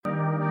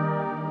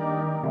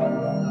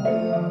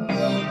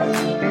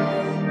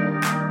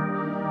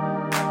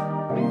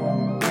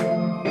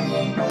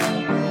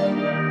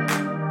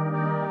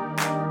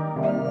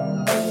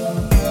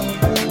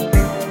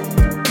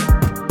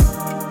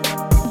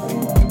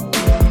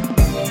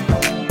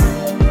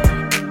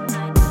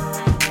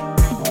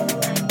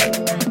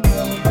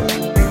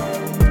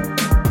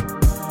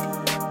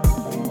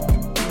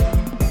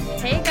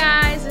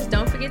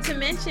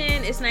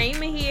It's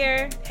Naima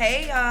here.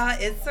 Hey y'all,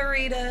 it's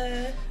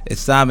Sarita.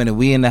 It's Simon and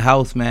we in the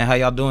house, man. How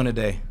y'all doing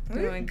today?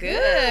 Doing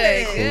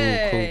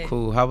good.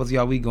 Cool. How was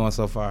y'all week going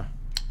so far?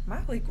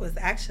 My week was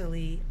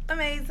actually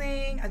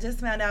amazing. I just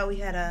found out we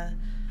had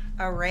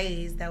a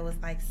raise that was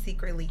like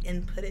secretly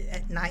inputted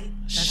at night.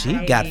 She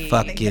got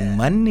fucking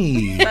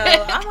money. So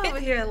I'm over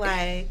here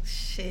like,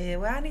 shit,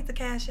 where I need to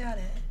cash out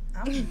at?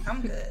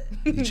 I'm good.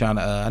 You trying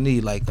to? I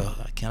need like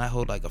can I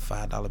hold like a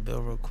 $5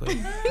 bill real quick?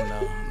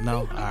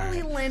 No. All right.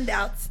 We lend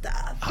out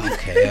stuff.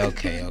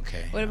 Okay.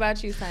 What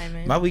about you,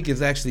 Simon? My week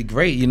is actually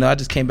great. You know, I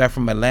just came back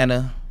from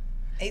Atlanta.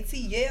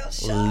 ATL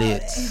shot.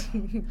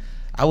 Lit.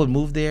 I would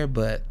move there,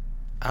 but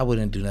I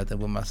wouldn't do nothing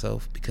with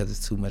myself because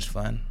it's too much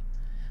fun.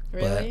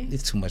 Really? But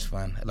it's too much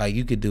fun. Like,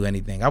 you could do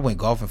anything. I went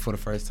golfing for the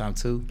first time,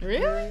 too.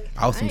 Really?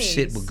 I was some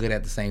shit, but good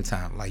at the same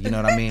time. Like, you know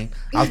what I mean?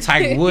 I was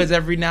Tiger Woods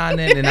every now and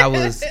then, and I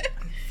was...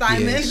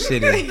 Simon. Yeah,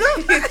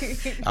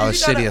 shitty. I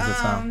was shitty at the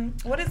time.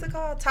 What is it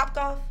called? Top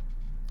Golf?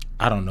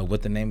 I don't know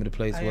what the name of the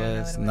place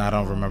was. No, I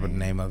don't remember the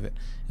name of it.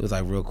 It was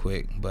like real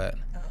quick, but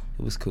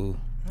it was cool.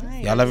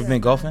 Nice. Y'all ever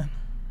been golfing?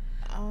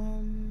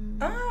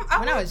 When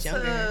I was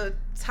younger. To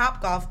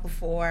Top Golf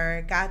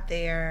before, got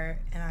there,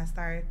 and I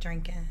started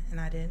drinking,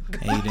 and I didn't go.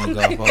 And you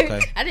didn't golf?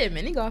 Okay. I did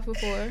mini golf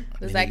before.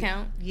 Does that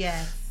count?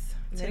 Yes.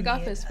 Mini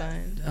golf is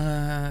fun.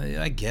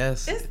 I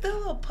guess. It's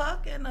still a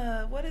puck and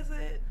a, what is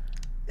it?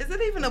 Is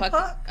it even a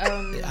puck? I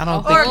don't or think.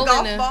 a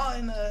golf ball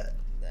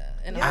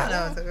and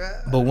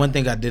a... But one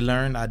thing I did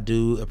learn, I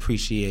do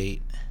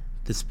appreciate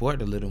the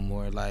sport a little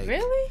more. Like,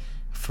 really?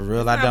 For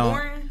real, I don't.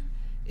 Boring?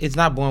 It's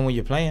not boring when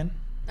you're playing.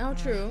 Oh,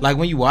 true. Like,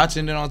 when you're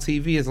watching it on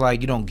TV, it's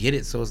like you don't get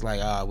it, so it's like,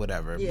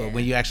 whatever. Yeah. But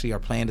when you actually are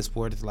playing the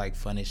sport, it's like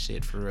fun as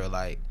shit, for real.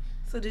 Like.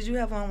 So did you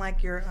have on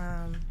like your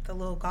the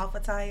little golf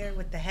attire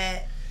with the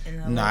hat and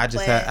the No, I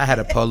had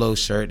a polo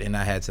shirt and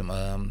I had some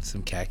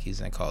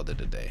khakis and called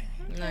it a day.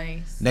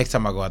 Nice. Next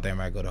time I go out there, I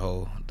might go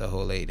the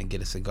whole 8 and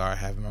get a cigar,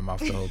 have it in my mouth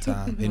the whole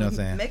time. You know what I'm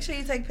saying? Make sure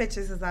you take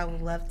pictures, because I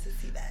would love to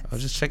see that. I'll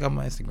just check out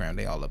my Instagram.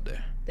 They all up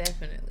there.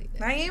 Definitely.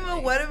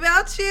 Naima, what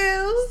about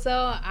you?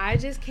 So I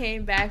just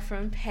came back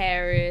from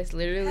Paris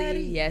literally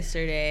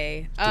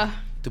yesterday.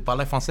 Tu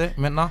parles français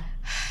maintenant?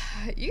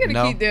 You're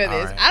gonna keep doing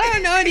this. Right. I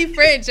don't know any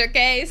French,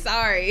 okay?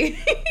 Sorry.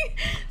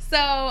 So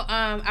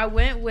I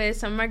went with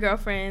some of my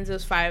girlfriends. It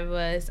was 5 of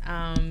us.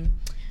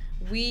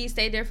 We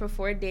stayed there for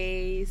 4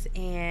 days,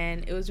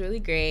 and it was really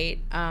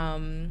great.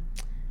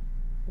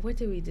 What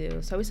did we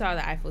do? So we saw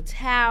the Eiffel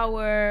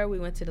Tower. We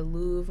went to the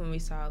Louvre, and we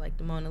saw, like,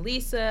 the Mona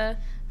Lisa.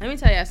 Let me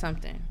tell y'all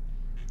something.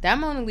 That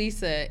Mona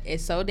Lisa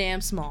is so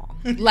damn small.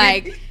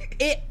 Like,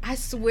 I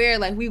swear,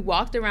 like, we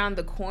walked around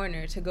the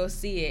corner to go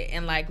see it,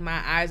 and, like,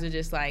 my eyes were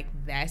just like,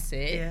 that's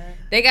it. Yeah.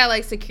 They got,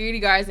 like, security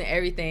guards and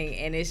everything,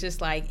 and it's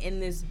just, like, in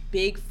this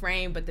big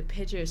frame, but the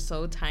picture is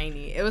so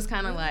tiny. It was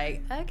kind of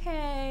like,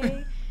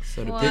 okay.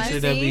 So the picture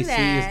that we see,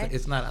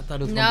 it's not, I thought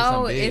it was going to be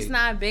something big. No, it's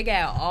not big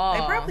at all.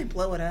 They probably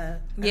blow it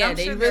up. Yeah,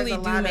 they really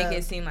do make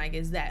it seem like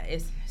it's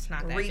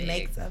not that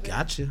remakes big. Of it.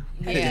 Gotcha.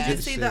 Yeah. Did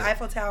you see the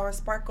Eiffel Tower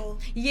sparkle?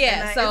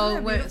 Yeah.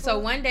 So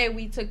one day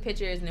we took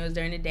pictures, and it was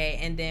during the day,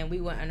 and then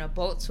we went on a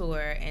boat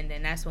tour, and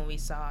then that's when we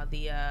saw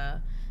the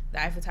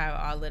Eiffel Tower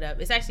all lit up.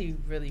 It's actually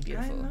really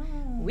beautiful. I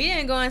know. We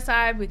didn't go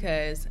inside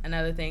because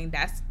another thing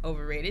that's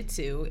overrated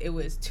too. It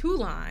was 2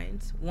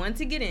 lines, one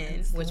to get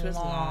in, which was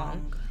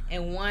long,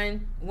 and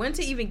one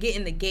to even get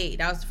in the gate.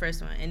 That was the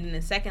first one, and then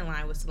the second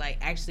line was to like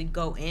actually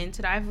go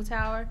into the Eiffel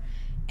Tower.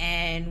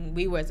 And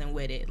we wasn't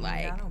with it.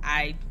 Like,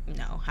 I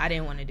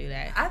didn't want to do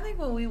that. I think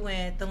when we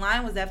went, the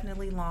line was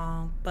definitely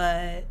long,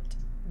 but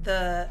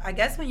I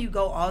guess when you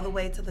go all the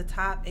way to the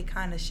top, it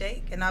kind of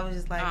shake. And I was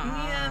just like,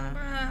 yeah,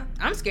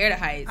 bruh. I'm scared of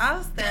heights.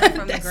 I'll stand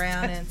from the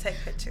ground and take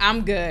pictures.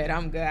 I'm good.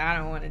 I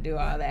don't want to do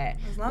all that.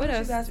 As long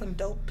as you got some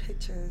dope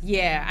pictures.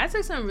 Yeah, I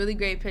took some really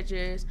great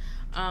pictures.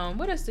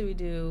 What else did we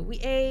do? We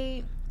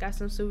ate, got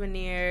some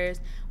souvenirs.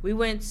 We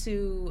went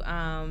to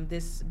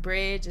this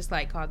bridge. It's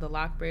like called the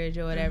Lock Bridge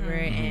or whatever.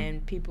 Mm-hmm.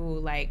 And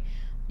people like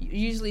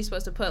usually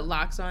supposed to put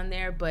locks on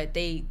there, but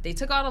they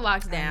took all the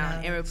locks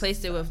down and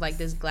replaced it with like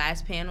this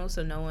glass panel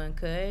so no one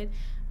could.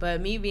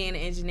 But me being an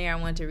engineer, I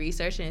wanted to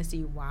research it and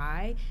see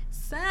why.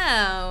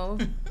 So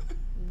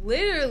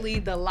literally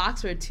the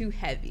locks were too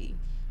heavy.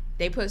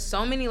 They put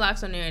so many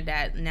locks on there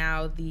that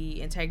now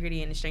the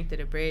integrity and the strength of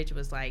the bridge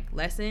was like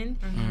lessened.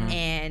 Mm-hmm.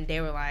 And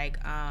they were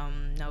like,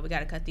 no, we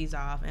got to cut these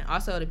off. And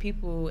also the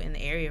people in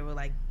the area were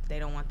like, they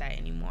don't want that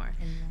anymore.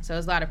 Mm-hmm. So it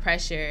was a lot of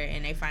pressure,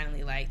 and they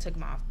finally like took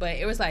them off. But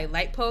it was like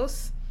light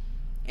posts,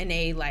 and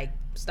they like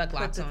stuck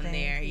locks on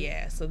there.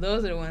 Yeah, so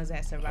those are the ones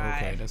that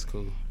survived. Okay, that's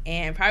cool.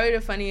 And probably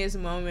the funniest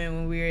moment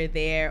when we were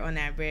there on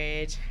that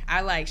bridge,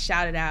 I like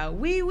shouted out,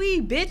 "Wee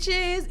wee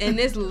bitches," and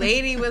this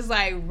lady was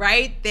like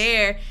right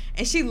there,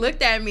 and she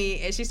looked at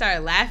me and she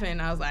started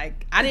laughing. I was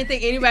like, I didn't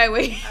think anybody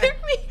would hear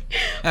me,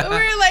 but we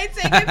were like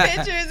taking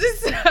pictures and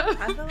stuff.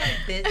 I feel like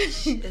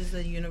bitch is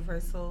a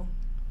universal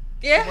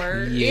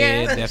word.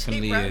 Yeah, it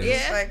definitely is.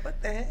 Yeah, like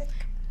what the heck.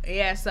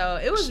 Yeah, so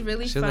it was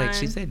really fun.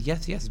 She said,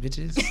 yes,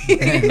 bitches.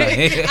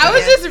 I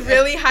was just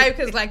really hyped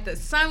because, like, the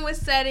sun was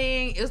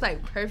setting. It was,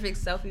 like, perfect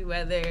selfie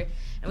weather.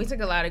 And we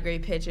took a lot of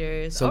great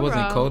pictures. So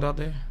overall, was it cold out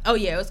there? Oh,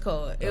 yeah, it was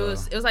cold. It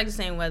was like the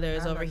same weather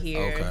as over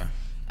here.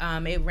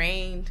 Okay. It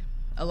rained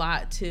a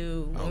lot,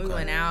 too. When we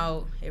went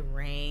out, it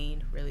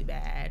rained really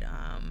bad.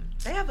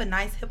 They have a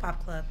nice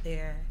hip-hop club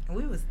there. And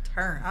we was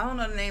turned. I don't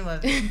know the name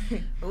of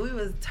it. But we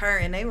was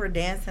turned. And they were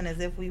dancing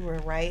as if we were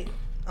right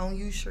on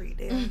U Street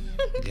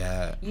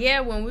there.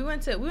 Yeah, when we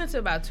went to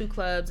about 2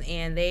 clubs,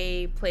 and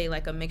they played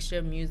like a mixture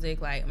of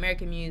music, like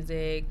American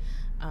music,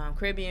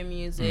 Caribbean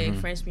music,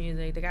 French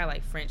music. They got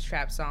like French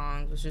trap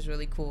songs, which is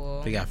really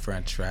cool. They got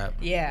French trap.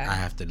 Yeah, I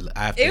have to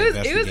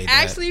it was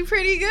actually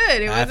pretty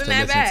good. It wasn't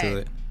that bad. To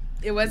it.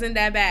 It wasn't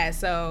that bad.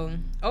 So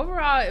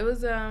overall, it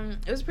was a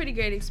pretty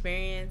great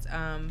experience.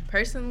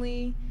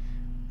 Personally,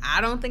 I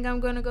don't think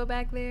I'm gonna go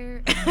back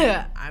there.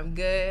 I'm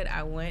good.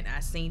 I went. I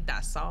seen.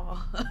 I saw.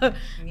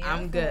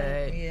 I'm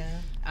good.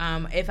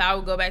 Yeah. If I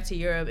would go back to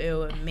Europe, it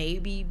would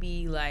maybe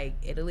be like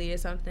Italy or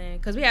something.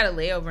 Because we had a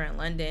layover in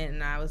London,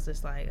 and I was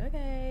just like,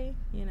 okay,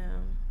 you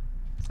know.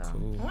 So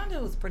cool.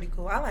 London was pretty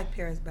cool. I like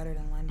Paris better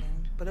than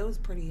London, but it was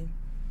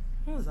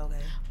okay.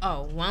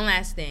 Oh, one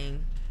last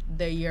thing,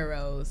 the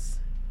euros.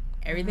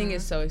 Everything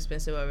is so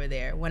expensive over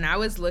there. When I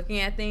was looking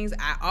at things,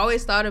 I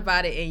always thought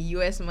about it in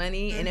U.S.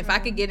 money. And if I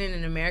could get it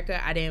in America,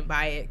 I didn't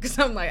buy it. Because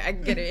I'm like, I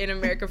can get it in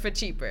America for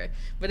cheaper.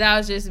 But that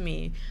was just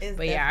me.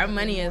 But yeah, our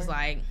money is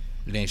like...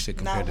 It ain't shit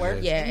compared to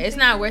this. Yeah, it's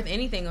not worth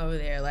anything over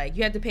there. Like,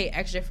 you have to pay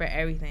extra for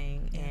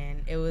everything.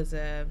 And it was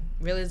a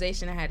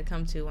realization I had to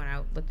come to when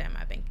I looked at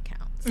my bank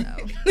account. So,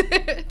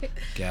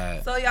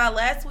 So y'all,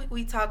 last week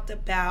we talked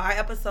about... Our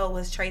episode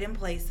was Trading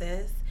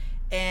Places.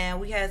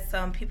 And we had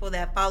some people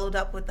that followed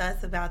up with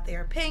us about their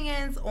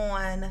opinions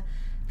on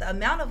the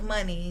amount of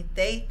money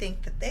they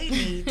think that they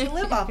need to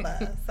live off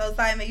of. So,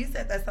 Simon, you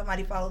said that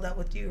somebody followed up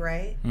with you,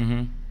 right?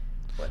 Mm-hmm.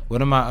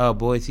 One of my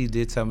boys, he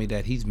did tell me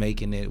that he's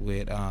making it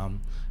with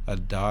a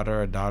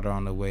daughter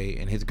on the way.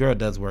 And his girl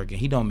does work, and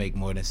he don't make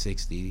more than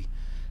 $60K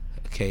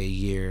a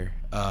year.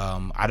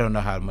 I don't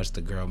know how much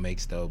the girl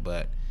makes, though,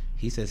 but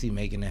he says he's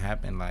making it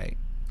happen. Like,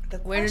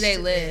 where do they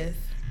live?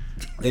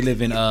 They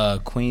live in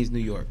Queens, New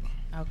York.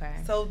 Okay.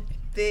 So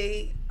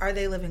are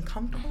they living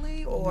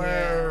comfortably or?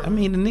 Yeah. I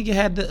mean, the nigga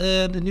had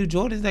the new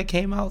Jordans that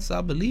came out, so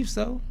I believe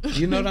so.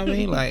 You know what I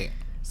mean? Like,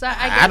 so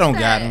I don't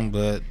got them,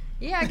 but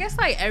yeah, I guess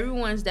like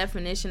everyone's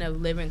definition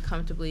of living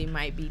comfortably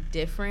might be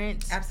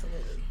different.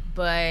 Absolutely.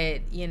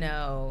 But you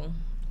know,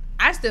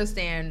 I still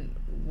stand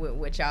with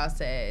what y'all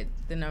said.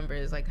 The number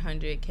is like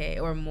 100K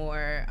or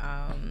more,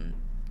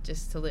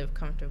 just to live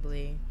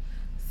comfortably.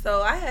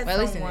 So I had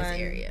someone in this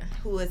area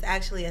who is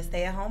actually a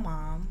stay-at-home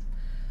mom,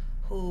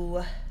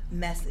 who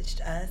messaged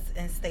us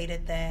and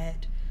stated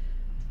that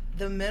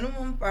the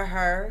minimum for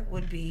her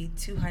would be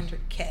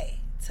 200K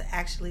to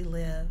actually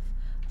live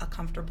a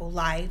comfortable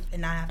life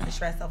and not have to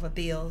stress over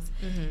bills.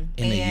 In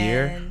a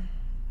year?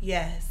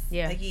 Yes.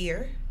 Yeah. A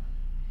year.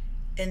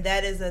 And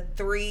that is a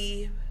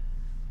 3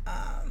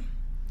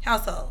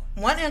 household.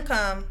 1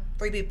 income,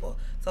 3 people.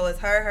 So it's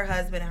her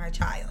husband, and her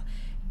child.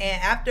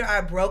 And after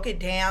I broke it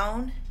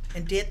down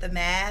and did the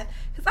math,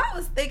 because I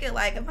was thinking,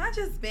 like, am I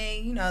just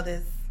being,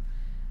 this,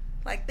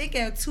 like,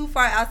 thinking too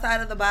far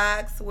outside of the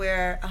box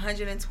where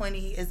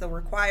 120 is a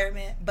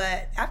requirement?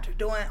 But after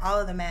doing all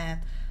of the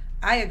math,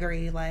 I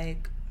agree,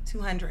 like,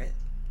 200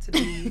 to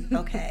be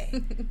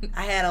okay.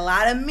 I had a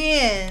lot of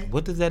men.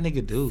 What does that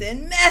nigga do?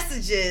 Send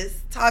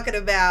messages talking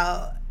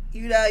about,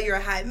 you're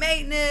high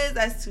maintenance,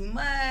 that's too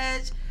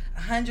much.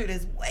 100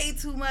 is way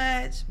too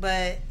much.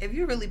 But if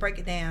you really break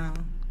it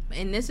down.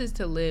 And this is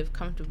to live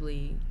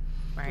comfortably,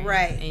 right?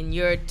 Right. In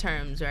your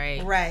terms,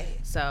 right? Right.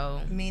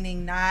 So.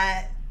 Meaning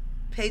not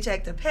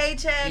paycheck to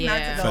paycheck, not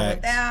to go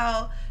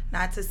without,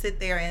 not to sit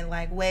there and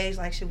like wage,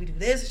 like, should we do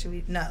this or should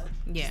we? No.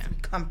 Yeah. Just to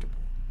be comfortable.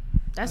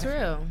 That's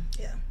real.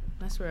 Yeah.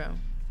 That's real.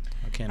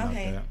 I can't help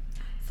that.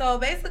 So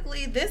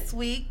basically this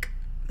week,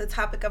 the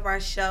topic of our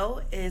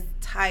show is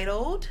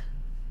titled,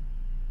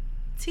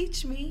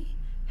 Teach Me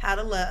How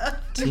to Love.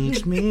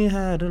 Teach me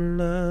how to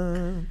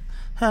love.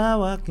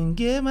 How I can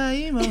get my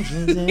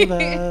emotions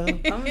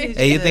involved.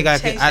 Hey, you think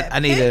I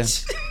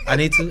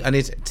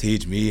need to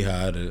teach me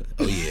how to.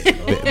 Oh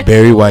yeah,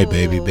 Barry White,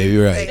 baby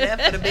right. Take that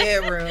for the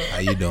bedroom. How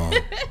you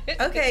doing?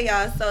 Okay,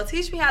 y'all. So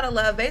teach me how to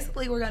love.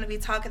 Basically, we're going to be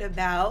talking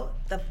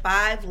about the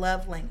 5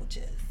 love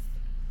languages.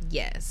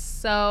 Yes.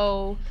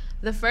 So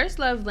the first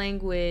love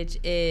language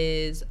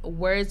is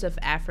words of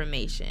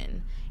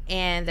affirmation.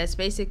 And that's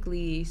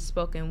basically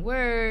spoken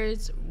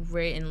words,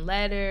 written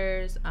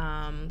letters,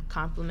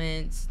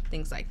 compliments,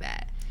 things like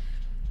that.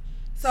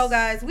 So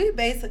guys, we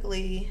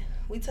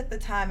took the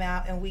time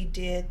out and we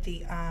did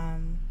the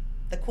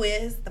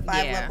quiz, the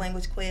 5 love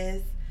language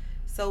quiz.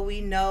 So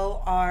we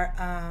know our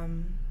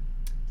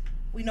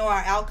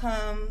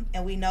outcome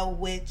and we know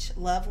which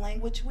love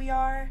language we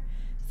are.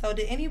 So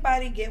did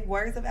anybody get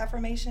words of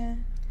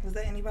affirmation? Was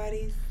that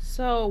anybody's?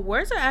 So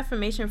words of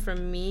affirmation for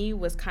me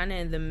was kind of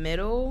in the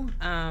middle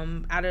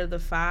out of the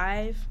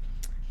 5.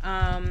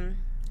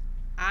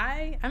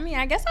 I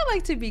guess I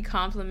like to be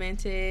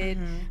complimented.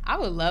 Mm-hmm. I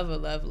would love a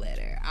love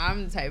letter.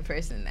 I'm the type of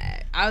person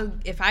that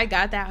if I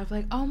got that, I'd be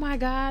like, oh my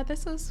God,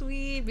 that's so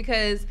sweet,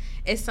 because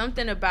it's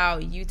something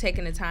about you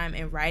taking the time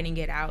and writing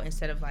it out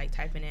instead of like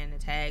typing it in a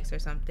text or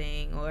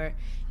something, or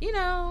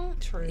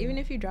True. Even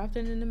if you dropped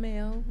it in the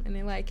mail and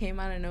it like came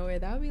out of nowhere,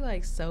 that would be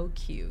like so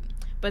cute.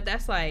 But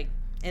that's like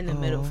in the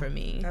middle for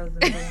me. That was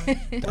the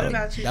one. What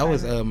about you? That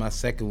was my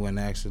second one,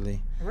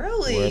 actually.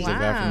 Really? Words of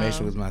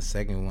affirmation was my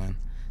second one.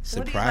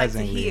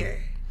 Surprisingly, what do you like to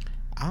hear?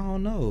 I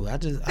don't know. I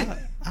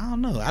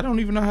don't know. I don't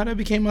even know how that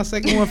became my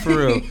second one for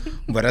real.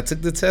 But I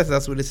took the test.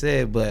 That's what it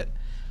said. But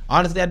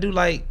honestly, I do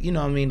like,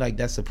 like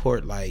that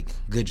support. Like,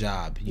 good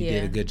job. You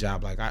did a good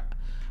job. Like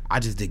I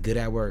just did good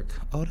at work.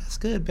 Oh, that's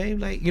good, babe.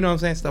 Like, you know what I'm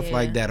saying? Stuff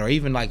like that. Or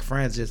even like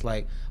friends just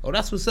like, oh,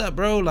 that's what's up,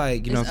 bro.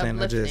 Like, you know what I'm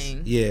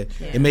saying?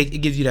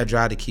 It gives you that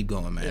drive to keep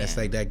going, man. It's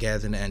like that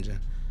gas in the engine.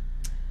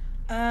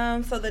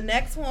 So the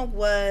next one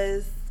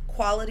was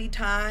quality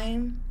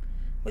time,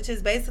 which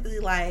is basically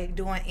like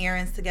doing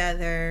errands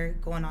together,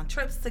 going on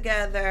trips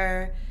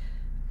together,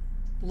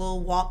 little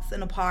walks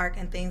in the park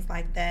and things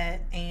like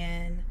that.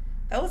 And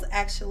that was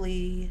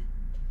actually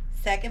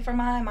second for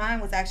mine. Mine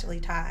was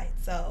actually tied,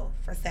 so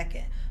for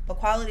second. But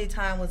quality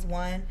time was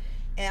 1.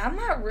 And I'm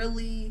not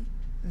really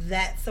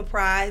that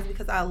surprised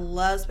because I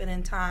love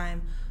spending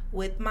time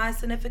with my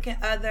significant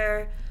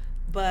other,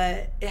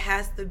 but it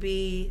has to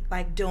be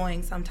like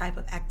doing some type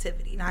of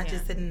activity, not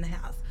just sitting in the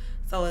house.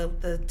 So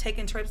the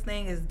taking trips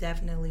thing is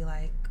definitely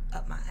like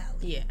up my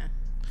alley. Yeah.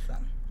 So.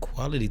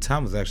 Quality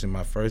time was actually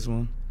my first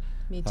one.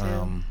 Me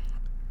too.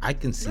 I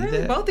can see really?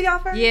 that. Both of y'all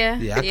first? Yeah,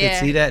 I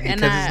can see that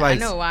because it's like, I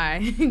know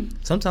why.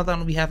 Sometimes I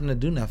don't be having to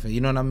do nothing.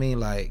 You know what I mean?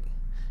 Like,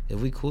 if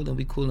we cool, then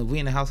we cool. If we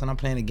in the house and I'm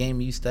playing a game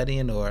and you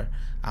studying, or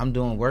I'm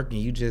doing work and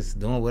you just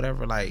doing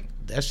whatever, like,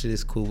 that shit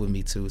is cool with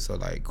me too. So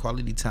like,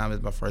 quality time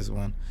is my first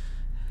one.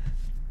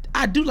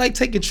 I do like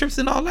taking trips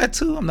and all that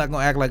too. I'm not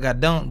gonna act like I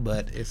don't,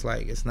 but it's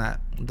like it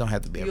don't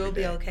have to be. You'll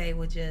be okay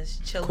with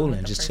just chilling.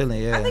 Cooling, just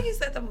chilling. Yeah. I think you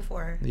said that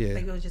before. Yeah.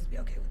 Like you'll just be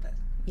okay with that.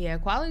 Yeah,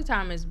 quality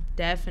time is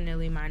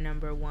definitely my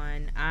number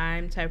one.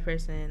 I'm the type of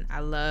person, I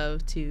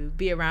love to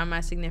be around my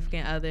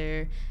significant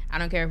other. I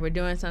don't care if we're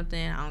doing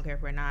something. I don't care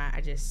if we're not.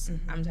 I'm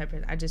the type of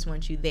person, I just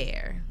want you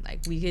there. Like,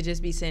 we could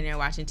just be sitting there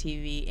watching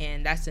TV,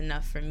 and that's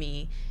enough for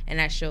me. And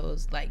that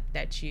shows, like,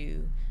 that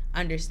you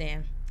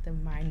understand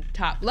my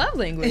top love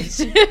language.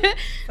 So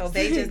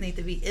they just need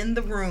to be in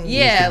the room.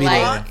 Yeah,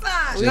 like, all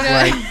time. Just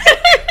like,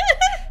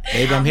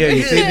 babe, I'm here.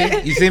 You see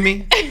me? You see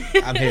me?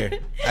 I'm here.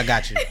 I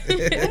got you.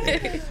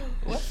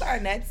 What's our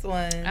next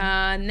one?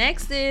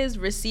 Next is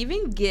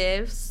receiving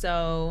gifts.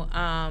 So,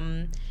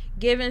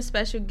 giving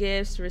special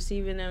gifts,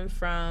 receiving them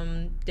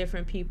from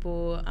different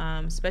people,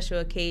 special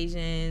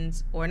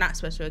occasions or not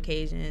special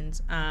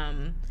occasions.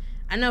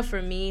 I know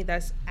for me,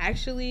 that's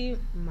actually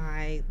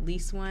my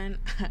least one.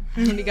 I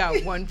only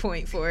got 1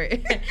 point for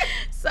it.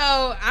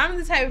 So I'm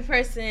the type of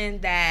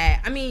person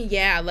that,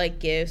 I like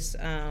gifts,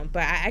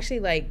 but I actually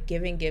like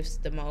giving gifts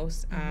the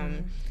most.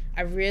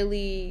 I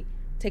really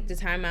take the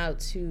time out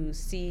to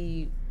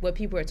see what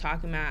people are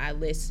talking about. I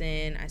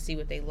listen. I see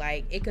what they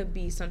like. It could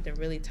be something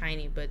really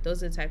tiny, but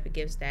those are the type of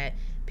gifts that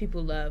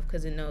people love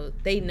because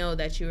they know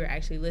that you are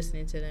actually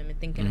listening to them and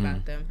thinking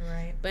about them.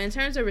 Right. But in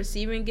terms of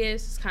receiving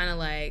gifts, it's kind of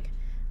like,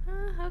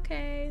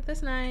 okay,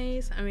 that's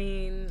nice.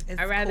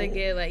 I'd rather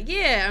get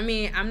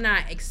I'm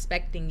not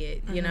expecting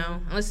it, you know,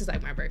 unless it's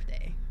like my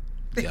birthday.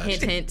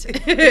 Gotcha. Hint.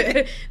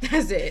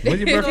 That's it. When's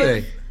your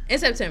birthday? In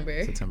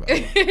September.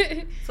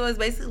 So it's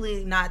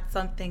basically not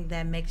something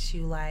that makes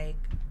you like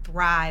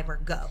thrive or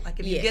go. Like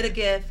if you get a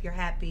gift, you're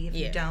happy. If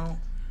you don't,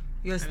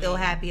 you're still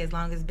happy as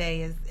long as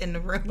Day is in the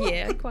room.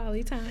 Yeah,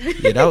 quality time.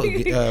 Yeah, that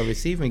was,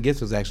 receiving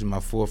gifts was actually my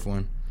fourth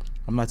one.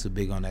 I'm not too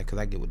big on that because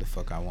I get what the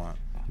fuck I want.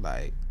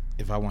 Like,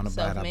 if I want to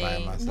buy it, I buy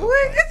it myself.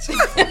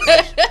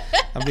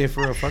 I'm being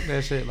for real. Fuck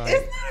that shit. Like,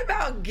 it's not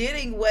about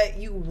getting what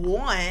you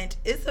want.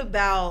 It's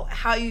about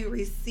how you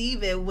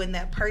receive it when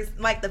that person,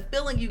 like the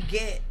feeling you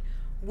get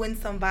when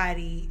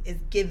somebody is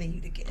giving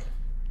you the gift.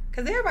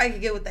 Because everybody can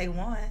get what they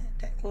want.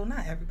 Well,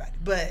 not everybody,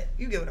 but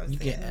you get what I'm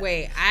saying.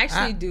 Wait, I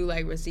actually do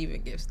like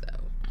receiving gifts though.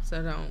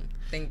 So don't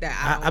think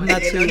that I'm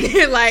not too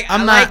like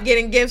I like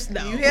getting gifts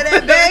though. You hear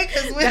that, babe?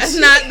 That's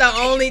not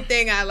the only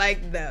thing I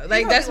like though.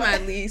 Like that's my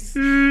least.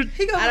 I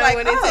don't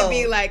want it to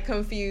be like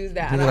confused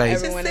that I don't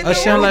ever want to. Oh,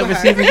 she don't like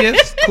receiving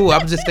gifts? Cool.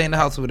 I'm just staying in the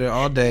house with her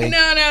all day.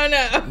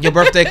 No. Your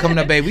birthday coming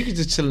up, babe. We can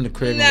just chill in the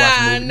crib and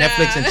watch movies,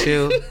 Netflix and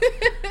chill.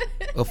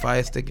 Or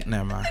fire stick.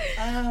 Never mind.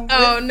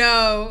 Oh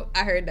no,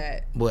 I heard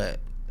that. What?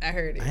 I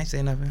heard it. I ain't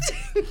saying nothing.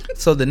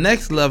 So the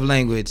next love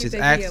language is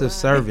acts of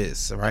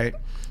service, right?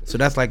 So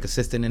that's like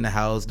assisting in the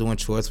house, doing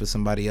chores for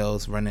somebody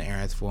else, running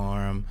errands for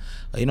them.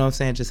 You know what I'm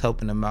saying? Just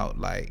helping them out,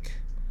 like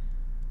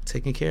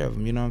taking care of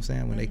them. You know what I'm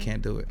saying? When they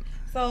can't do it.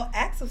 So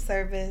acts of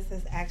service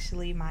is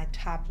actually my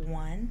top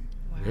one.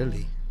 Wow.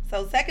 Really?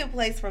 So second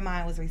place for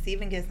mine was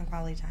receiving gifts and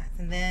quality times.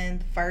 And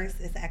then first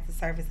is acts of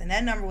service. And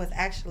that number was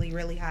actually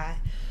really high.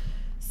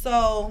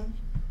 So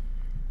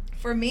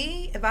for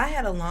me, if I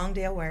had a long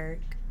day at work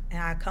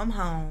and I come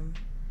home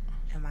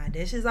and my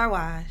dishes are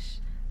washed,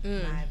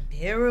 my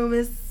bedroom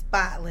is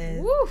spotless,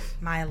 Woof.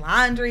 my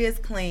laundry is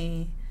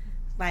clean,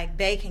 like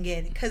they can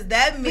get it. Because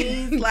that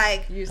means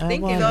like You was I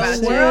thinking wanna about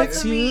the world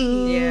sex to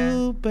me.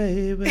 you,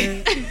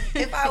 baby.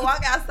 If I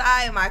walk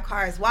outside and my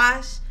car is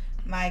washed,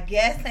 my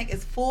gas tank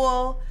is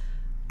full,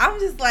 I'm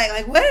just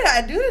like, what did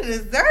I do to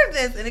deserve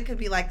this? And it could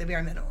be like the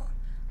bare minimum.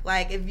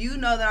 Like, if you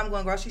know that I'm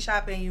going grocery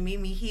shopping and you meet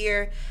me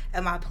here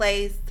at my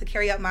place to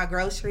carry up my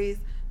groceries,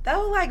 that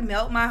would, like,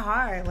 melt my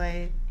heart.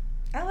 Like,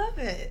 I love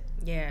it.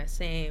 Yeah,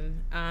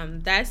 same.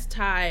 That's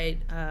tied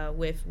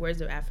with words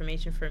of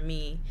affirmation for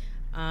me.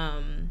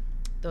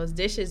 Those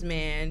dishes,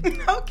 man.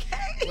 Okay.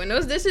 When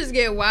those dishes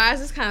get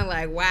washed, it's kind of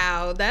like,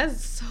 wow,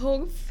 that's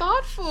so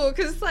thoughtful.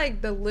 Because it's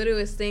like the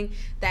littlest thing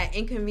that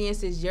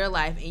inconveniences your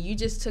life. And you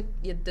just took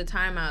the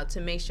time out to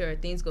make sure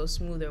things go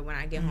smoother when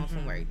I get home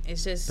from work.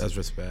 It's just... That's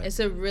respect. It's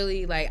a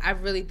really, like, I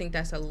really think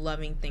that's a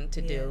loving thing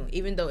to do.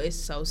 Even though it's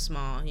so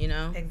small, you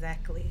know?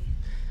 Exactly.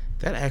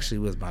 That actually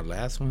was my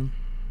last one.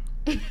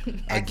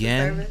 Acts of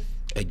service.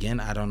 Again,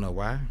 I don't know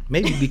why.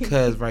 Maybe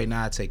because right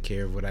now I take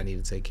care of what I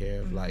need to take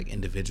care of, like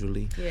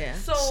individually. Yeah.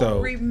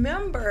 So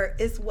remember,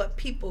 it's what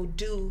people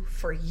do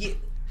for you.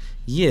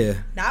 Yeah.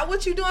 Not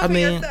what you're doing for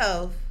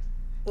yourself.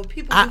 What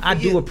people do for I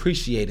you. do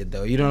appreciate it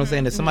though. You know what I'm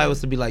saying? If somebody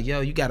was to be like, yo,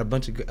 you got a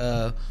bunch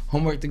of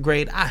homework to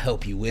grade, I'll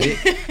help you with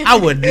it. I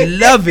would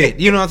love it.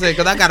 You know what I'm saying?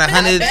 Because I got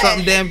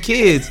 100-something damn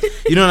kids.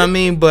 You know what I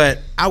mean? But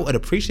I would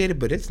appreciate it,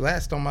 but it's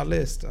last on my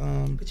list.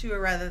 But you would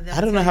rather than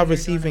I don't know how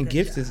receiving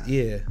gifts is.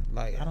 Yeah.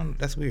 Like, I don't,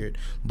 that's weird.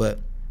 But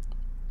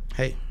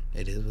hey,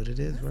 it is what it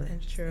is, right?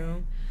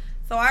 True.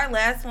 So our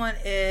last one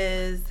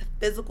is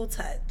physical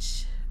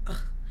touch.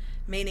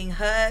 Meaning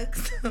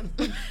hugs,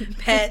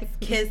 pets,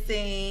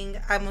 kissing.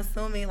 I'm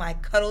assuming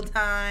like cuddle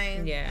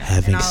time. Yeah.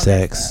 Having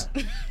sex.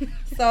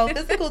 So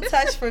physical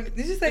touch for,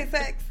 did you say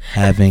sex?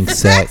 Having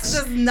Sex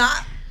does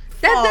not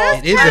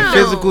That does It is a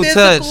physical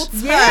touch.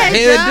 Yeah, it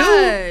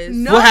It does.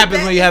 No, what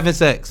happens when you're having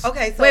sex?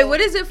 Okay, so Wait, what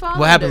does it fall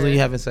What happens under? when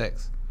you're having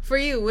sex? For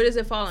you, what does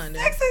it fall under?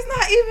 sex is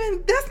not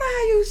even, that's not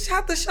how you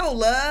have to show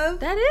love.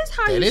 That is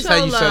how That you is show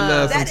how you show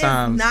love. That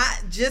sometimes. is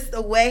not just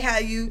the way how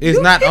you. It's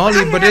you not can-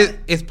 only, I but have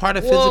it's part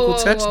of physical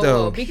touch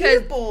though.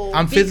 Because people.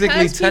 I'm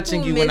physically because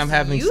touching people you when I'm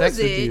having sex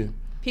with misuse it. you.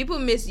 People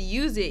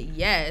misuse it,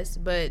 yes,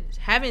 but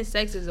having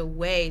sex is a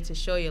way to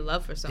show your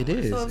love for someone.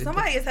 It is. So if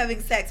somebody is having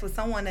sex with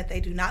someone that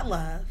they do not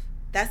love,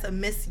 that's a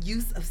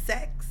misuse of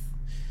sex.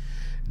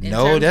 In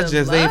No, terms that's of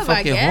just they love, I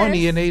fucking horny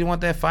guess. and they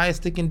want that fire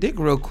sticking dick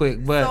real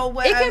quick. But So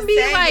what It can I'm be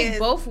saying like is,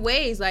 both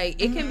ways. Like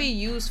it can be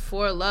used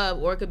for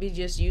love, or it could be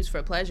just used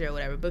for pleasure or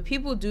whatever. But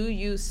people do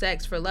use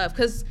sex for love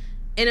because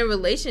in a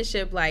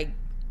relationship, like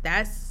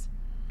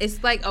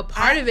it's like a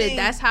part of it.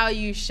 That's how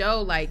you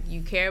show like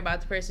you care about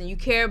the person. You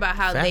care about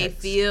how they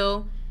Facts.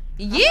 feel.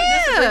 I'm gonna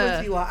disagree with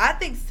Yeah. you all. I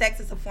think sex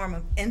is a form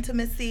of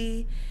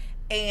intimacy,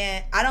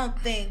 and I don't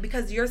think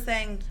because you're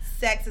saying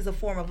sex is a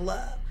form of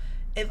love.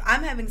 If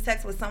I'm having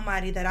sex with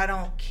somebody that I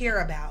don't care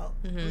about,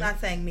 I'm not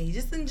saying me,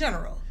 just in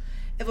general.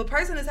 If a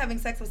person is having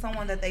sex with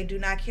someone that they do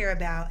not care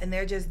about and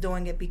they're just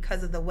doing it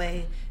because of the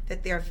way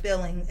that they're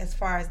feeling as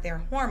far as their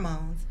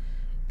hormones,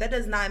 that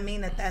does not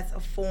mean that that's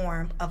a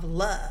form of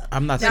love.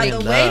 I'm not Now, saying the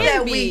love. way that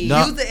Can we be.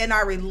 No. use it in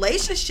our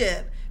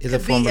relationship Is could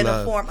a form be of in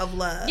love. a form of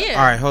love. Yeah.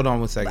 All right, hold on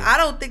one second. But I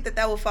don't think that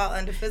that will fall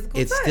under physical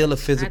It's touch. still a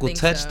physical think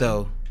touch so.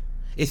 though.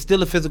 It's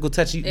still a physical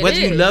touch. It Whether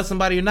you is. love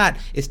somebody or not,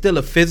 it's still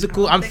a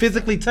physical. I'm think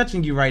physically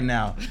touching you right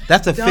now.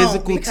 That's a Don't,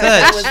 physical because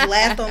it touch. was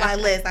last on my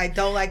list. I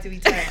don't like to be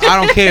touched. I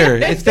don't care.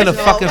 It's still a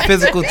No. fucking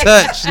physical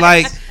touch.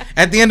 Like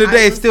at the end of the I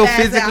day, it's will still spaz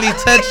physically out.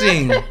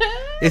 touching.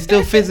 It's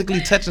still physically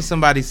touching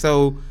somebody.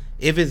 So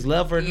if it's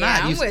love or Yeah,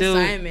 not, I'm you with still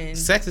Simon.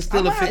 sex is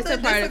still I'm a gonna have physical.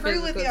 It's a part of disagree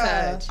with physical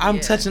y'all. touch. I'm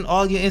Yeah. touching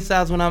all your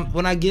insides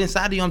when I get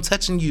inside of you. I'm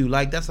touching you.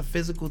 Like that's a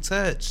physical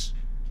touch.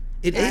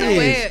 It It's is. a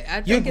way- I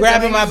think You're it's a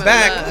grabbing my form of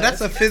back. love. That's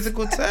a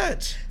physical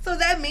touch. So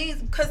that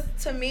means, because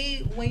to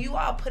me, when you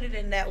all put it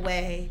in that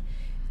way,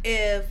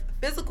 if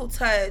physical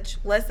touch,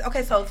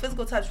 so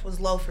physical touch was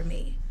low for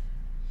me.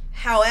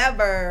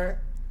 However,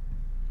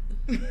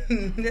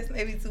 this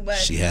may be too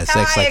much. She has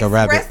How sex I like a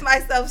rabbit. express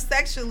myself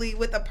sexually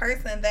with a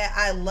person that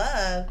I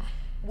love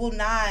will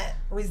not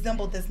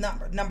resemble this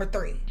number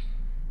 3.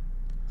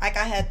 Like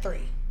I had 3,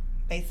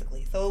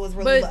 basically. So it was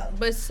really low.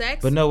 But sex.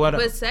 But no, what-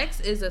 But sex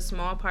is a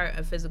small part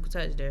of physical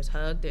touch. There's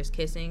hug. There's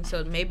kissing.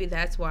 So maybe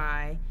that's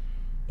why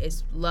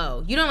it's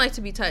low. You don't like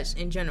to be touched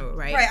in general,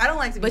 right? Right, I don't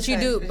like to be But you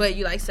do. touched. But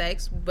you like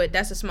sex. But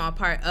that's a small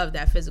part of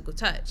that physical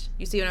touch.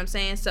 You see what I'm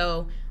saying?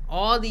 So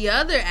all the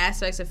other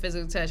aspects of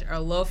physical touch are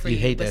low for You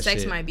you. hate But that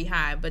sex shit. might be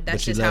high. But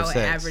that's But you just how love it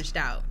sex. averaged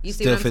out. You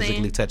see Still what I'm physically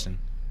saying? touching.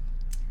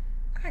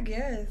 I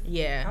guess.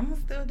 Yeah. I'm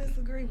gonna still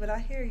disagree, but I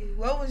hear you.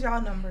 What was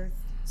y'all numbers?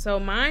 So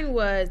mine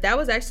was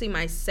actually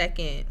my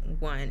second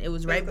one. It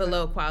was right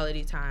below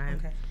quality time.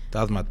 Okay.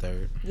 That was my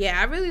third. Yeah,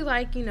 I really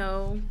like,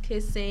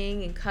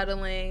 kissing and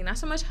cuddling. Not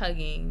so much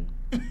hugging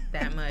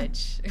that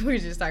much. We were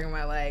just talking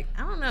about, like,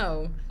 I don't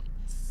know.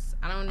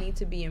 I don't need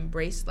to be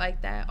embraced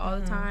like that all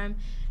the time.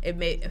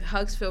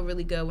 Hugs feel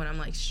really good when I'm,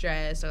 like,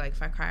 stressed or, like,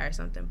 if I cry or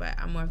something. But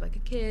I'm more of, like, a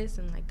kiss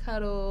and, like,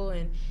 cuddle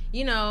and,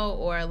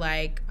 or,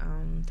 like,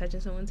 touching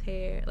someone's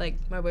hair, like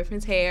my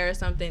boyfriend's hair or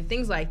something,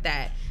 things like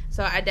that.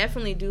 So I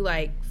definitely do,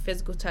 like,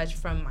 physical touch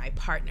from my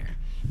partner.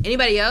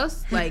 Anybody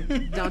else, like,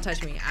 don't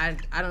touch me. I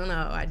don't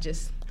know. I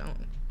just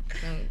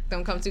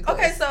don't come too close.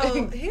 Okay,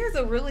 so here's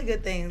a really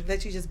good thing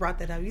that you just brought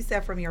that up. You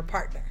said from your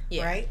partner,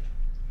 right?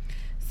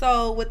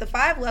 So with the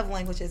 5 love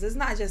languages, it's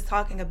not just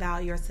talking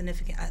about your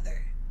significant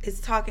other. It's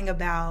talking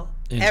about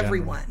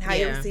everyone, how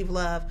you receive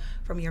love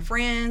from your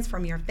friends,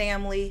 from your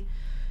family.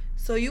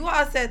 So you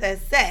all said that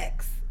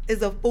sex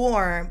is a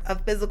form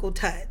of physical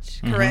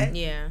touch, correct?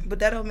 Yeah. But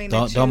that don't mean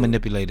don't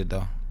manipulate it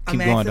though.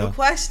 Keep going though.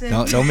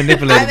 Don't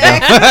manipulate it though.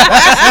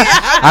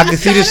 I can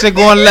see this shit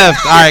going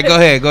left. All right, go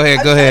ahead. Go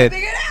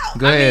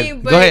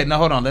ahead. No,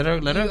 hold on. Let her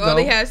you go.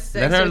 Only have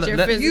sex with your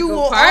physical you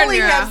will partner, only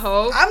have, I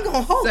hope. I'm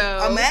gonna hope. So.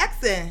 I'm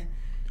asking.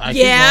 I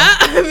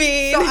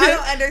mean, so I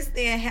don't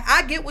understand.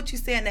 I get what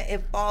you're saying that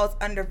it falls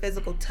under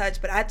physical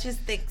touch, but I just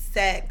think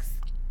sex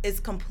is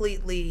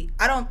completely.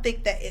 I don't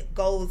think that it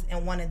goes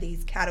in one of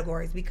these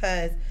categories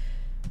because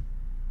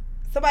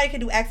somebody can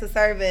do acts of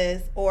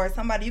service, or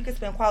somebody you can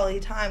spend quality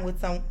time with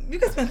You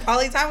can spend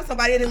quality time with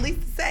somebody at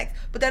least sex,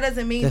 but that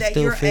doesn't mean that's that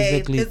still you're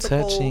physically a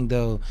physical touching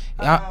though.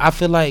 I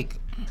feel like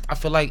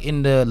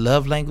in the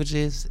love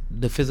languages,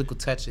 the physical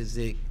touch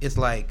it's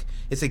like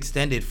it's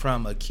extended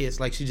from a kiss,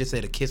 like she just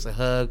said, a kiss, a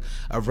hug,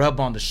 a rub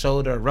on the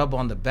shoulder, a rub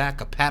on the back,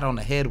 a pat on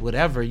the head,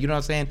 whatever, you know what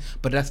I'm saying?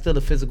 But that's still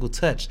a physical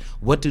touch.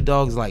 What do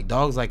dogs like?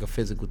 Dogs like a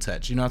physical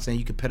touch, you know what I'm saying?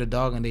 You can pet a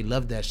dog and they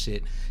love that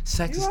shit.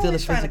 Sex is still a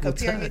physical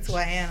touch. You always trying to compare me to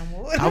an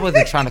animal. I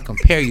wasn't trying to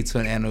compare you to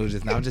an animal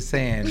just now. I'm just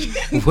saying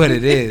what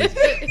it is.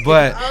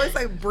 But I always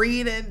like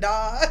breeding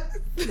dogs.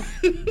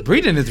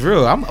 Breeding is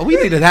real. We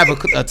need to have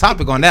a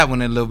topic on that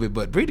one in a little bit,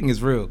 but breeding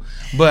is real.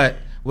 But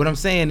what I'm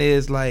saying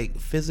is, like,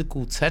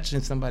 physical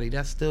touching somebody,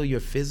 that's still your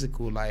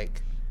physical,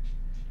 like,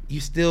 you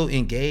still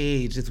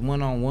engaged. It's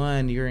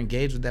one-on-one. You're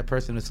engaged with that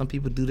person. And some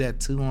people do that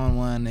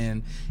 2-on-1,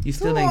 and you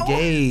still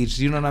engaged.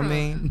 You know what I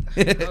mean?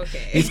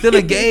 Okay. You still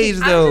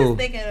engaged, though. I'm just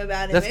thinking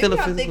about it. That's Maybe still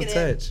a I'm physical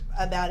touch.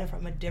 About it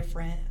from a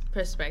different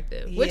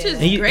perspective, which is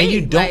great. And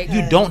you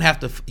don't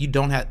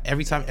like, have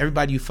every time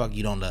everybody you fuck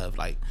you don't love.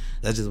 Like,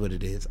 that's just what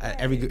it is. Right.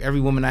 Every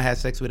woman I have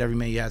sex with, every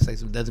man you have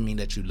sex with, doesn't mean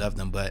that you love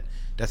them, but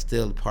that's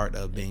still part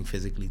of being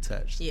physically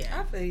touched.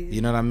 Yeah, I feel you.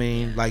 You know what I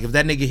mean? Yeah. Like, if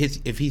that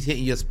nigga if he's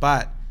hitting your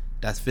spot,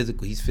 that's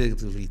physical. He's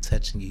physically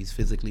touching you. He's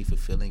physically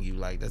fulfilling you.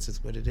 Like, that's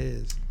just what it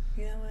is.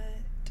 You know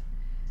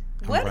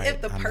what? What if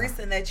the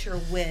person that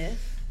you're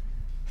with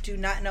do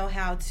not know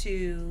how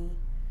to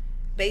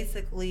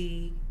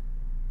basically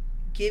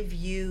give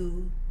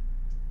you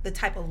the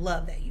type of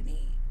love that you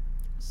need?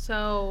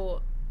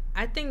 So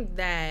I think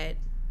that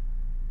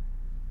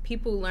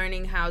people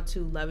learning how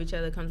to love each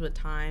other comes with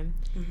time.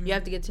 Mm-hmm. You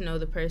have to get to know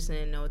the person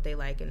and know what they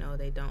like and know what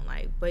they don't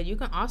like. But you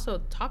can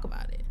also talk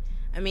about it.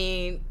 I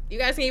mean, you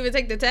guys can even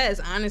take the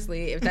test,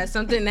 honestly, if that's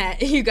something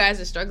that you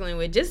guys are struggling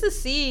with, just to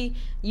see,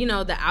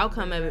 the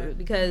outcome of it.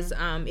 Because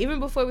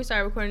even before we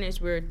started recording this,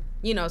 we're,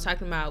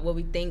 talking about what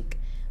we think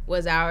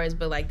was ours,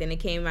 but, like, then it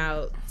came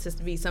out just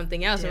to be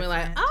something else. Different.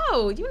 And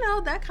we're like,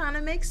 oh, that kind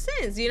of makes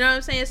sense. You know what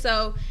I'm saying?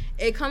 So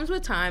it comes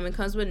with time. It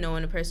comes with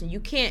knowing a person.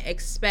 You can't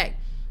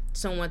expect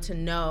someone to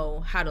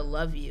know how to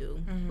love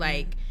you. Mm-hmm.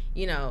 Like,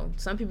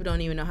 some people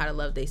don't even know how to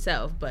love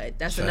themselves, but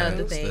that's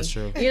another thing. That's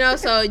true.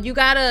 So you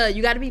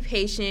gotta be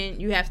patient.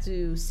 You have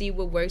to see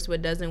what works,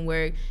 what doesn't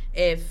work.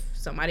 If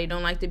somebody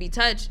don't like to be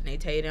touched and they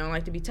tell you they don't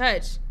like to be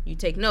touched, you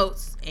take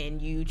notes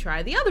and you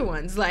try the other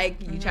ones.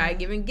 Like, you try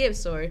giving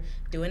gifts or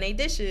doing their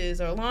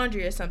dishes or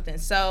laundry or something.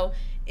 So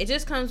it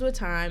just comes with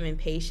time and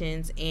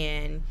patience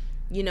and,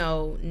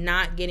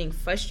 not getting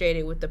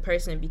frustrated with the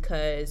person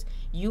because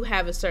you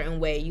have a certain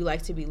way you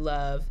like to be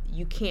loved.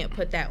 You can't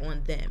put that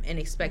on them and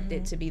expect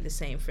it to be the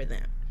same for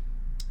them.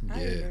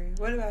 I agree.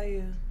 What about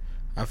you?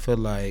 I feel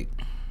like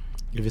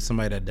if it's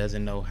somebody that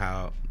doesn't know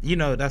how,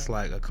 that's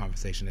like a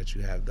conversation that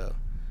you have, though.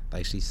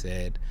 Like she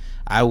said,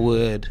 I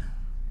went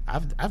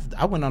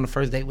on the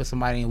first date with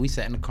somebody and we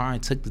sat in the car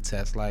and took the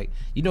test. Like,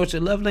 you know what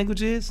your love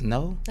language is?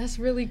 No. That's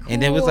really cool.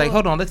 And then it was like,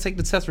 hold on, let's take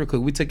the test real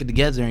quick. We took it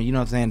together and, you know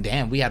what I'm saying?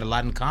 Damn, we had a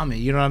lot in common.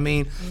 You know what I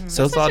mean? Mm-hmm.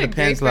 So it all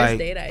depends. Great first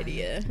date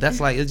idea. That's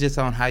like, it's just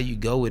on how you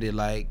go with it.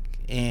 Like,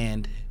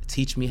 and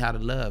teach me how to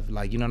love.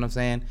 Like, you know what I'm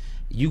saying?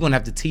 You're going to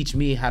have to teach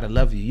me how to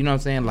love you. You know what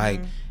I'm saying?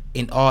 Like,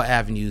 in all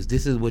avenues,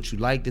 this is what you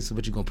like, this is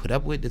what you're going to put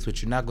up with, this is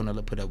what you're not going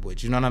to put up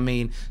with. You know what I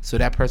mean? So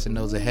that person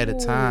knows ahead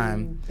of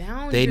time.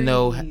 Boundaries. They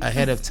know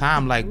ahead of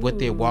time, like, what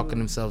they're walking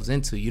themselves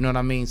into. You know what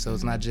I mean? So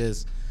it's not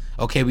just,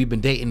 okay, we've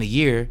been dating a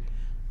year,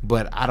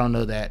 but I don't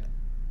know that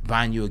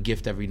buying you a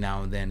gift every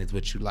now and then is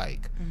what you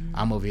like.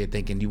 I'm over here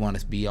thinking you want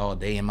to be all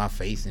day in my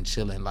face and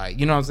chilling, like,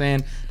 you know what I'm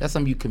saying? That's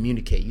something you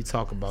communicate. You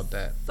talk about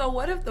that. So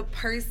what if the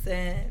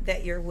person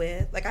that you're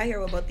with, like, I hear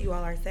what both of you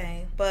all are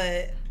saying,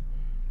 but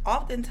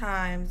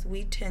oftentimes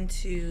we tend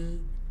to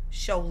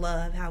show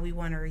love how we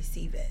want to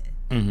receive it.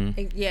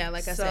 Yeah,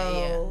 like I said,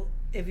 So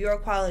if you're a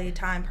quality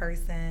time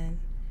person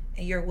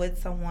and you're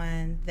with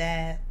someone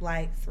that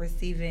likes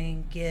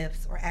receiving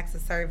gifts or acts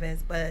of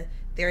service, but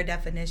their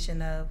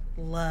definition of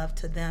love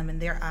to them in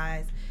their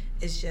eyes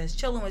is just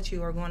chilling with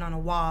you or going on a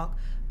walk,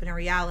 but in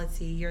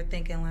reality you're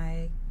thinking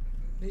like,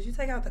 did you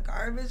take out the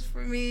garbage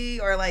for me,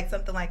 or like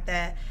something like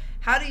that.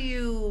 How do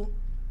you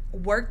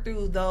work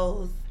through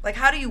those? Like,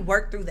 how do you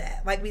work through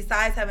that? Like,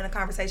 besides having a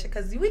conversation,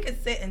 because we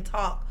could sit and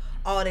talk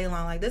all day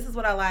long, like, this is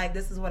what I like,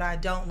 this is what I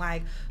don't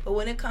like, but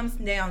when it comes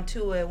down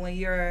to it, when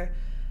your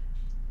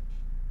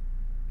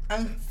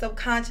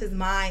subconscious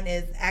mind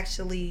is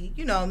actually,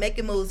 you know,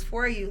 making moves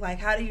for you, like,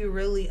 how do you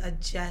really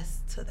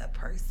adjust to that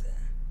person?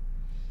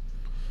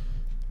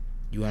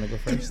 You want to go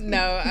first?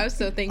 No, I'm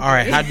still thinking. All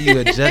right, how do you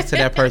adjust to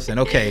that person?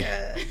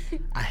 Okay.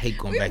 I hate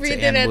going back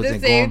to animals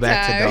and going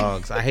back to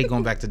dogs. I hate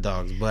going back to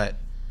dogs, but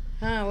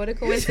what a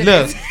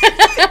coincidence. Look,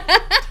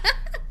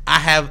 I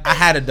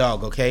had a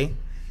dog, okay?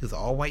 He was an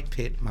all-white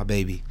pit, my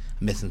baby.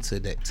 I miss him to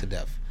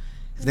death.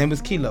 His name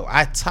was Kilo.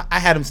 I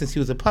had him since he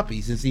was a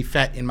puppy, since he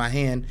fat in my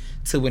hand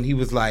to when he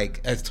was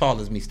like as tall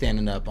as me,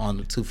 standing up on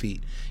the 2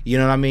 feet. You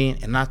know what I mean?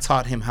 And I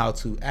taught him how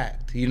to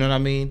act. You know what I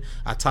mean?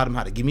 I taught him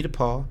how to give me the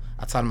paw.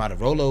 I taught him how to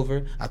roll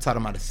over. I taught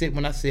him how to sit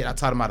when I sit. I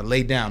taught him how to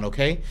lay down,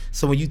 okay?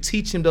 So when you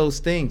teach him those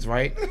things,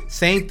 right?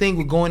 Same thing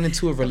with going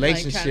into a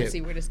relationship. I'm trying to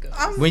see where this goes.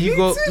 When you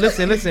go,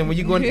 listen, when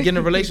you go and get in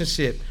a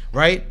relationship,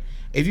 right?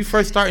 If you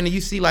first starting and you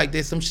see like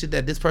there's some shit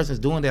that this person's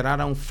doing that I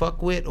don't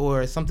fuck with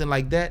or something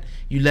like that,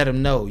 you let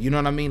them know. You know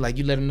what I mean? Like,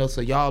 you let them know. So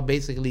y'all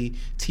basically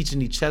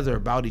teaching each other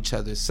about each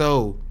other.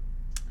 So,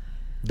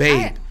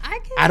 babe,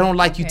 I don't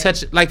like you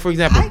touch it. Like, for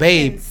example,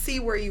 babe. I can see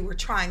where you were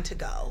trying to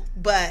go,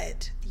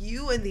 but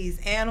you and these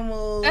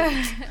animals,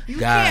 you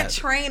can't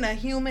train a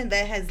human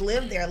that has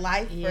lived their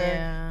life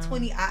for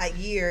 20 odd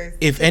years.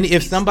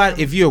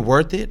 If you're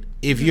worth it,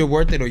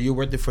 or you're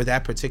worth it for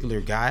that particular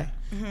guy,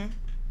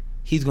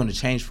 he's going to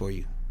change for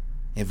you,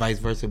 and vice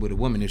versa with a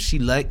woman. If she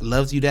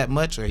loves you that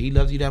much, or he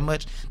loves you that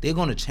much, they're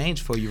going to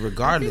change for you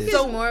regardless. I think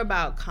it's more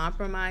about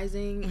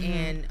compromising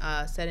and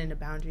setting the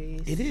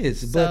boundaries. It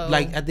is, but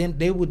like at the end,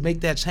 they would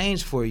make that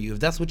change for you if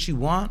that's what you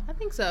want. I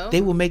think so.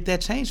 They will make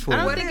that change for you.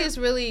 I don't think it's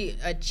really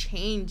a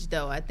change,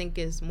 though. I think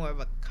it's more of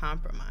a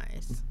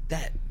compromise.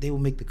 That they will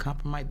make the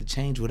compromise, the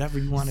change, whatever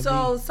you want to be.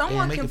 So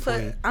someone can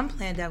put. I'm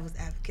playing devil's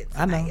advocate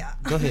tonight, I know. y'all.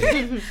 Go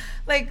ahead.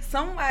 Like,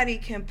 somebody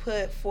can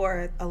put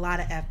forth a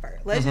lot of effort.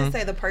 Let's just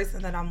say the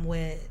person that I'm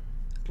with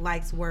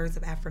likes words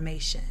of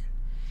affirmation,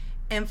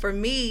 and for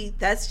me,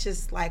 that's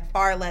just like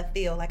far left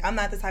field. Like, I'm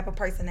not the type of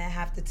person that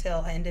have to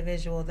tell an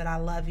individual that I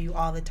love you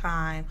all the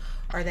time,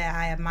 or that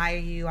I admire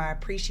you, I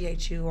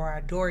appreciate you, or I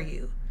adore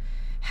you.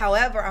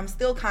 However, I'm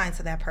still kind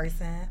to that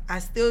person. I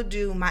still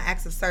do my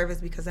acts of service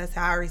because that's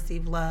how I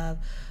receive love.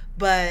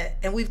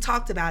 And we've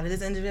talked about it.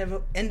 This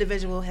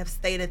individual have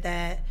stated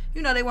that,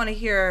 you know, they want to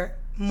hear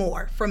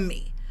more from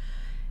me.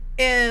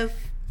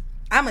 If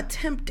I'm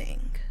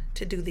attempting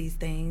to do these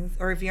things,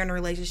 or if you're in a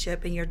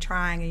relationship and you're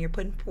trying and you're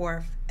putting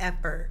forth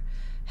effort,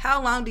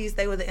 how long do you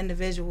stay with an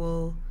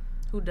individual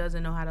who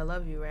doesn't know how to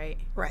love you, right?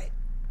 Right.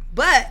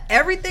 But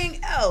everything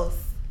else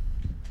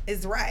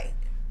is right.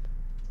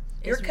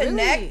 You're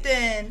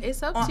connecting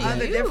it's up on to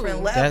other you.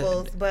 Different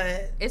levels,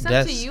 but it's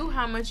up to you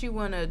how much you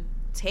want to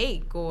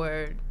take,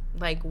 or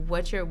like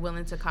what you're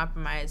willing to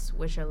compromise,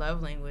 what your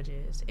love language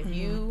is. If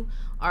you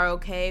are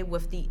okay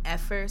with the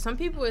effort, some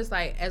people is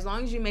like, as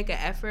long as you make an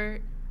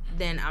effort,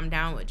 then I'm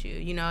down with you.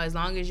 You know, as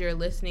long as you're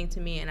listening to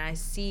me and I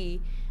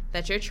see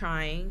that you're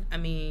trying. I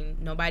mean,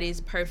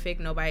 nobody's perfect.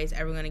 Nobody's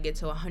ever going to get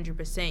to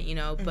 100%, you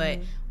know, but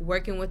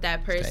working with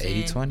that person.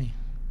 80-20.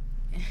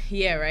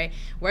 Yeah, right.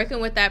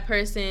 Working with that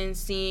person,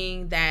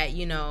 seeing that,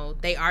 you know,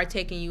 they are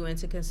taking you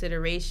into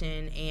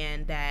consideration,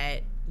 and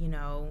that, you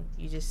know,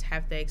 you just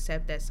have to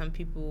accept that some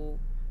people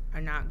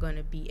are not going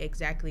to be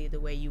exactly the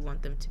way you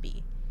want them to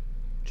be.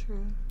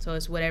 True. So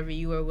it's whatever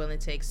you are willing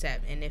to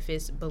accept. And if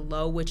it's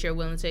below what you're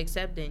willing to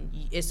accept, then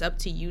it's up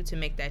to you to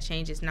make that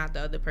change. It's not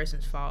the other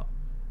person's fault,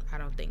 I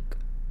don't think.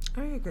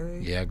 I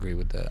agree. Yeah, I agree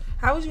with that.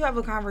 How would you have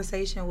a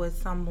conversation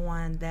with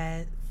someone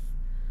that,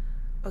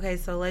 okay,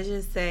 so let's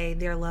just say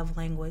their love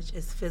language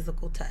is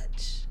physical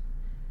touch,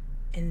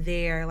 and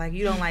they're like,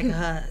 you don't like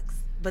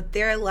hugs, but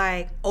they're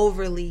like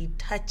overly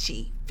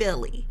touchy,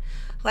 feely.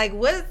 Like,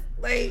 what?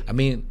 Like, I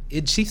mean,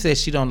 she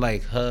says she don't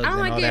like hugs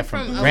and all that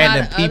from a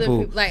random lot of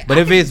people. Like, but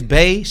if it's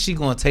bae, she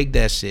gonna take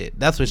that shit.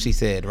 That's what she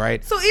said,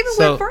 right? So even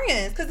with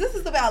friends, because this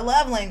is about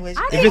love language.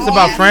 If it's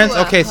about friends,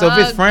 okay. So if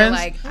it's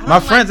friends, my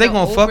friends, they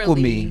gonna fuck with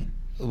me.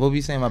 What were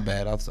you saying? My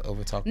bad. I was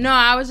over talking. No,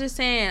 I was just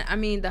saying. I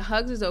mean, the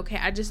hugs is okay.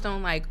 I just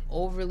don't like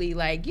overly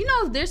like.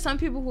 There's some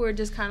people who are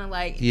just kind of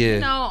like.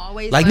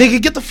 Always like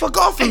nigga, get the fuck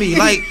off of me.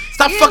 Like,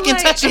 stop fucking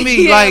touching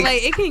me. Like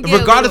it can get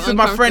regardless of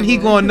my friend, he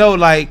gonna know.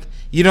 Like,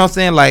 you know what I'm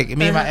saying? Like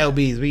me and my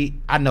LBs,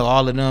 I know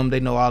all of them. They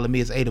know all of me.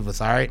 It's 8 of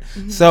us. All right.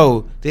 Mm-hmm.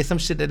 So there's some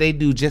shit that they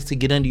do just to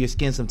get under your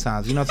skin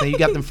sometimes. You know what I'm saying? You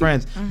got them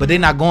friends, but they're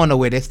not going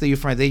nowhere. They're still your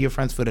friends. They're your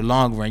friends for the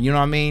long run. You know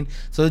what I mean?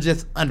 So it's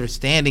just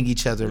understanding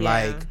each other.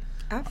 Like.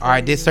 All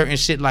right, there's certain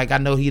shit like I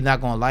know he's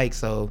not gonna like,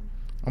 so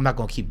I'm not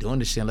gonna keep doing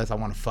this shit unless I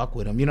want to fuck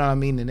with him. You know what I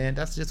mean? And then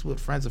that's just what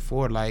friends are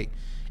for. Like,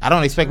 I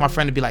don't expect my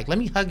friend to be like, let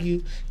me hug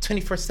you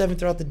 24/7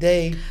 throughout the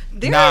day.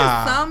 There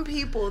are some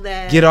people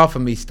that get off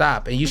of me,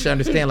 stop. And you should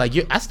understand, like,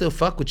 I still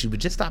fuck with you,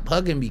 but just stop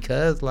hugging me,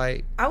 cause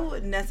like I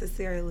wouldn't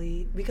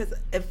necessarily, because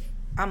if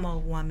I'm a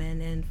woman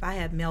and if I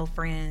had male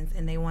friends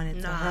and they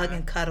wanted to hug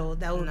and cuddle,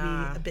 that would be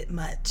a bit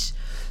much.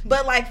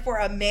 But like for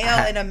a male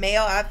and a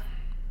male,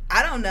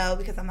 I don't know,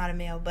 because I'm not a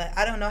male, but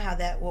I don't know how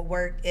that would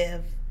work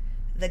if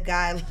the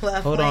guy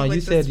loved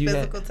language was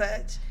physical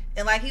touch.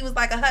 And like he was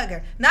like a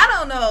hugger. Now I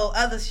don't know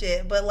other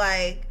shit, but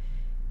like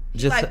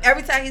just like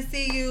every time he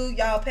see you,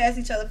 y'all pass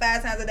each other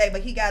 5 times a day,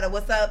 but he got a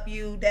what's up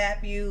you,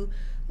 dap you.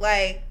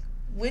 Like,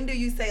 when do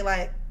you say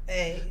like,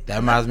 hey? That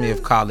reminds me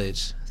of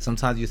college.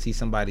 Sometimes you see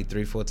somebody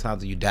 3-4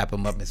 times and you dap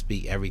them up and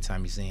speak every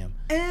time you see him.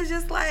 And it's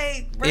just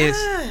like,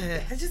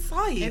 bruh, I just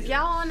saw you. If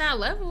y'all on that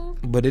level.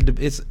 But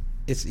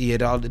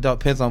it all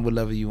depends on what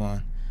level you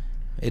on.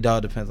 It all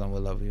depends on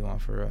what level you on,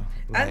 for real.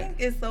 Like, I think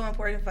it's so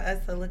important for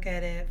us to look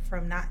at it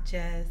from not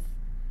just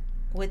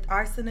with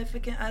our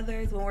significant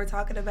others when we're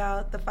talking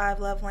about the 5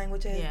 love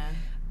languages,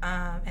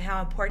 and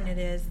how important it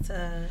is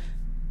to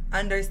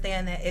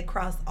understand that it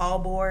crosses all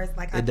boards.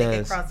 Like I think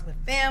it crosses with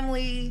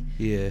family,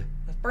 with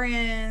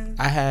friends.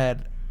 I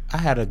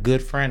had a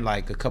good friend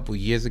like a couple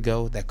years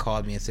ago that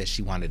called me and said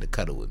she wanted to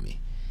cuddle with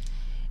me,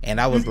 and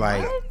I was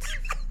like.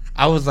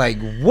 I was like,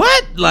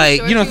 what?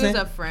 Like, you know what I'm saying? She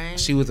was a friend.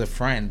 She was a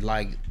friend.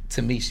 Like,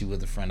 to me, she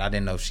was a friend. I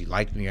didn't know if she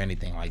liked me or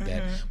anything like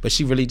that. But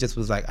she really just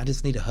was like, I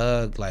just need a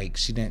hug. Like,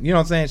 she didn't, you know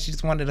what I'm saying? She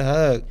just wanted a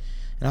hug.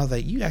 And I was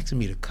like, you asking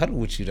me to cuddle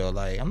with you, though.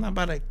 Like, I'm not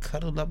about to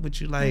cuddle up with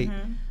you. Like,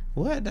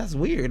 what? That's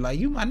weird. Like,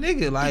 you my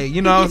nigga. Like,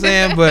 you know what I'm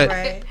saying?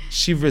 But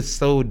she was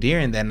so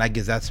endearing that, and I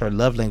guess that's her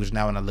love language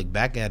now when I look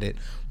back at it.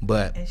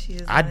 But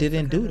I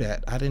didn't do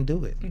that. I didn't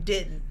do it. You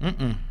didn't?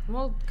 Mm-mm.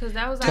 Well, because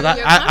that was out of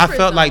your comfort I felt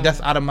zone. like that's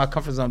out of my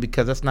comfort zone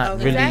because that's not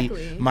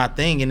really my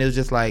thing. And it was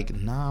just like,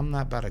 nah, I'm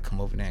not about to come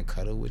over there and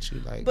cuddle with you.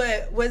 Like,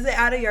 but was it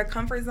out of your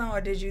comfort zone,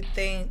 or did you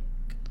think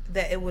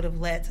that it would have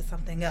led to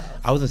something else?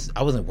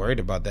 I wasn't worried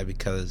about that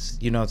because,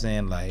 you know what I'm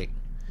saying? Like,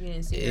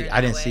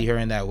 I didn't see her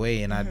in that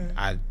way. And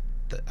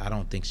I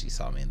don't think she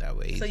saw me in that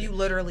way either. So you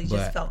literally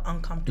just felt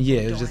uncomfortable.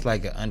 Yeah, it was just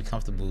like an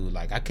uncomfortable,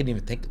 like I couldn't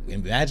even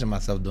imagine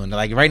myself doing it.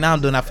 Like right now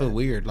I'm doing it, I feel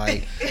weird.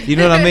 Like, you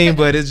know what I mean?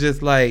 But it's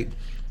just like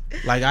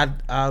I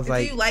was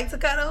like. Do you like to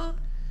cuddle?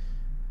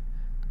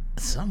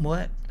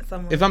 Somewhat.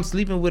 If I'm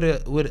sleeping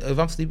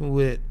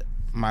with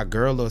my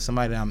girl or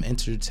somebody that I'm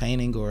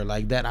entertaining or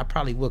like that, I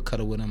probably would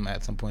cuddle with them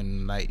at some point in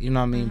the night. You know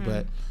what I mean?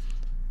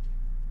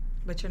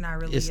 But you're not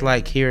really. It's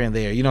like here and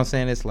there. You know what I'm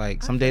saying? It's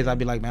like some days I'll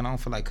be like, man, I don't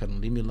feel like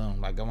cuddling. Leave me alone.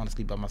 Like I want to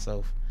sleep by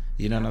myself.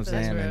 You know what I'm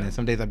saying? And then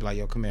some days I'll be like,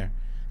 yo, come here.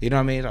 You know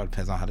what I mean? It all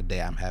depends on how the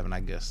day I'm having, I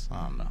guess.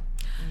 I don't know.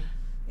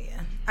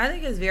 Yeah. I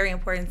think it's very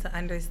important to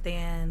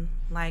understand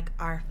like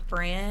our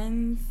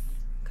friends.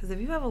 Because if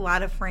you have a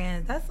lot of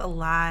friends, that's a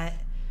lot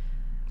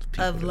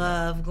of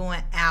love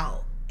going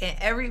out. And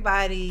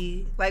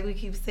everybody, like we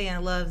keep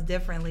saying, loves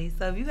differently.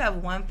 So if you have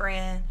one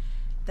friend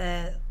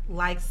that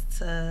likes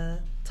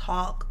to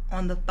talk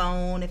on the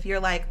phone, if you're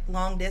like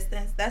long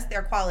distance, that's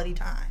their quality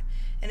time.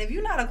 And if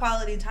you're not a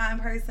quality time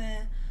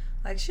person,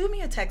 like shoot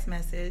me a text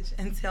message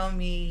and tell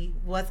me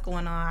what's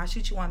going on. I'll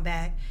shoot you one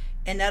back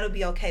and that'll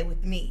be okay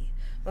with me.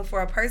 But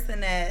for a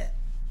person that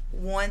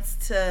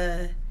wants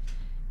to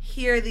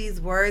hear these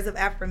words of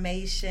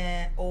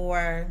affirmation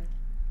or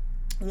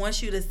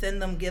wants you to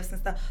send them gifts and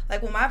stuff,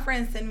 like when my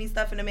friends send me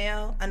stuff in the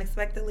mail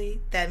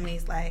unexpectedly, that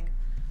means like,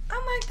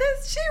 I'm like,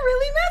 she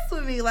really messed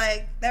with me.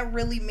 Like that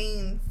really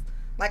means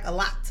like a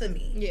lot to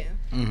me. Yeah.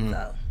 Mm-hmm.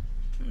 So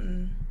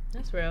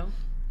that's real.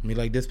 I mean,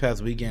 like this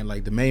past weekend,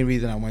 like the main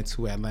reason I went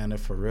to Atlanta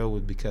for real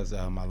was because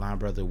my line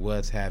brother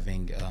was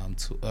having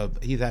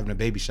he's having a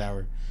baby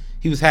shower.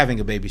 He was having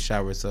a baby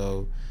shower,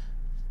 so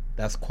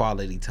that's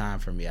quality time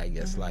for me, I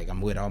guess. Like I'm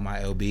with all my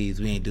LBs.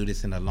 We ain't do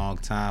this in a long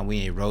time. We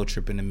ain't road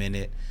trip in a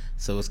minute.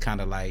 So it's kind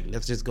of like,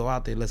 let's just go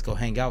out there. Let's go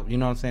hang out. You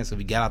know what I'm saying? So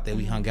we got out there,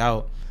 we hung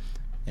out,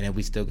 and then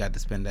we still got to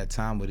spend that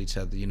time with each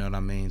other. You know what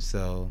I mean?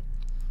 So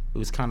it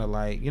was kind of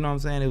like, you know what I'm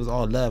saying? It was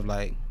all love.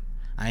 Like,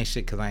 I ain't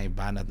shit because I ain't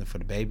buy nothing for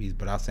the babies,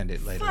 but I'll send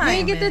it later. You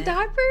didn't get the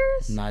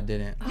diapers? No, I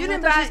didn't. You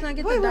didn't buy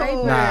the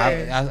diapers?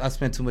 Nah, I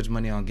spent too much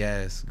money on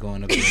gas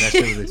going up there. That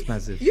shit was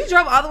expensive. You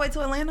drove all the way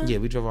to Atlanta? Yeah,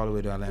 we drove all the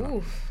way to Atlanta.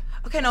 Oof.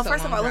 Okay, no,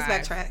 first of all, let's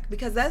backtrack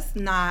because that's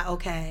not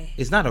okay.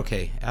 It's not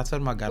okay. I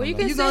told him I got him.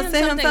 You gonna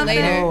send him something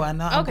later? No, I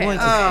know. I'm going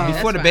to.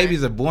 Before the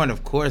babies are born,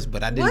 of course,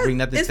 but I didn't bring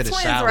nothing to the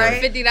twins, shower.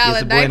 Right? $50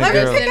 diaper. Let me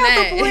pick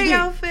out the boy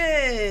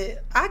outfit.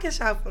 shit. I can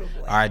shop for the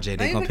boy. All right, Jay,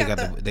 they Let me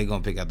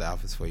gonna pick out the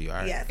outfits for you. All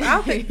right. Yes,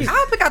 I'll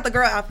pick out the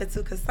girl outfit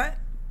too, because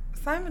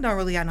Simon don't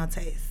really got no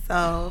taste.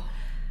 So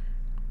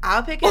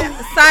I'll pick it.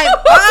 Simon,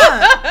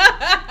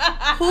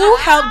 who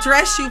helped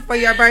dress you for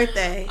your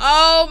birthday?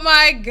 Oh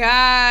my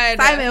God,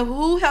 Simon,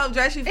 who helped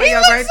dress you for he your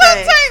looks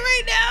birthday? so tight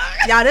right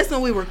now. Y'all, this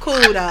when we were cool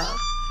though.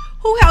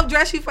 Who helped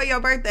dress you for your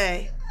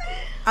birthday?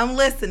 I'm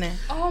listening.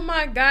 Oh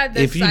my God,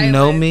 If you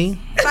know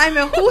me,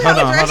 Simon, who helped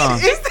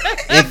dress you?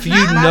 if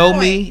you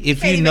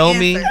know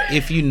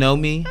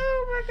me,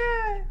 Oh my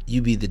God.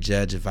 you be the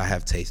judge if I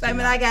have taste.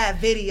 Simon, I got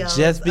videos.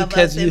 Just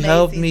because you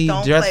helped me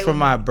Don't dress play for with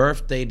my me.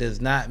 birthday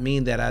does not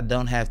mean that I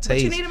don't have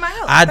taste. you needed my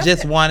help. I That's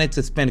just it. wanted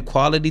to spend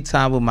quality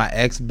time with my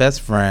ex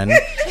best friend,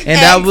 and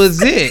that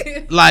was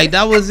it. Like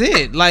that was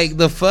it. Like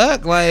the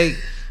fuck. Like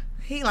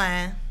He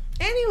lying.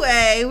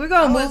 Anyway, we're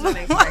gonna I move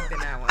wasn't on. expecting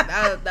that one.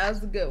 That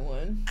was a good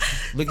one.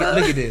 look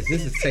at this.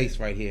 This is taste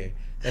right here.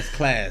 That's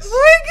class.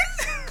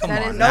 Come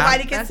That on, is- now.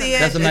 Nobody can see it.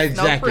 That's a nice It's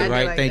no jacket, print.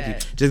 right? like Thank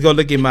that. you. Just go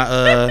look at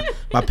my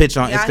my picture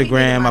on Yeah, he needed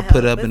Instagram. my I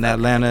put help. up in It's okay.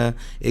 Atlanta.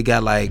 It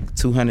got like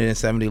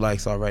 270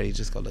 likes already.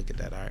 Just go look at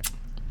that. All right.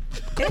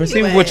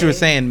 Proceed with what you were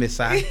saying, Miss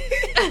Si.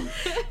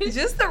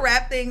 Just to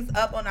wrap things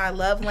up on our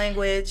love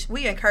language,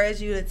 we encourage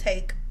you to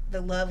take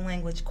the love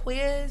language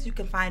quiz. You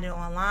can find it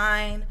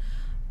online.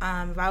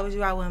 If I was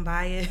you, I wouldn't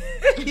buy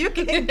it. You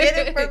can get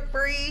it for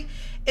free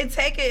and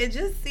take it and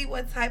just see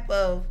what type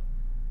of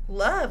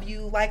love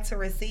you like to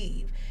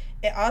receive.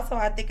 And also,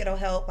 I think it'll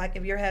help, like,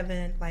 if you're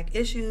having, like,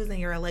 issues in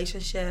your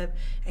relationship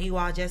and you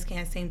all just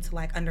can't seem to,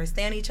 like,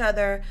 understand each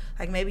other.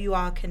 Like, maybe you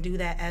all can do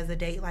that as a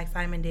date like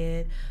Simon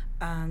did,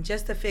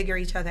 just to figure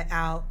each other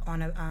out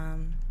on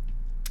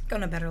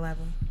a better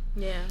level.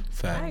 Yeah,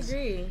 Facts. I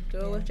agree. Do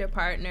it with your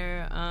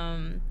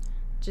partner.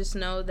 Just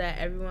know that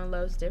everyone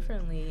loves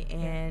differently,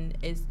 and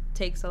it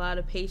takes a lot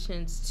of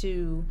patience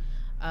to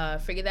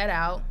figure that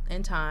out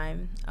in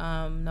time.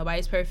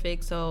 Nobody's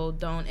perfect, so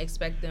don't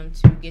expect them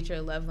to get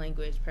your love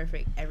language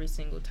perfect every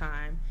single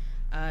time.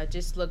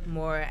 Just look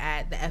more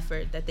at the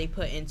effort that they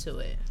put into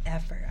it.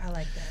 Effort. I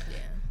like that.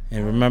 Yeah.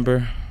 And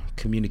remember,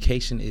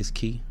 communication is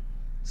key.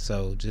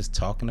 So just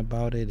talking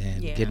about it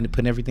and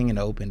putting everything in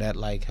the open, that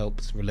like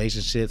helps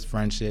relationships,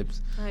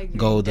 friendships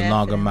go the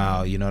longer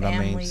mile. You know what I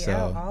mean? Family,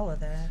 So all of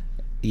that.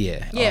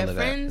 yeah, Yeah, all of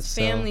friends,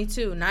 that. family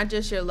too, not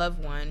just your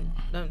loved one,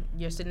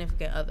 your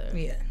significant other.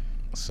 Yeah.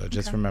 So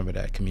just remember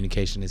that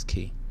communication is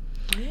key.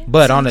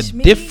 But on a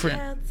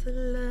different,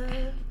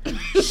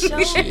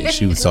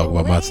 she was talking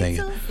about my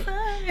singing.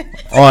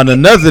 On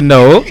another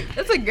note,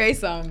 That's a great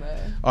song though.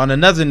 on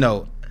another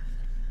note,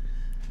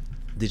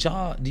 do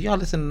y'all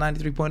listen to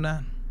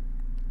 93.9?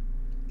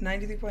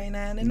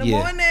 93.9 in the Yeah.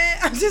 morning.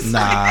 I'm just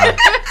Nah,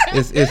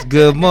 it's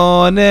good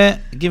morning.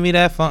 Give me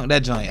that funk, that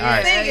joint. All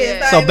right. Sing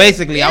it, So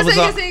basically, I was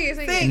on. Sing it.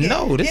 Sing it.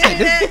 No,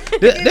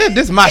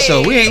 this is my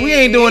show. We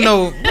ain't doing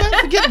no.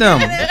 Forget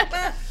them.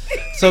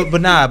 So,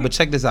 but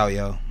check this out,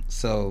 yo.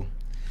 So,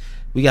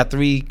 we got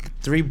three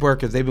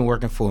workers. They've been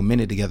working for a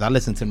minute together. I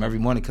listen to them every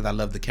morning because I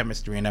love the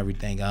chemistry and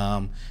everything.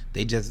 The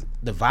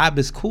vibe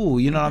is cool.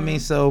 You know what I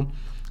mean? So,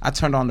 I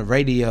turned on the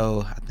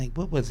radio. I think,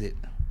 what was it?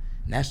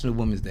 National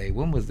Women's Day.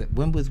 When was it?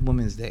 When was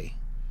Women's Day?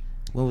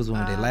 When was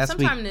Women's Day? Last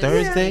week?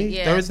 Thursday?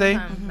 Yeah, Thursday?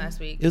 last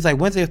week. It was like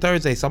Wednesday or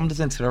Thursday. So I'm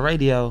listening to the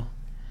radio,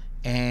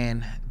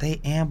 and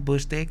they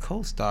ambushed their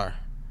co-star.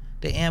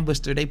 They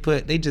ambushed her.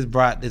 They just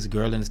brought this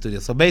girl in the studio.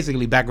 So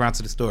basically, background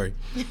to the story.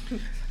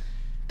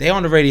 They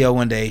on the radio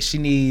one day. She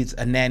needs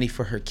a nanny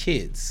for her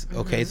kids.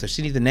 Okay, so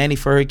she needs a nanny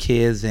for her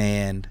kids,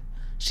 and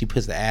she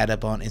puts the ad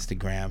up on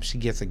Instagram. She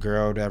gets a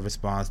girl that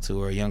responds to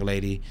her, a young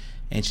lady,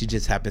 and she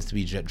just happens to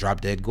be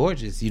drop dead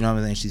gorgeous. You know what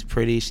I'm saying? She's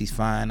pretty. She's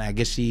fine. I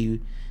guess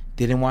she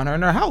didn't want her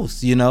in her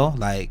house. You know,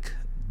 like,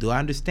 do I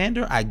understand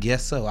her? I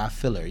guess so. I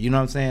feel her. You know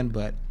what I'm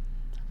saying?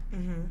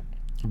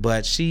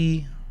 But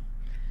she.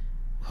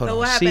 So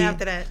what happened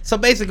after that? So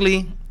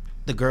basically,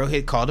 the girl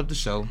had called up the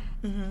show.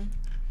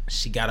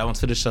 She got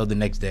onto the show the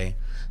next day.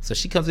 So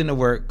she comes into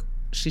work.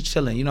 She's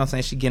chilling. You know what I'm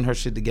saying? She getting her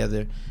shit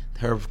together.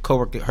 Her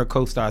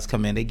co-stars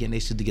come in. They getting their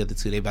shit together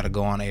too. They about to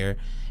go on air.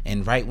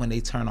 And right when they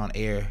turn on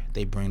air,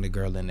 they bring the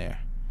girl in there.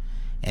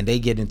 And they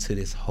get into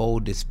this whole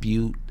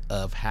dispute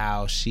of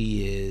how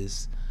she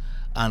is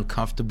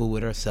uncomfortable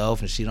with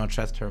herself and she don't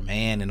trust her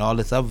man and all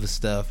this other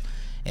stuff.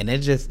 And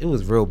it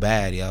was real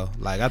bad, yo.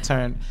 Like I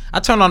turned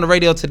on the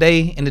radio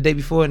today and the day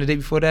before and the day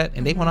before that,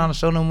 and they weren't on the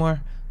show no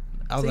more.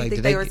 I was So you like,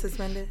 think did they were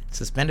suspended?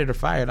 Suspended or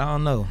fired? I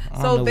don't know.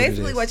 So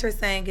basically what you're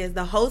saying is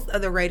the host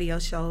of the radio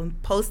show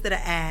posted an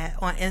ad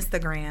on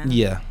Instagram.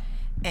 Yeah.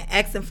 And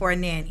asking for a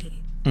nanny.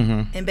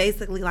 Mm-hmm. And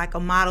basically like a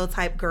model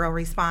type girl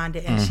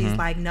responded and she's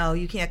like, no,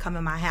 you can't come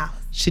in my house.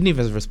 She didn't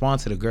even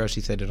respond to the girl.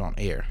 She said it on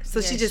air. So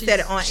she just said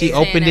it on air. She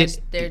opened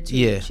it.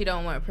 Yeah. She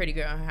don't want a pretty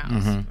girl in her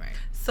house. Right.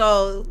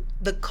 So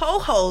the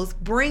co-host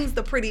brings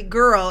the pretty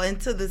girl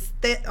into the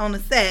on the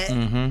set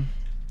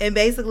and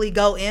basically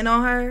go in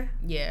on her.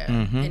 Yeah,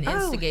 and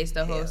instigates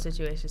the whole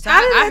situation. So How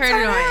did I that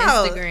heard it turn on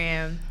out?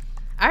 Instagram.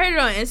 I heard it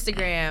on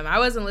Instagram. I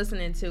wasn't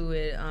listening to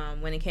it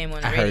when it came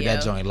on the radio. I heard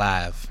that joint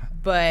live.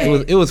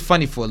 But it was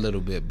funny for a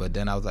little bit, but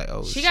then I was like,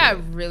 oh, she shit.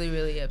 got really,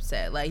 really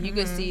upset. Like, you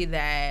could see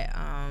that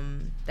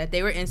that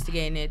they were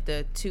instigating it.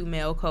 The two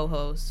male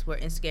co-hosts were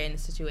instigating the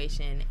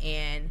situation,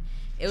 and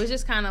it was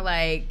just kind of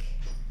like,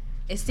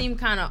 it seemed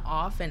kind of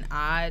off and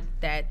odd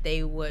that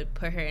they would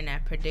put her in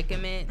that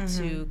predicament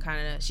to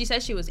kind of. She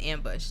said she was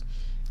ambushed.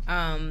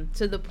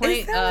 To the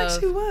point of like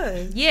she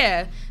was.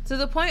 Yeah, to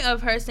the point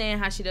of her saying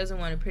how she doesn't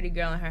want a pretty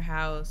girl in her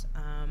house.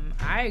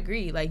 I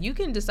agree. Like, you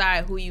can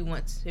decide who you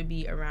want to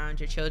be around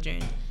your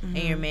children and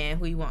your man,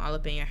 who you want all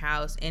up in your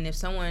house. And if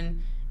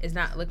someone is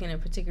not looking a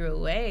particular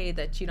way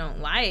that you don't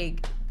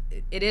like,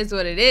 it is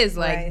what it is.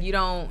 Like, you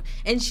don't.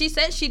 And she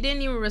said she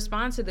didn't even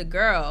respond to the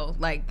girl.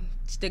 Like,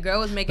 the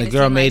girl was making the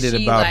girl made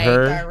it about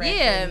her.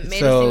 Yeah, made it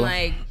seem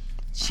like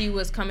she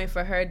was coming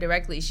for her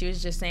directly. She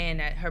was just saying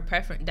that her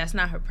preference, that's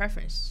not her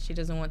preference. She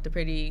doesn't want the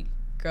pretty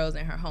girls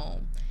in her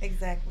home.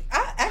 Exactly.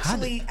 I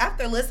actually,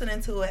 after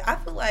listening to it, I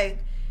feel like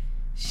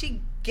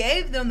she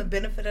gave them the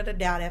benefit of the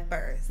doubt at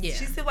first. Yeah.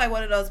 She seemed like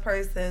one of those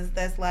persons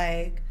that's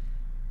like,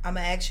 I'm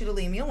going to ask you to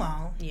leave me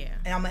alone. Yeah.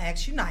 And I'm going to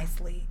ask you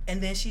nicely.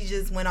 And then she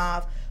just went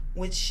off,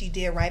 which she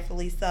did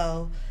rightfully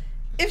so.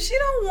 If she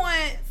don't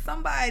want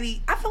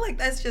somebody, I feel like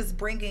that's just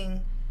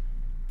bringing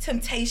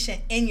temptation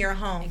in your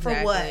home.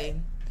 Exactly. For what?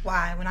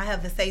 Why? When I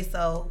have the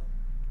say-so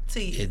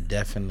to you. It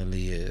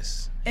definitely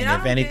is. And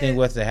if anything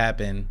was to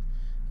happen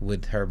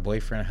with her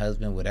boyfriend,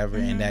 husband, whatever,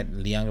 and that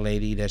young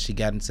lady that she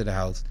got into the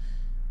house,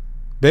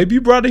 baby,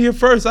 you brought her here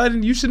first.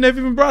 You shouldn't have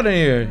even brought her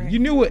here. Right. You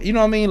knew it. You know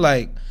what I mean?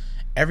 Like,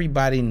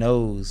 everybody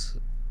knows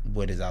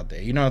what is out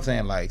there. You know what I'm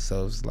saying? Like,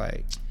 so it's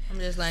like, I'm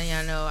just letting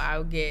y'all know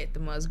I'll get the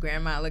most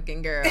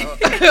grandma-looking girl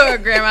or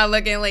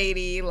grandma-looking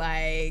lady.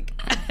 Like,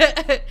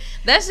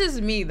 that's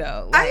just me,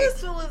 though. Like, I just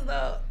feel as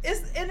though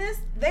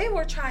they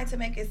were trying to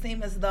make it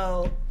seem as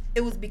though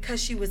it was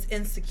because she was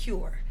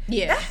insecure.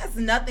 Yeah, that has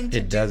nothing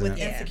to do with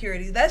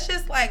insecurity. That's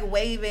just like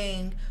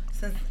waving.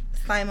 Since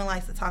Simon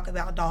likes to talk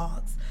about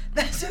dogs,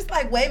 that's just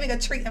like waving a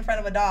treat in front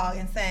of a dog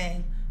and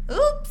saying,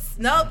 "Oops,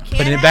 nope, can't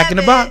putting it back in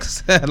the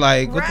box."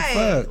 Like, what the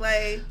fuck?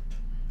 Like,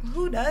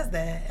 who does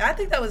that? I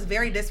think that was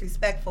very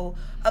disrespectful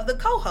of the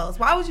co-host.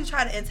 Why would you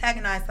try to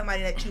antagonize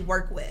somebody that you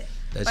work with?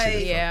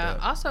 Yeah.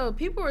 Also,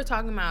 people were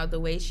talking about the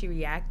way she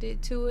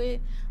reacted to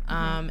it,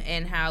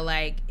 and how,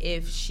 like,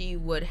 if she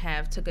would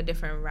have took a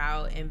different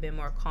route and been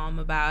more calm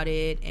about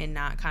it and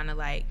not kind of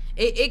like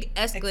it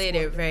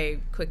escalated very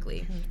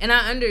quickly. And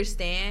I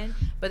understand,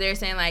 but they're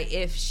saying, like,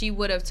 if she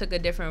would have took a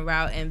different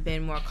route and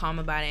been more calm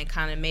about it and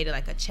kind of made it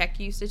like a check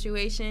you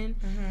situation,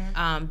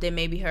 then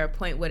maybe her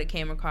point would have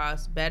came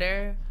across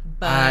better.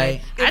 But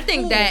I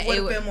think that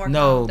it would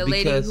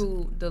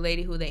the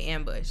lady who they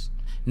ambushed.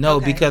 No,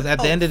 because at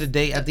the end of the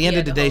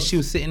day, she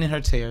was sitting in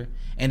her chair,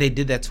 and they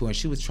did that to her. And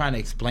she was trying to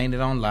explain it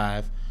on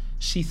live.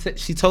 She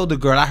told the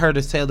girl, I heard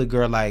her tell the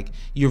girl, like,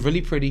 you're really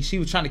pretty. She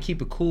was trying to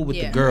keep it cool with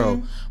the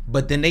girl.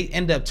 But then they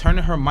end up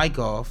turning her mic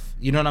off.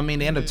 You know what I mean?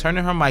 They end up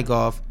turning her mic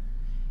off.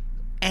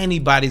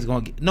 Anybody's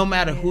going to get, no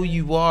matter who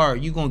you are,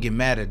 you're going to get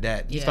mad at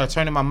that. You start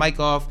turning my mic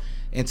off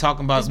and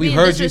talking about, we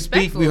heard you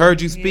speak,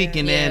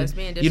 and then,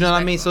 you know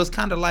what I mean? So it's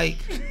kind of like.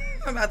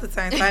 I'm about to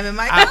turn Simon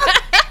mic off.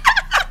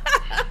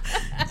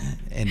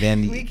 And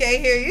then we can't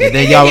hear you. And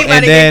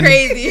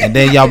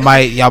then y'all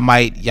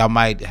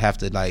might have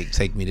to, like,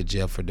 take me to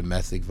jail for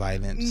domestic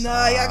violence. No,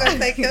 y'all gonna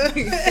take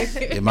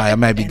him. I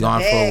might be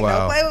gone for a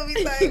while. Don't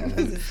play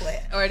with me,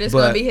 or this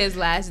gonna be his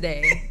last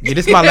day. Yeah,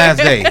 this is my last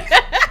day.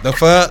 The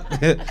fuck.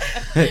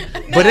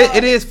 But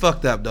it is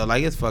fucked up though.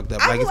 Like, it's fucked up.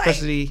 Like,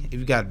 especially if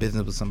you got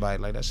business with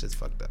somebody, like, that shit's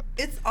fucked up.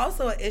 It's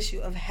also an issue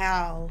of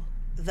how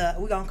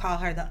we're gonna call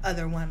her the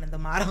other woman, the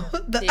model,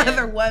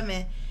 other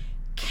woman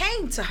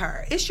came to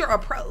her. It's your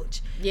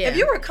approach. Yeah. If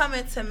you were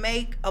coming to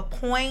make a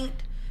point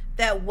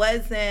that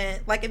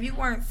wasn't, like, if you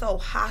weren't so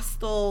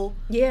hostile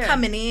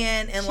coming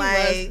in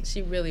and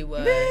she really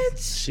was.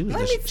 Bitch,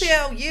 let me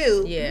tell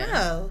you. Yeah.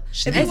 No.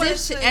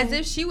 As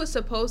if she was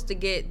supposed to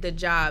get the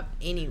job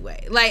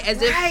anyway. Like,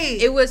 as if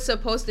it was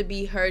supposed to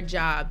be her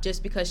job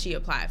just because she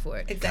applied for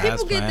it. Exactly.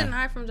 People get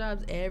denied from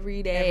jobs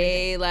every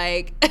day.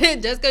 Like,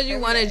 just because you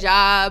want a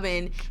job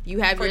and you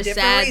have your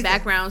sad reasons.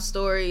 Background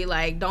story,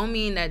 like, don't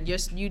mean that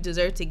you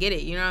deserve to get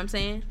it. You know what I'm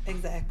saying?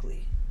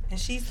 Exactly. And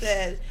she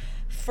said,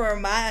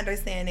 from my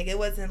understanding, it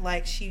wasn't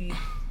like she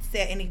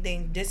said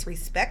anything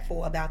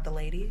disrespectful about the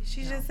lady.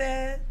 She just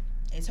said,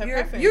 it's her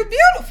preference. You're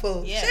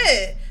beautiful. Yeah.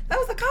 Shit. That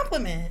was a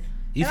compliment.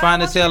 You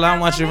fine as hell. I don't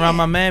want you around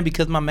my man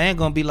because my man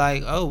gonna be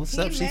like, oh, what's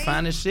up? She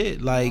fine as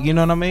shit. Like, you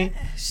know what I mean?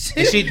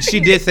 And she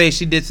did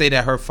say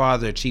that her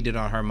father cheated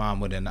on her mom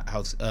with a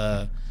house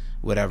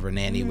whatever,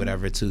 nanny,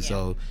 whatever too. Yeah.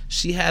 So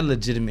she had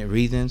legitimate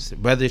reasons.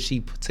 Whether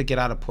she took it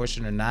out of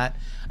portion or not,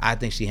 I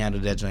think she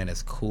handled that joint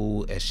as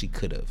cool as she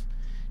could have.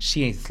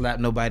 She ain't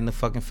slapped nobody in the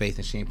fucking face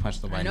and she ain't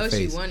punched nobody in the face.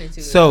 I know she wanted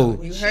to.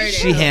 So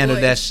she handled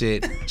that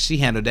shit. She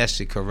handled that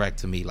shit correct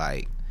to me,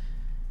 like.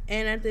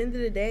 And at the end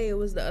of the day, it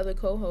was the other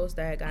co-host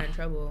that got in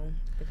trouble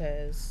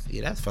because.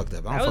 Yeah, that's fucked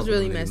up. I was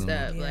really messed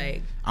up. Yeah.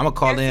 Like, I'm gonna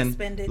call in.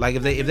 Like,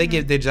 if they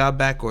get their job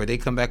back or they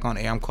come back on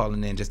air, I'm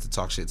calling in just to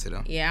talk shit to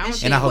them. Yeah,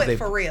 and I hope they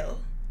for real.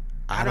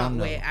 I don't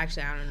know. Wait,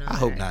 actually, I don't know. I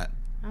hope not.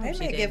 They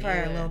may give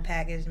her a little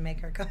package and make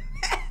her come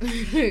back.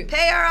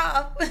 Pay her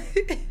off.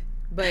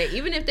 But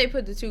even if they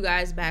put the two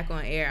guys back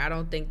on air, I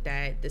don't think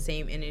that the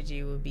same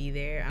energy will be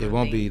there. It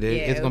won't be there.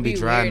 It's going to be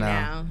dry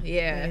now.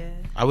 Yeah.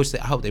 I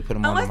hope they put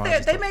them on the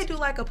Unless they may do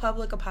like a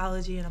public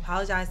apology and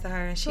apologize to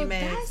her, and she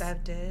may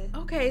accept it.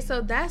 Okay,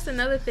 so that's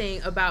another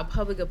thing about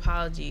public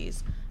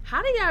apologies.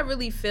 How do y'all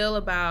really feel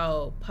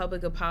about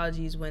public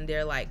apologies when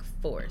they're like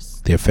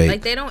forced? They're fake.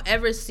 Like they don't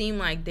ever seem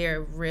like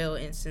they're real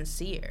and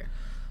sincere.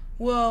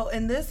 Well,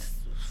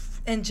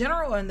 in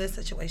general, or in this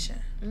situation?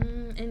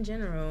 In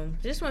general.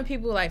 Just when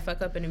people like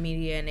fuck up in the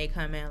media and they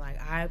come in like,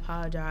 I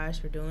apologize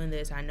for doing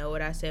this. I know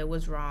what I said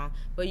was wrong.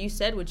 But you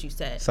said what you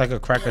said. It's like a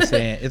cracker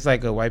saying, it's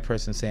like a white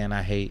person saying,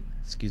 I hate,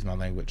 excuse my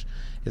language.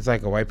 It's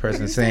like a white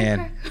person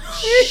saying,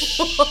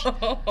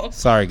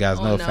 sorry guys,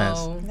 no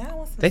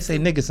offense. They say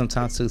nigga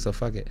sometimes too, so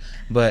fuck it.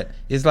 But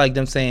it's like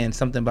them saying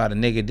something about a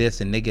nigga this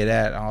and nigga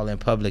that all in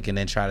public and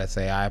then try to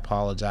say, I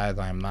apologize,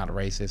 I am not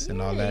racist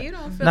and all that. You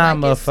don't feel nah, like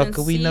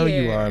motherfucker, we know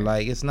you are.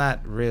 Like, it's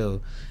not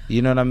real.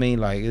 You know what I mean?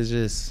 Like, it's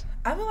just.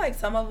 I feel like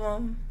some of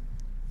them,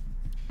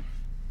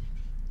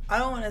 I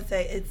don't want to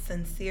say it's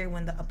sincere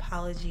when the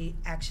apology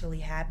actually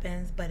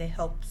happens, but it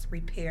helps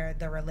repair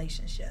the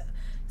relationship.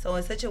 So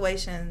in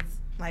situations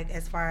like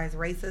as far as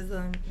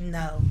racism,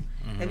 no.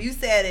 Mm-hmm. If you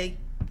said it,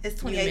 it's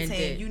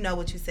 2018, you know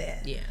what you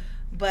said. Yeah.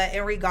 But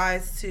in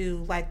regards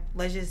to, like,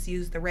 let's just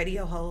use the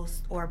radio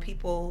host or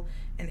people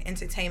in the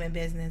entertainment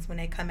business, when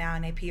they come out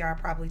and they PR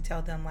probably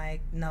tell them,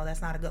 like, no,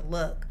 that's not a good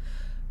look.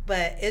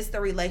 But it's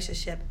the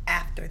relationship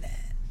after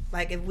that.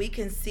 Like, if we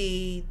can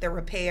see the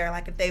repair,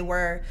 like if they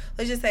were,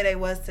 let's just say they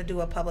was to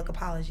do a public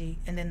apology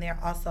and then they're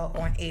also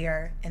on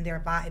air and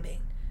they're vibing.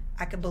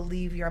 I could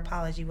believe your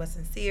apology was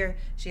sincere.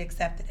 She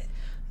accepted it.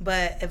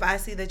 But if I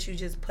see that you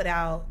just put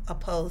out a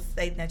post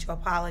stating that you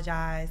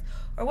apologize,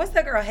 or what's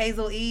that girl,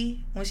 Hazel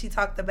E., when she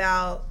talked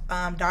about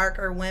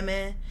darker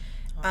women?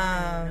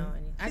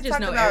 I just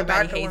know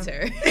everybody hates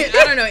her.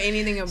 I don't know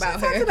anything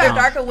about her. She talks about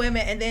darker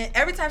women, and then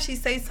every time she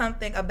says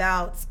something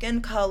about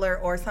skin color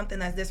or something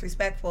that's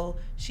disrespectful,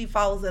 she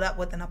follows it up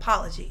with an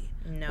apology.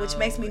 No. Which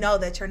makes me know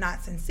that you're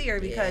not sincere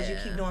because you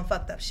keep doing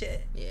fucked up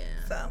shit. Yeah.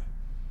 So.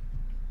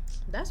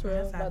 That's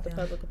real about the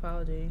public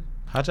apology.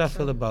 How'd y'all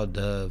feel about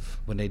Dove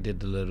when they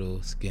did the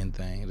little skin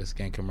thing, the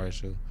skin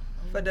commercial?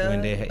 For Dove?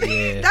 When they,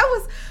 yeah. That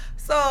was,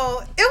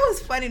 so, it was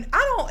funny.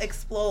 I don't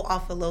explode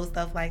off of little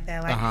stuff like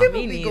that. Like,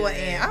 people be going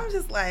in. I'm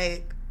just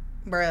like,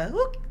 bruh,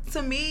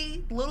 to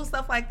me, little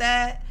stuff like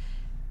that,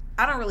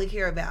 I don't really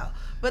care about.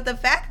 But the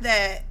fact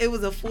that it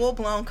was a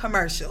full-blown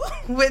commercial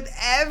with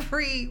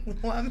every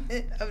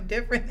woman of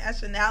different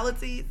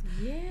nationalities,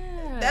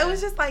 that was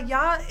just like,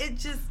 y'all, it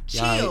just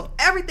chill.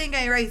 Everything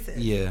ain't racist.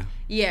 Yeah.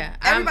 Yeah,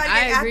 everybody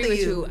I agree with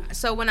you.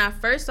 So when I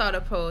first saw the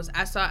post,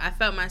 I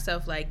felt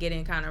myself like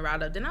getting kind of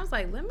riled up. Then I was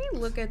like, let me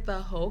look at the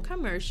whole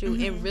commercial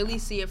and really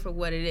see it for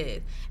what it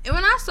is. And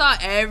when I saw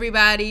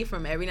everybody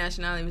from every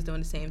nationality was doing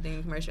the same thing in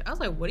the commercial, I was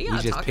like, what are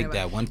y'all talking about? You just picked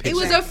that one picture. It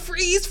was a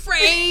freeze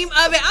frame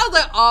of it. I was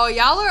like, oh,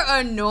 y'all are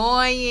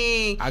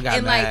annoying. I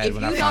got mad if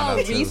you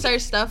don't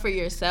research stuff for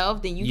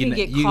yourself, then you can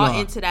get caught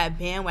into that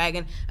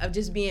bandwagon of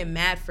just being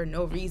mad for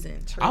no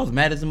reason. I was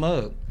mad as a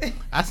mug.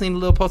 I seen the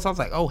little post. I was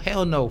like, oh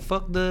hell no,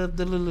 fuck the.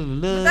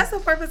 But that's the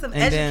purpose of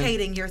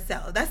educating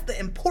yourself. That's the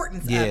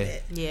importance of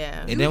it.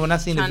 Yeah. And then when I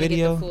seen the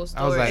video,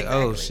 I was like,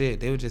 oh shit,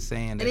 they were just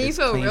saying that. And then you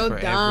feel real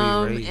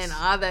dumb and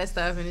all that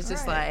stuff, and it's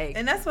just like.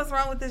 And that's what's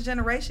wrong with this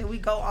generation. We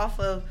go off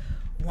of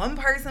one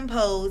person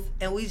post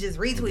and we just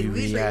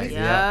retweet.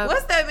 Yeah.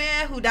 What's that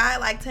man who died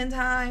like 10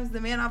 times?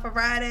 The man off of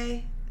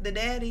Friday, the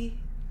daddy.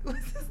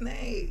 What's his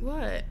name?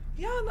 What?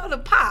 Y'all know the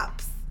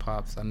Pops.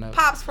 Pops, I know.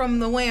 Pops from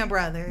the Wayans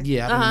brothers.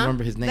 Yeah, I don't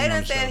remember his name. They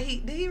done said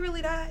did he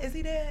really die? Is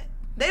he dead?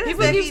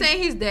 People keep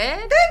saying he's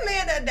dead? That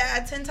man that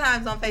died 10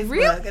 times on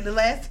Facebook in the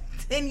last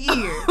 10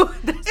 years.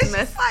 It's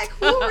just like,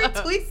 who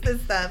retweets this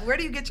stuff? Where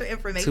do you get your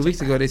information 2 weeks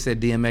from? ago, they said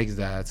DMX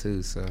died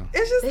too, so.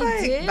 It's just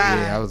bye.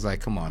 Yeah, I was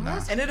like, come on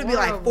now. And it'll be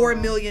like 4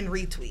 million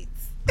retweets.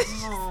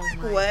 Oh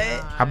my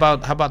what?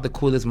 God. How about the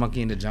Coolest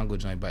Monkey in the Jungle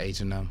joint by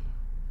H&M?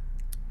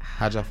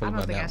 How'd y'all feel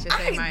about that? I should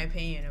say my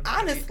opinion about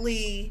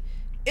honestly,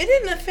 it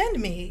didn't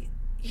offend me.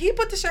 He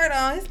put the shirt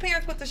on. His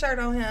parents put the shirt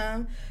on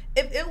him.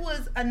 If it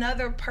was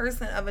another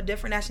person of a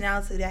different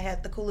nationality that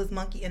had the Coolest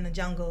Monkey in the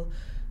Jungle,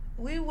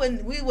 we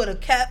would have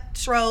kept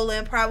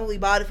trolling, probably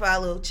bought it for our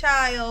little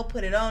child,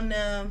 put it on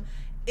them.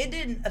 It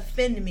didn't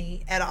offend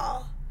me at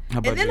all.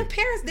 And then the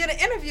parents did an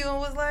interview and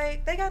was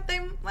like, they got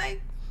them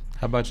like.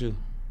 How about you?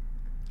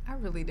 I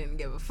really didn't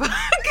give a fuck.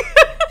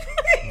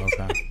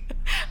 Okay.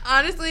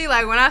 Honestly,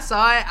 like when I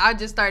saw it, I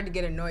just started to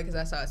get annoyed because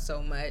I saw it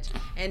so much,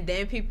 and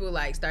then people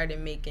like started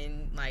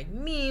making like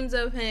memes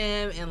of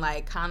him and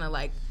like kind of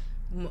like.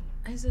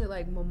 Is it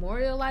like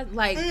memorialized,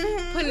 like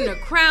putting a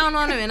crown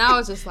on him, and I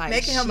was just like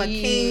making him a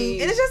king,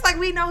 and it's just like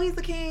we know he's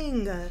the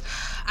king.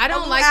 I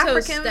don't like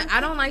I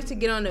don't like to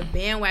get on the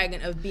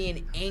bandwagon of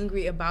being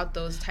angry about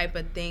those type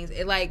of things.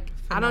 It like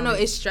I don't know,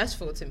 it's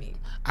stressful to me.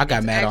 I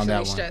got mad on that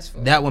one.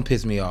 Stressful. That one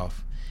pissed me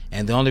off.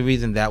 And the only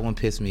reason that one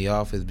pissed me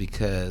off is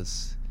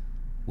because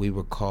we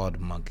were called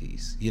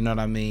monkeys. You know what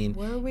I mean?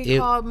 Were we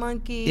called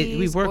monkeys?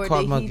 We were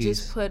called monkeys. He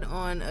just put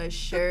on a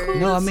shirt?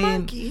 No, I mean,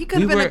 monkey. He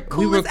could have been the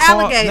coolest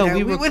alligator.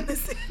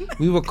 No,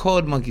 we were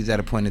called monkeys at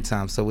a point in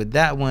time. So with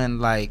that one,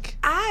 like,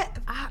 I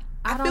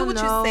feel what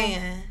you're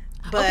saying,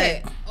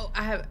 but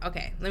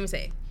okay. Let me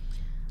say,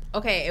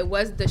 okay,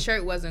 the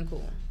shirt wasn't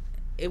cool,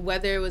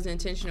 whether it was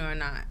intentional or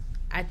not.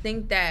 I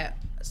think that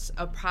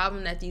a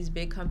problem that these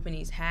big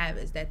companies have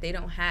is that they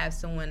don't have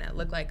someone that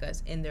look like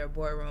us in their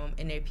boardroom,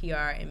 in their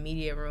PR and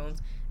media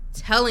rooms,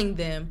 telling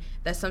them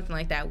that something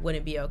like that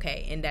wouldn't be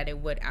okay and that it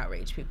would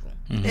outrage people.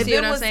 Mm-hmm. If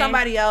it was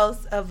somebody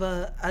else of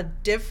a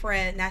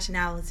different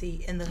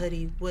nationality in the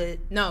hoodie,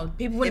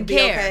 people wouldn't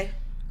care. Okay?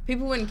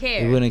 People wouldn't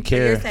care. They wouldn't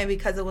care. So you're saying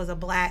because it was a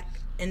black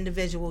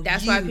individual.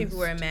 That's why people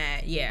were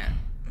mad. Yeah.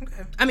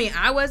 Okay. I mean,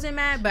 I wasn't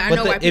mad, but I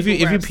know why people were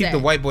if you upset. peep the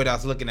white boy that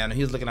was looking at him,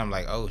 he was looking at him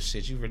like, "Oh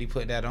shit, you really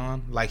put that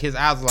on?" Like his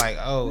eyes were like,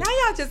 "Oh." Now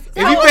y'all just if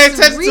you pay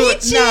attention to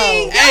it,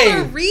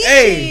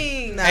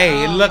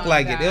 hey, it looked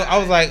like it. I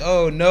was like,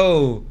 "Oh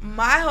no."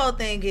 My whole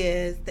thing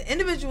is the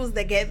individuals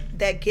that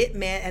get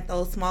mad at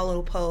those small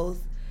little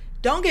posts,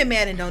 don't get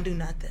mad and don't do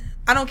nothing.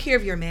 I don't care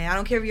if you're mad. I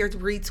don't care if you're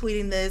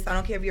retweeting this. I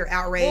don't care if you're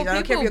outraged. I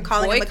don't care if you're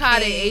calling him a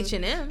king.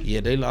 H&M.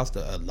 Yeah, they lost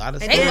a lot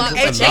of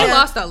stores. They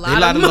lost a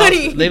lot of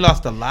money. They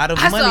lost a lot of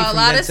money. I saw a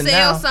lot of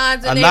sale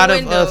signs in their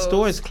windows. A lot of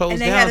stores closed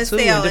down too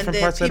in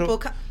different parts of the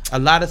world. A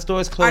lot of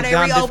stores closed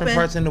down in different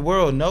parts in the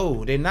world.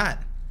 No, they're not.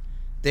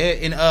 They're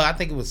in I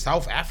think it was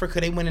South Africa.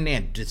 They went in there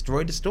and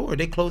destroyed the store.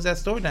 They closed that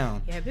store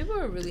down. Yeah, people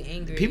are really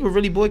angry. People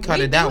really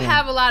boycotted that one. We do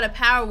have a lot of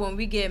power when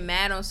we get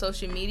mad on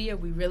social media.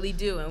 We really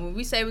do. And when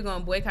we say we're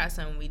gonna boycott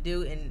something, we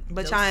do.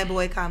 But y'all ain't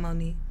boycott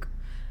Monique.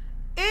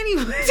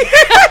 Anyway,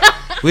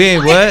 we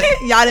ain't what?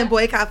 Y'all didn't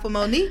boycott for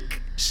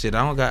Monique. Shit,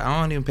 I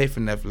don't even pay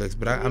for Netflix,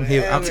 but I'm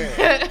here.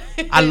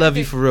 I love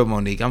you for real,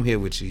 Monique. I'm here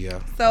with you,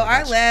 yo. So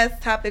our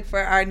last topic for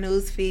our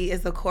news feed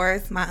is, of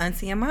course, my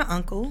auntie and my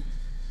uncle.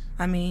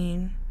 I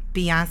mean,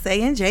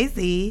 Beyonce and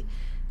Jay-Z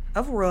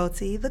of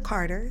royalty, the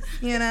Carters,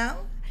 you know.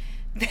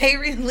 They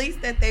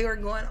released that they were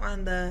going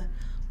on the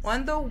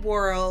run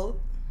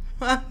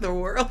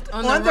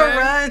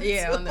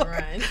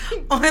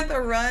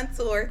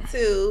tour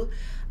too.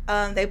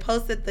 They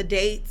posted the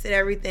dates and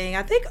everything.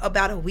 I think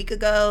about a week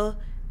ago,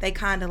 they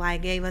kind of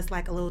like gave us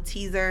like a little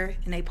teaser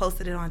and they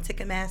posted it on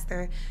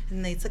Ticketmaster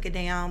and they took it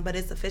down, but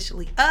it's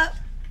officially up.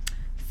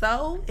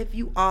 So if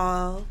you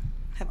all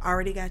have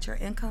already got your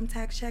income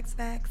tax checks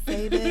back,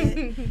 save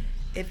it.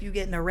 If you're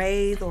getting a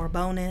raise or a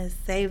bonus,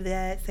 save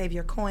that. Save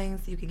your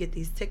coins so you can get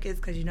these tickets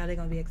because you know they're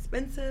going to be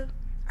expensive.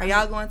 Are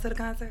y'all going to the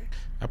concert?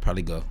 I'll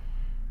probably go.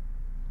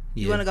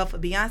 You want to go for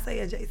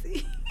Beyonce or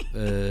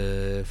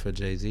Jay-Z? For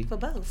Jay-Z. For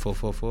both.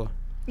 444.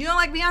 You don't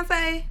like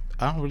Beyonce?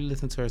 I don't really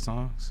listen to her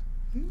songs.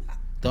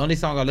 The only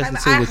song I listened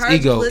to was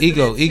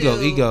Ego.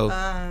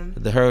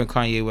 The her and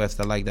Kanye West.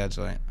 I like that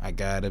joint. I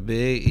got a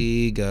big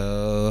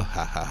ego.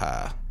 Ha ha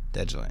ha.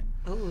 That joint.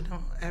 Oh,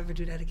 don't ever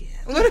do that again.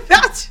 What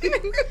about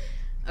you?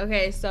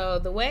 Okay, so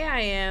the way I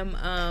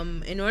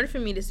am, in order for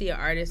me to see an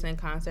artist in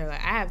concert,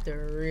 like I have to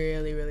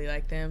really, really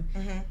like them.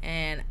 Mm-hmm.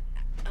 And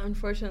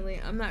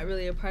unfortunately, I'm not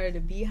really a part of the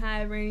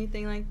Beehive or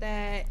anything like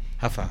that.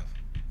 High five.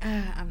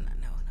 I'm not.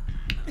 No.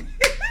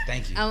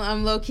 Thank you.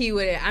 I'm low key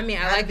with it. I mean,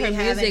 I like her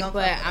music,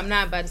 but I'm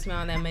not about to spend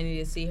all that money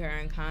to see her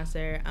in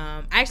concert.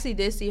 I actually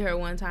did see her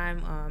one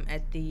time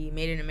at the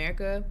Made in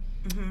America,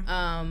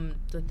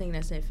 the thing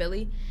that's in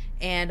Philly.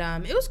 And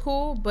it was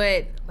cool,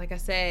 but like I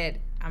said,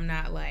 I'm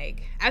not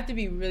like, I have to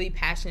be really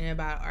passionate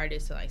about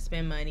artists to like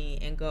spend money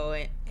and go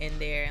in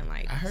there and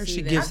like. I heard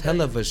she gives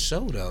hell of a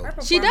show though.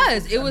 She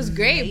does. It was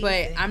great,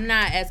 but I'm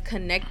not as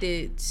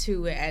connected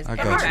to it as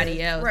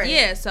everybody else. Right.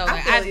 Yeah, so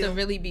like, I have to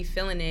really be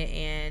feeling it,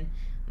 and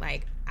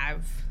like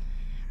I've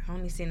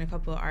only seen a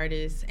couple of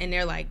artists, and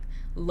they're like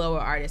lower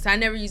artists. I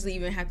never usually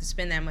even have to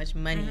spend that much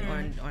money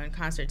on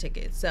concert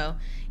tickets. So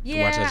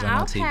yeah,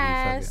 I'll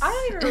pass.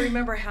 I don't even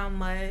remember how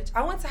much.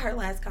 I went to her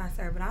last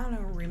concert, but I don't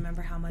even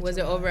remember how much. Was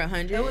it over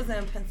 100? It was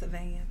in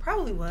Pennsylvania.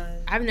 Probably was.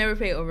 I've never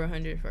paid over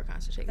 100 for a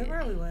concert ticket. It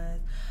probably was.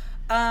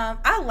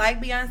 I like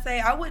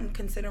Beyonce. I wouldn't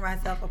consider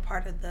myself a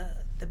part of the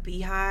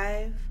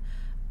Beehive,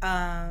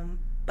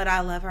 but I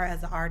love her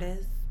as an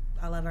artist.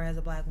 I love her as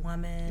a black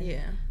woman.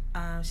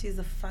 Yeah. She's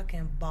a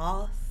fucking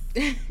boss.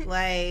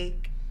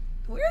 Like,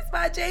 where's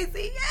my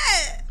Jay-Z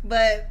at?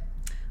 But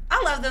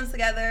I love them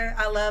together.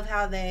 I love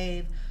how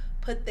they've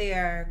put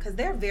because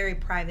they're very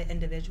private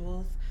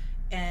individuals,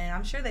 and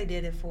I'm sure they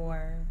did it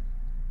for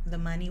the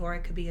money, or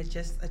it could be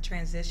just a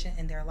transition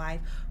in their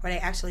life, where they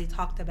actually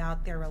talked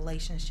about their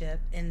relationship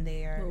in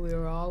their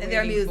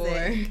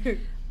music.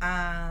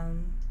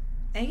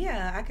 And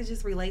yeah, I could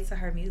just relate to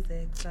her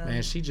music. So.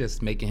 Man, she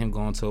just making him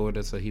go on tour with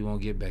her so he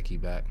won't get Becky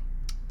back.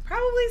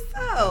 Probably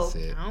so. That's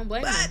it. I don't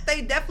blame them. But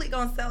they definitely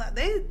gonna sell out.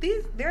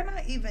 They're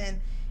not even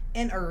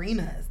in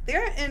arenas.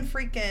 They're in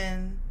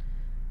freaking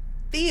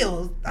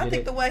fields. I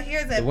think the one here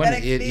is at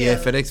FedEx Field. Yeah,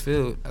 FedEx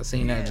Field. I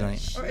seen that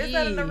joint. Or is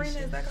that an arena?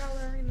 Is that called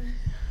an arena?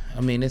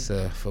 I mean, it's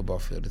a football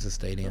field. It's a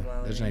stadium.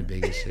 That joint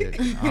big as shit.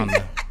 I don't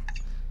know.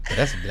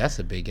 That's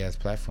a big ass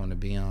platform to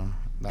be on.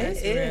 Like,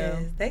 It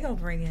is. They gonna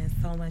bring in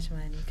so much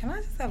money. Can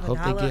I just have a hope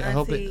dollar, I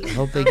hope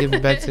they give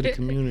it back to the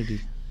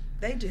community.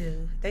 They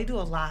do. They do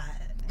a lot.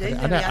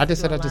 I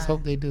just said I just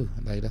hope they do.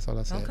 Like, that's all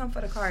I said. Don't come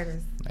for the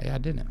Carters. Hey, I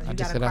didn't. You I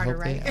just got said a I hope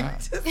Carter, they.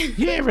 right?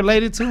 You ain't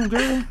related to him,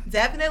 girl.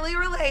 Definitely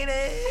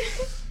related.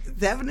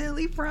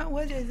 Definitely from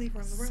where Jay-Z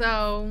from.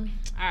 So,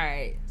 all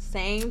right,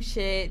 same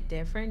shit,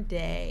 different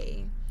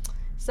day.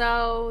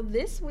 So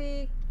this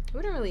week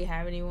we didn't really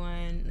have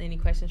any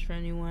questions for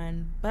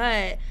anyone,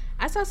 but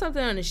I saw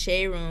something on the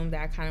Shade Room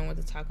that I kind of want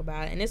to talk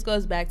about, and this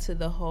goes back to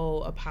the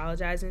whole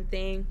apologizing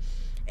thing.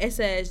 It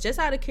says, just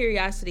out of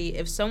curiosity,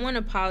 if someone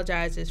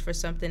apologizes for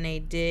something they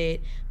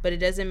did, but it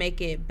doesn't make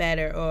it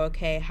better or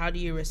okay, how do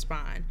you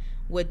respond?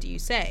 What do you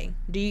say?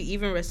 Do you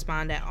even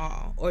respond at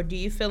all? Or do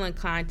you feel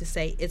inclined to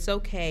say it's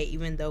okay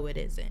even though it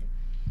isn't?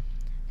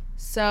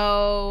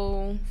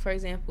 So, for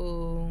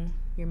example,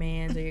 your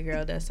man's or your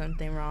girl does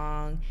something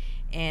wrong,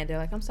 and they're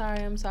like, I'm sorry,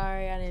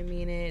 I didn't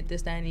mean it,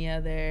 this, that, and the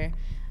other.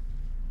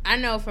 I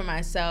know for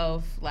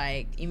myself,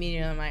 like,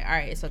 immediately I'm like, all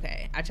right, it's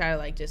okay. I try to,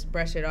 like, just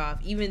brush it off,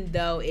 even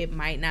though it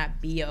might not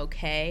be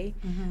okay.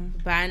 Mm-hmm.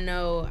 But I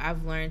know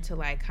I've learned to,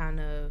 like, kind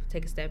of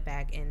take a step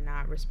back and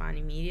not respond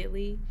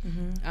immediately.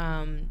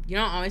 Mm-hmm. You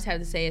don't always have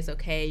to say it's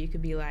okay. You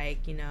could be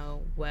like, you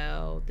know,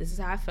 well, this is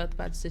how I felt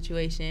about the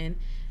situation,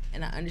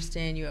 and I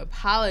understand you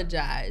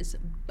apologize,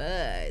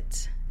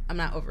 but I'm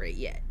not over it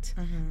yet.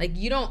 Mm-hmm. Like,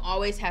 you don't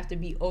always have to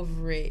be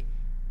over it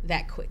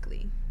that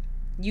quickly.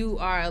 You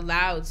are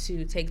allowed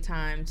to take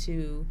time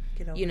to,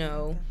 you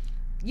know,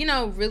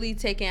 really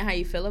take in how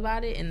you feel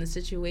about it in the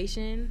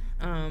situation.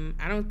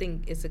 I don't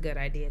think it's a good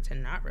idea to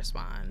not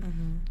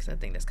respond, because I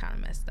think that's kind of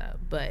messed up.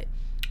 But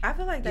I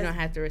feel like you don't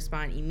have to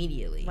respond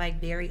immediately.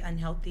 Like, very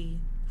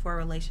unhealthy for a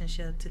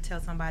relationship to tell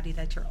somebody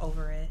that you're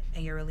over it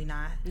and you're really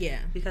not. Yeah.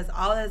 Because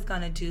all that's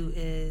gonna do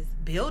is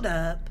build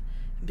up,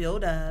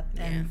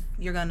 and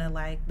you're gonna,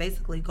 like,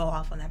 basically go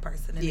off on that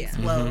person and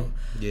explode.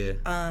 Mm-hmm.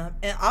 Yeah.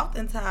 And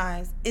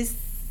oftentimes it's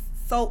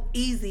so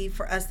easy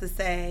for us to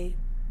say,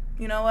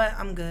 you know what,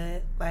 I'm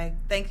good. Like,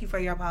 thank you for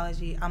your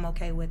apology. I'm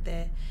okay with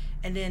it.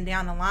 And then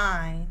down the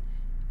line,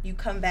 you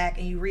come back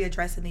and you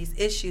readdressing these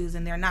issues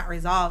and they're not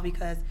resolved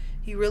because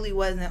he really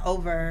wasn't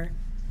over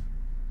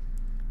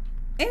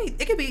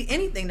it could be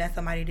anything that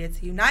somebody did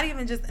to you, not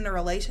even just in a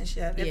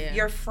relationship. If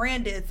your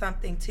friend did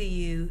something to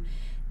you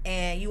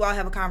and you all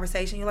have a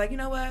conversation, you're like, you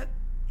know what,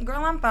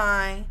 girl, I'm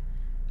fine.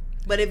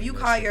 But if you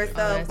call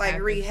yourself, like,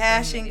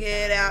 rehashing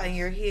it out in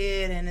your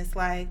head, and it's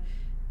like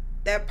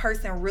that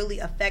person really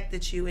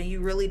affected you and you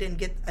really didn't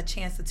get a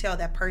chance to tell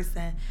that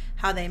person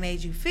how they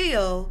made you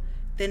feel,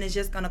 then it's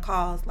just going to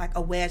cause, like,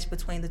 a wedge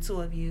between the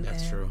two of you.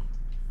 That's true.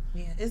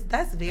 Yeah,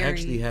 that's very I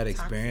actually had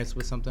experience toxic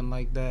with something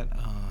like that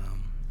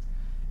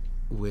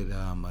with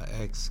an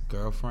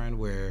ex-girlfriend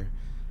where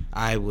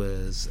I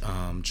was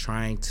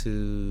trying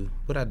to,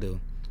 what'd I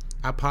do?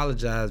 I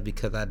apologized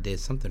because I did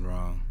something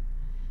wrong.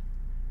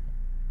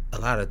 A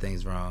lot of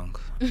things wrong.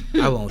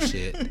 I won't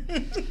shit.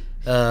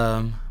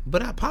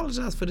 But I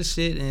apologized for the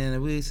shit,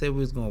 and we said we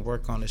was going to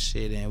work on the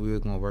shit, and we were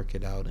going to work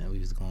it out,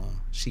 and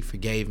she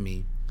forgave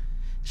me.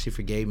 She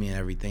forgave me and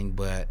everything,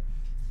 but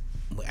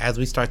as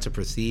we start to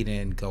proceed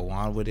and go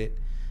on with it,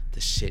 the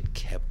shit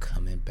kept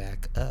coming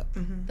back up.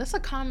 Mm-hmm. That's a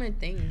common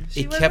thing.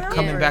 It kept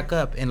coming back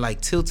up, and,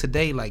 like, till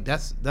today, like,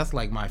 that's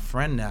like my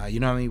friend now. You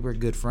know what I mean? We're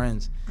good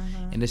friends.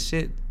 Mm-hmm. And the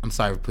shit, I'm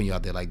sorry for putting you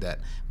out there like that,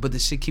 but the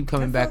shit keep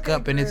coming back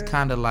up, and it's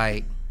kind of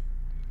like,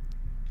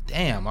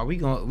 damn,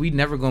 we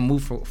never gonna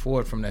move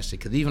forward from that shit?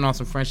 Because even on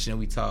some friendship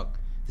we talk,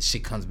 the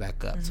shit comes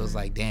back up. So it's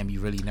like, damn, you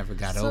really never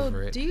got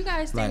over it. Do you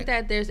guys think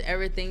that there's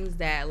ever things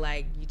that,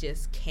 like, you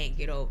just can't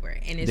get over,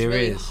 and it's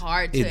really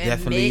hard to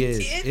admit that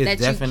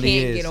you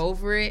can't get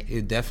over it?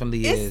 It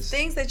definitely is. It's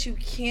things that you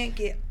can't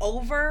get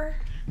over,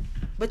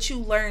 but you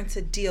learn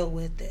to deal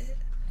with it.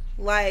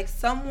 Like,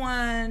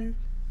 someone,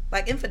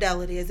 like,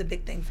 infidelity is a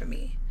big thing for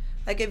me.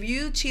 Like, if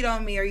you cheat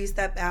on me or you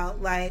step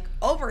out, like,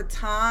 over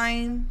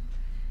time,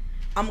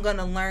 I'm going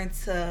to learn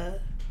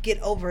to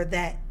get over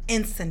that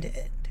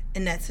incident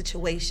in that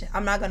situation.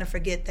 I'm not going to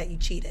forget that you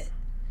cheated.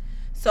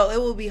 So it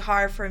will be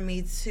hard for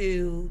me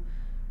to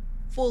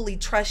fully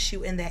trust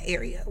you in that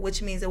area,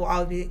 which means it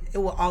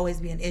will always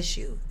be an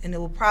issue. And it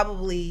will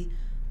probably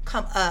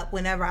come up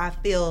whenever I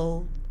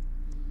feel,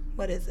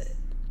 what is it?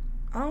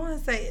 I don't want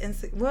to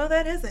say well,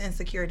 that is an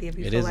insecurity if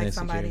you feel like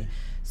somebody.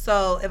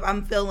 So if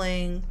I'm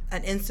feeling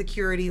an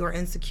insecurity or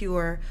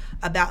insecure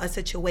about a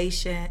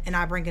situation and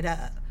I bring it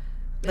up,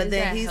 but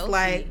then he's healthy?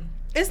 Like,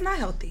 it's not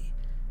healthy.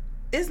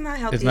 It's not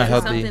healthy. It's not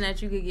healthy. Something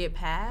that you could get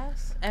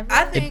past ever?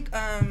 I think,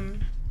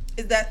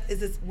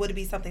 would it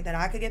be something that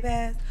I could get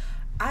past?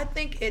 I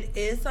think it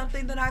is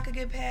something that I could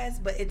get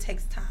past, but it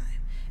takes time.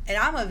 And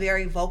I'm a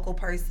very vocal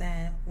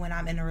person when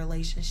I'm in a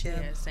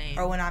relationship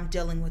or when I'm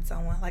dealing with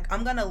someone. Like,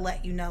 I'm going to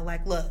let you know,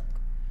 like, look,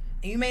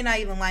 and you may not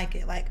even like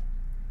it. Like,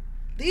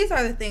 these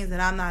are the things that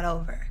I'm not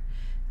over.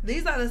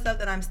 These are the stuff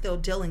that I'm still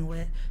dealing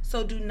with.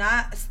 So do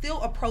not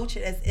still approach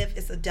it as if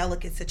it's a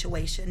delicate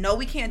situation. No,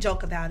 we can't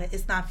joke about it.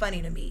 It's not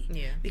funny to me.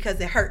 Yeah. Because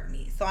it hurt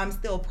me. So I'm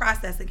still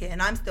processing it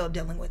and I'm still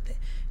dealing with it.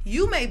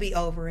 You may be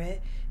over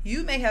it.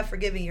 You may have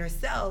forgiven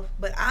yourself,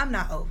 but I'm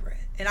not over it.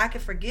 And I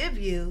can forgive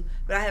you,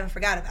 but I haven't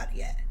forgot about it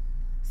yet.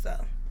 So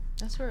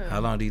that's real. How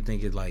long do you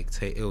think it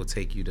will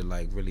take you to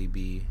like really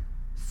be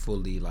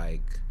fully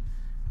like,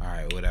 all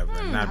right, whatever,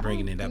 not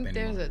bringing it up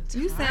anymore?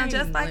 You sound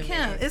just like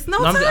him. It's no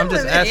I'm time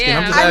just limit. asking. Yeah.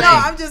 I'm just I asking.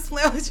 know. I'm just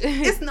playing with you.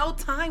 It's no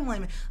time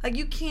limit. Like,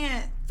 you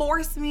can't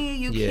force me.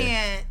 You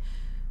can't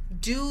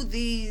do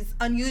these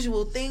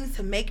unusual things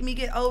to make me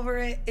get over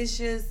it.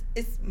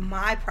 It's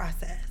my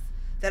process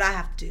that I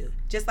have to do.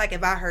 Just like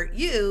if I hurt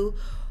you,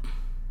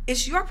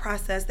 it's your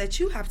process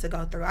that you have to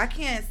go through. I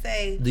can't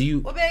say,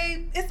 well,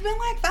 babe, it's been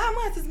like 5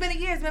 months. It's been a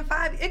year. It's been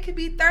 5. It could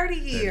be 30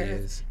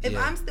 years. If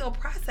I'm still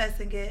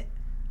processing it,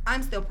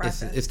 I'm still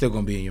processing. It's still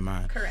going to be in your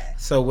mind. Correct.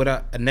 So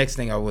next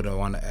thing I would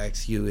want to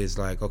ask you is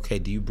like, okay,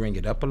 do you bring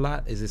it up a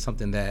lot? Is it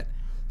something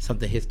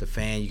hits the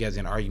fan? You guys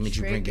in an argument,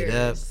 you bring it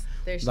up?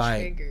 There's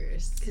like,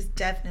 triggers. It's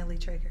definitely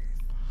triggers.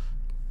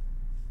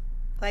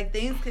 Like,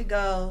 things could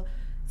go.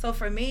 So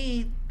for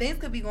me, things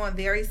could be going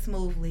very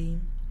smoothly.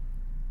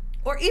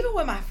 Or even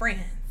with my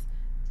friends.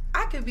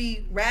 I could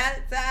be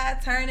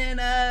rat-side, turning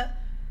up.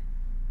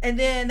 And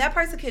then that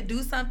person could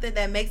do something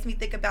that makes me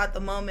think about the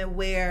moment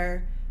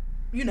where,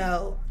 you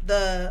know,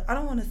 I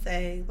don't want to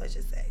say, let's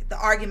just say, the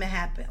argument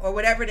happened. Or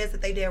whatever it is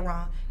that they did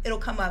wrong. It'll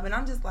come up. And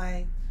I'm just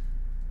like,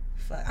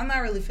 fuck, I'm not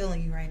really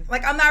feeling you right now.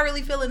 Like, I'm not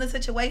really feeling the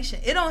situation.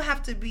 It don't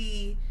have to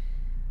be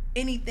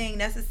anything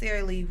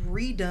necessarily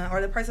redone.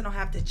 Or the person don't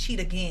have to cheat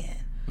again.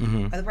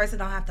 Mm-hmm. Or the person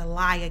don't have to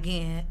lie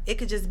again. It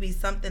could just be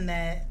something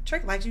that,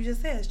 like you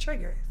just said, it's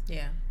triggers.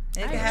 Yeah.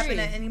 And it could happen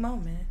at any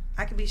moment.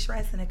 I could be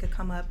stressed and it could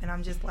come up and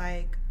I'm just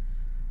like,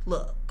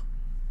 look.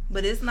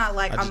 But it's not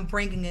like I'm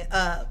bringing it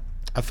up.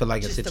 I feel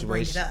like in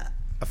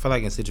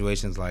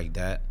situations like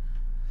that,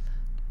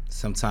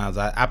 sometimes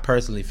I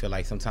personally feel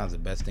like sometimes the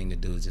best thing to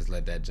do is just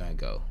let that joint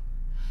go.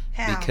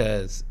 How?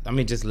 Because,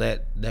 just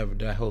let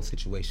that whole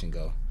situation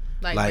go.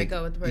 Like break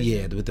up with the person?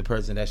 Yeah, with the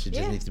person that should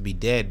just needs to be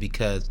dead,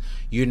 because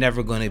you're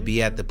never going to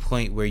be at the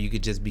point where you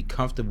could just be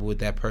comfortable with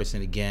that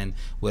person again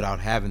without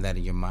having that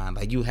in your mind.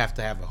 Like, you have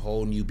to have a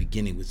whole new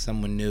beginning with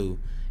someone new,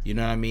 you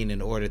know what I mean,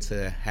 in order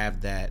to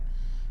have that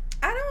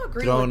I don't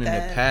agree thrown with in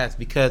that. the past.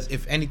 Because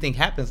if anything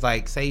happens,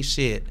 like, say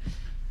 5-6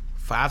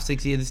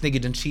 years, this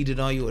nigga done cheated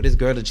on you or this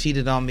girl done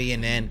cheated on me,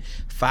 and then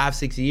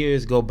 5-6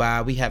 years go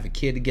by, we have a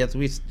kid together,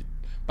 we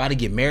about to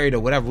get married or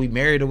whatever, we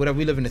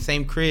live in the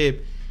same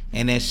crib.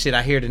 And then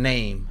I hear the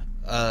name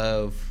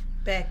of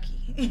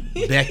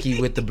Becky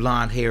with the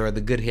blonde hair or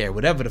the good hair,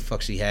 whatever the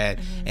fuck she had.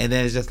 Mm-hmm. And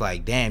then it's just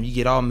like, damn, you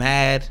get all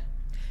mad.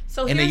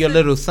 So and then your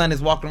little son is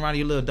walking around,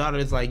 your little daughter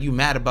is like, you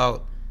mad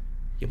about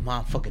your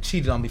mom fucking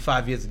cheated on me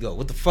 5 years ago.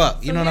 What the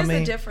fuck? You know what I mean?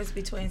 Here's the difference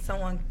between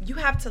someone, you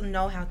have to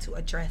know how to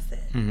address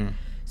it. Mm-hmm.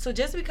 So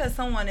just because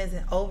someone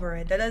isn't over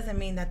it, that doesn't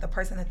mean that the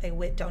person that they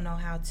with don't know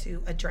how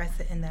to address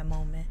it in that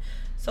moment.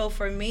 So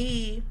for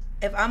me,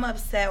 if I'm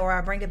upset or I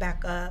bring it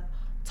back up,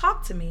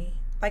 talk to me.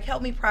 Like,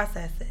 help me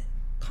process it.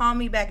 Calm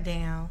me back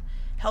down.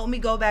 Help me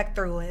go back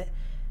through it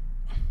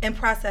and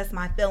process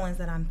my feelings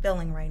that I'm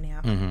feeling right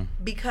now. Mm-hmm.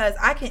 Because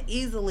I can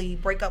easily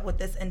break up with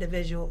this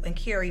individual and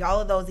carry all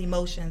of those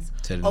emotions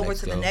over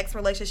to the next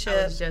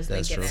relationship,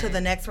 to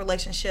the next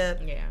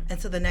relationship, and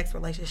to the next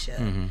relationship.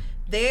 Mm-hmm.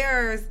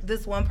 There's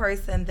this one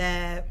person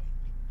that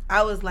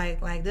I was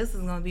like, this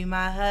is going to be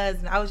my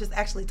husband. I was just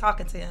actually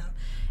talking to him.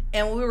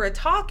 And when we were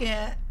talking,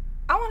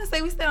 I want to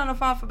say we stayed on the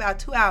phone for about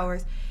 2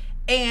 hours.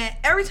 And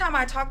every time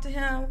I talk to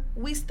him,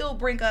 we still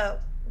bring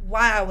up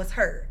why I was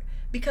hurt.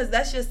 Because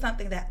that's just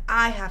something that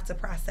I have to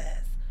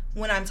process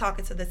when I'm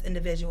talking to this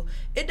individual.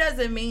 It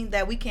doesn't mean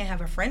that we can't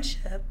have a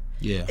friendship.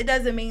 Yeah. It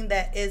doesn't mean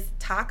that it's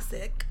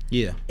toxic.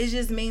 Yeah. It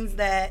just means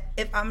that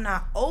if I'm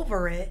not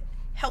over it,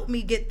 help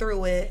me get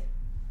through it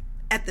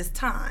at this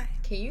time.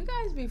 Can you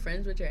guys be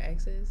friends with your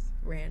exes?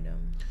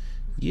 Random.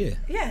 Yeah.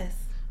 Yes.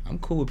 I'm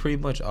cool with pretty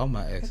much all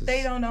my exes. If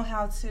they don't know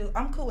how to.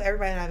 I'm cool with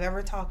everybody that I've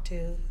ever talked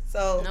to.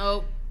 So.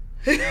 Nope.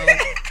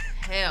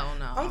 Hell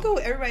no. I'm cool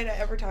with everybody that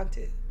I ever talked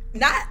to.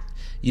 Not.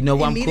 You know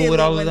why I'm cool with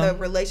all of them? When the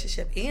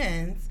relationship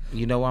ends.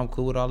 You know why I'm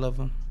cool with all of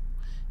them?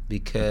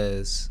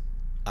 Because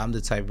I'm the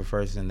type of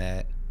person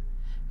that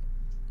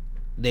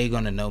they're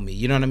gonna know me.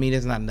 You know what I mean?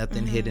 There's not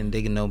nothing hidden.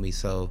 They can know me.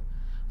 So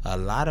a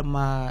lot of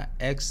my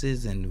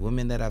exes and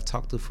women that I've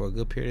talked to for a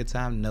good period of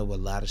time know a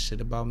lot of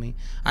shit about me.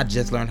 I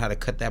just learned how to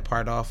cut that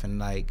part off and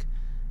like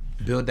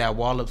build that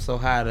wall up so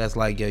high that's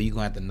like, yo, you're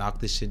gonna have to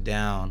knock this shit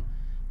down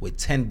with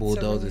 10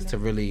 bulldozers to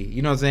really,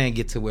 you know what I'm saying,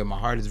 get to where my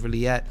heart is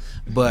really at.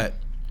 But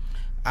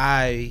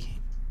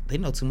they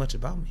know too much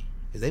about me.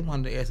 If they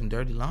wanted to air some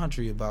dirty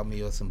laundry about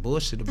me or some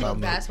bullshit about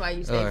me. That's why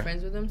you stay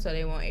friends with them, so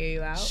they won't air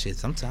you out? Shit,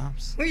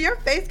 sometimes. Well, your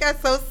face got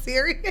so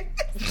serious.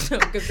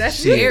 Because that's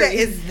scary.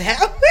 Is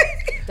that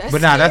way?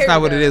 But nah, that's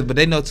not what it is. But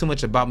they know too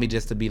much about me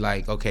just to be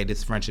like, okay,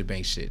 this friendship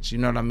ain't shit. You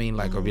know what I mean?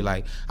 Like, or be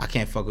like, I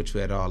can't fuck with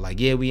you at all. Like,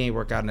 yeah, we ain't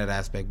work out in that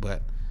aspect,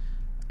 but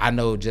I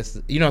know just,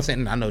 you know what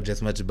I'm saying? I know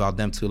just much about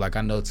them too. Like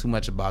I know too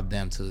much about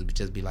them to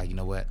just be like, you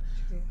know what?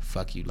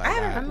 Fuck you. Like I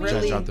haven't really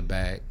just dropped the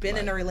bag. Been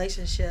in a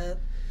relationship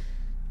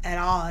at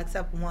all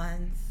except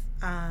once.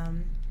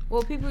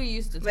 Well, people you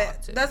used to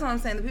talk to. That's what I'm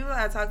saying. The people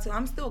that I talk to,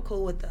 I'm still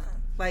cool with them.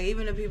 Like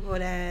even the people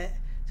that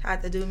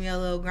tried to do me a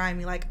little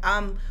grimy, like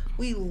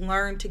we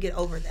learned to get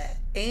over that.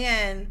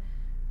 And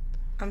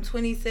I'm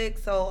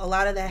 26, so a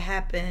lot of that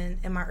happened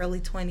in my early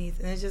 20s,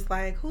 and it's just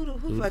like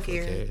who fuck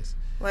cares?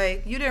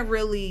 Like you didn't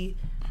really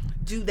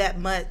do that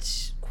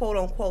much quote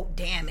unquote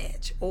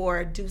damage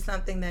or do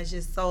something that's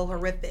just so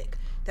horrific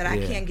that I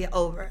can't get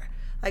over.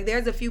 Like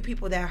there's a few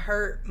people that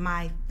hurt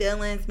my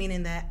feelings,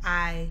 meaning that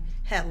I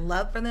had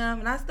love for them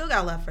and I still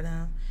got love for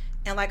them.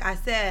 And like I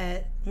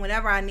said,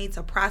 whenever I need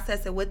to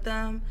process it with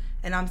them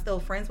and I'm still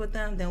friends with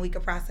them, then we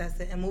could process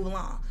it and move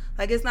along.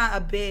 Like it's not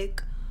a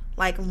big,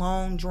 like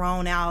long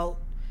drawn out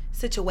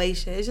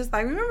situation. It's just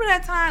like, remember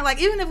that time?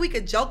 Like even if we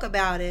could joke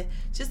about it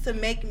just to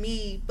make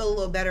me feel a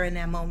little better in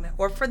that moment.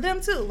 Or for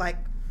them too. Like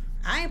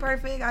I ain't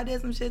perfect. I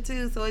did some shit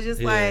too. So it's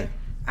just like,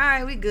 all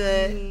right, we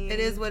good. It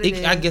is what it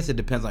is. I guess it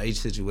depends on each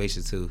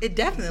situation too. It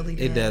definitely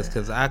does. It does,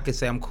 because I could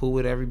say I'm cool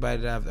with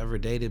everybody that I've ever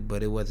dated,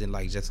 but it wasn't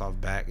like just off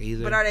back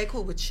either. But are they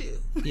cool with you?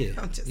 Yeah,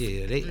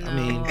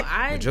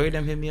 majority of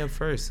them hit me up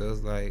first, so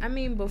it's like. I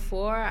mean,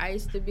 before I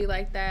used to be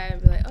like that,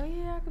 and be like, oh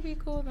yeah, I could be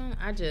cool with them.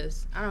 I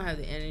don't have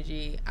the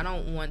energy. I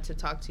don't want to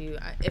talk to you.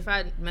 If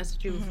I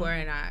messaged you before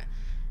and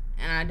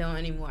I don't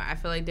anymore, I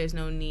feel like there's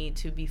no need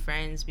to be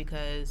friends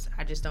because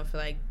I just don't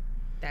feel like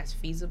that's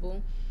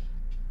feasible.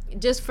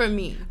 Just for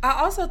me.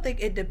 I also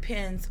think it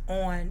depends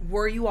on,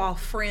 were you all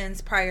friends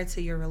prior to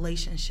your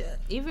relationship?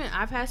 Even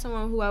I've had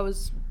someone who I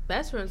was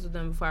best friends with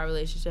them before our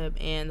relationship,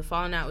 and the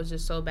falling out was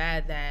just so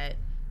bad that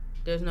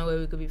there's no way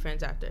we could be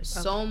friends after. Okay.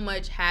 So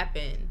much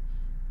happened,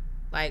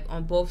 like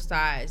on both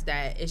sides,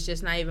 that it's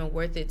just not even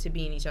worth it to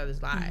be in each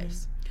other's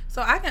lives. Mm-hmm.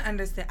 So I can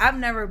understand. I've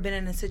never been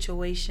in a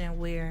situation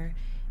where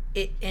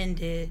it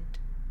ended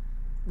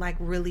like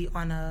really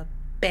on a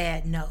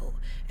bad note.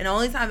 And the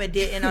only time it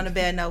did end on a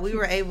bad note, we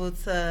were able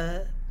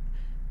to,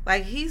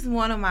 like, he's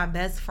one of my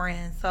best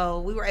friends, so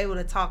we were able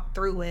to talk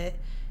through it,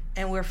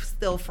 and we're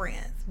still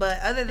friends. But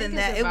other than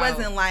that, it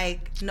wasn't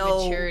like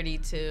no maturity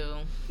too.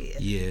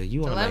 Yeah,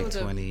 you are like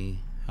 20.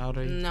 How old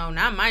are you? No,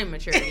 not my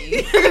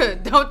maturity.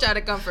 Don't try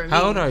to come for me.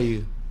 How old are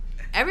you?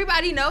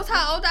 Everybody knows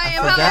how old I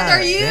am. How old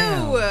are you?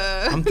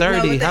 Damn. I'm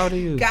 30. How old are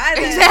you?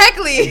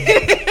 Exactly.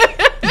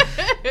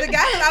 The guy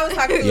that I was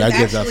talking to was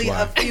actually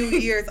a few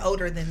years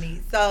older than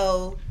me.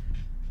 So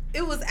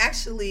it was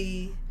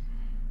actually,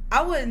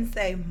 I wouldn't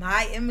say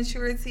my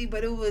immaturity,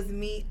 but it was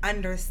me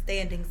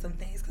understanding some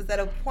things. Because at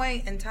a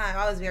point in time,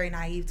 I was very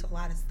naive to a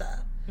lot of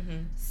stuff.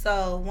 Mm-hmm.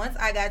 So once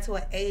I got to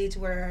an age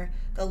where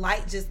the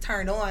light just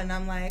turned on,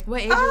 I'm like,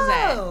 what age was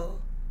that?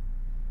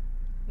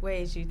 What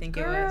age do you think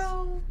it was?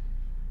 Girl,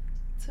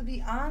 to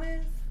be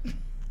honest,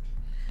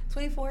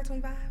 24,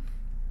 25.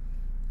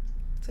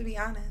 To be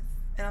honest.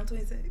 And I'm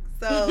 26.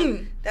 So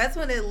that's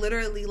when it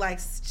literally, like,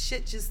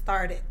 shit just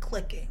started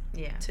clicking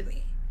to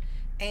me.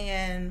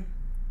 And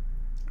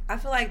I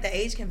feel like the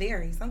age can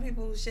vary. Some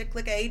people shit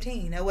click at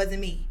 18. That wasn't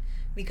me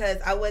because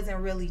I wasn't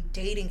really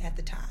dating at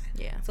the time.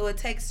 Yeah. So it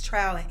takes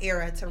trial and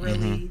error to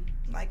really,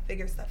 like,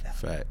 figure stuff out.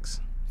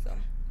 Facts. So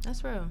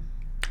that's real.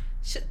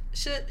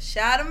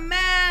 Shout them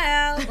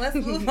out. Let's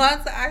move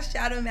on to our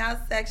shout them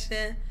out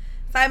section.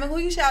 Simon, who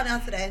you shouting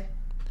out today?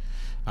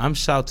 I'm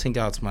shouting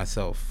out to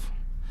myself.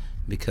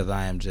 Because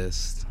I am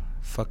just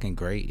fucking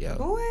great, yo.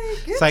 Boy,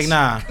 it's like,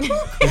 nah.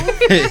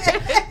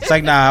 It's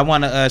like, nah, I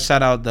want to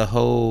shout out the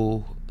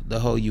whole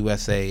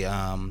USA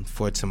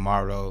for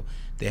tomorrow.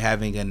 They're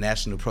having a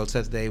national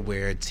protest day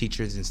where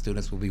teachers and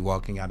students will be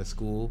walking out of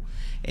school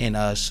and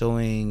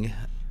showing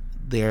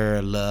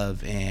their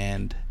love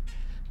and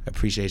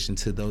appreciation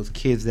to those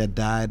kids that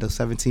died, those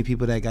 17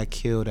 people that got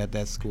killed at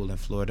that school in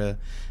Florida.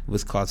 It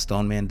was called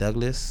Stoneman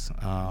Douglas.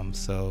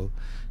 So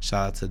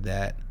shout out to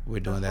that. We're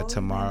doing that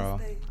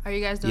tomorrow. Are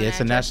you guys doing that? Yeah, it's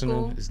a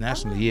national. School? It's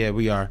national. Yeah,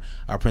 we are.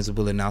 Our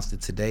principal announced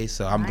it today,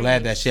 so I'm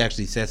glad that she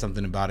actually said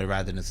something about it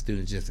rather than the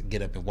students just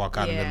get up and walk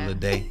out in the middle of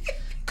the day.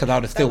 Because I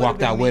would have still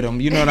walked out with them.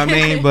 You know what I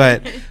mean?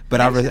 But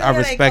I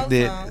respect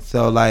it.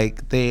 So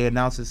like they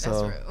announced it.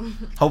 So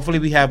hopefully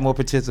we have more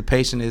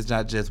participation. It's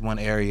not just one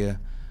area.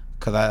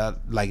 Because I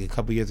like a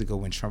couple years ago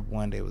when Trump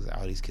won, there was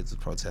all these kids were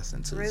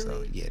protesting too. Really?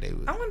 So yeah, they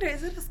were. I wonder,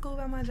 is it a school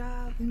by my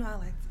job? You know, I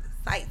like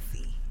to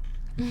sightsee.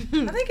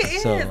 I think it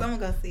is. I'm gonna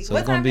go see. So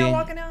what time y'all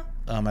walking out?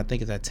 I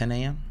think it's at 10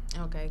 a.m.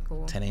 Okay,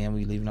 cool. 10 a.m.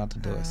 we leaving out the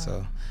door.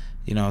 So,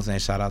 you know what I'm saying?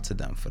 Shout out to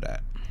them for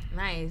that.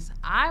 Nice.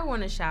 I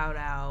want to shout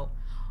out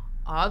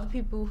all the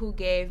people who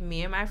gave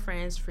me and my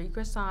friends free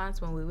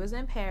croissants when we was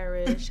in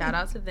Paris. Shout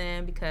out to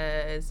them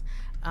because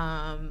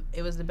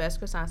it was the best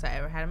croissants I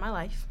ever had in my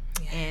life.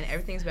 Yes. And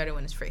everything's better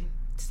when it's free.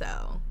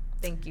 So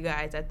thank you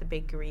guys at the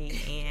bakery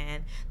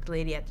and the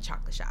lady at the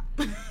chocolate shop.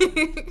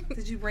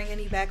 Did you bring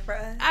any back for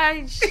us?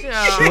 I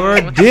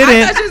sure didn't.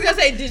 I thought she was gonna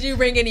say, "Did you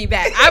bring any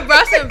back?" I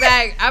brought some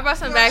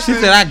back. She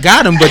said, "I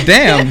got them, but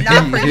damn."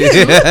 Not for you.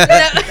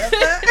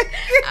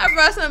 I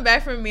brought some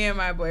back for me and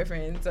my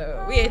boyfriend,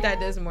 so we ate that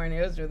this morning.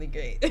 It was really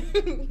great.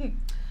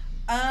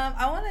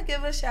 I want to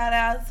give a shout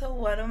out to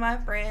one of my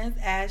friends,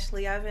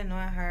 Ashley. I've been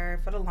knowing her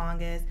for the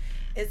longest.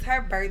 It's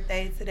her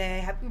birthday today.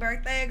 Happy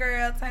birthday,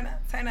 girl. Turn up,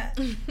 turn up.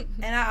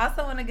 And I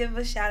also want to give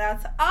a shout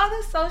out to all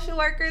the social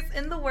workers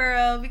in the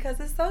world because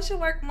it's Social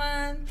Work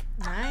Month.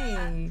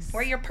 Nice.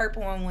 Wear your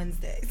purple on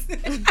Wednesdays.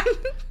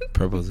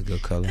 Purple's a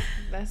good color.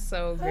 That's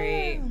so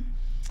great.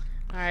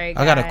 All right,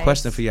 I got a guys.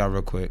 question for y'all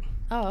real quick.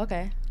 Oh,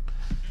 okay.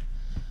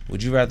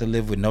 Would you rather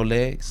live with no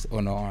legs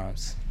or no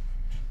arms?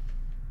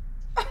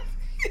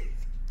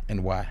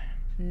 And why?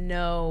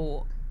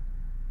 No.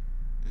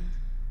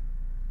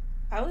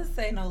 I would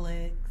say no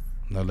legs.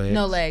 No legs?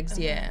 No legs,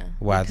 yeah.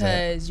 Why is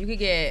that? Because you could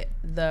get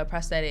the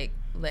prosthetic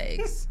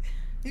legs.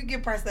 You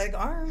get prosthetic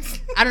arms.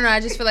 I don't know. I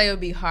just feel like it would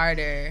be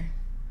harder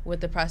with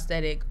the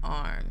prosthetic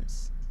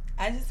arms.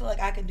 I just feel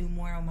like I can do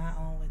more on my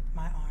own with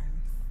my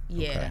arms.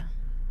 Yeah. Okay.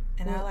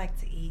 And I like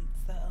to eat,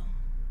 so.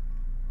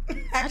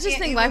 I just can't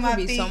think eat life with would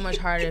my be so feet. much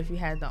harder if you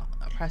had the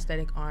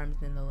prosthetic arms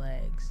than the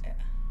legs. Yeah.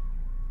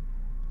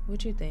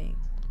 What you think?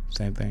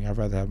 Same thing. I'd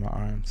rather have my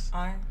arms.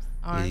 Arms.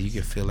 Arms? Yeah, you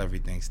can feel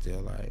everything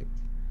still. Like,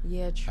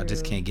 Yeah, true. I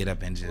just can't get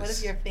up and just. What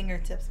if your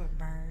fingertips were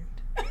burned?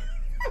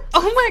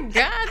 Oh my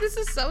God, this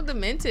is so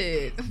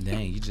demented.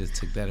 Dang, you just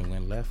took that and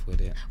went left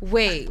with it.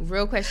 Wait,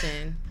 real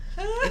question.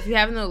 If you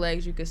have no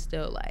legs, you could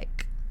still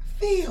like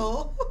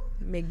Feel?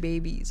 make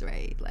babies,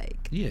 right?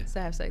 Like, Yeah.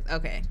 still have sex.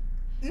 Okay.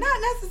 Not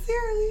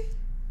necessarily.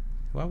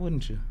 Why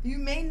wouldn't you? You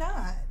may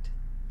not.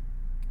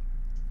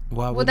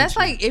 Why Well, wouldn't that's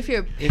you? like if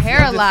you're If- I'm just saying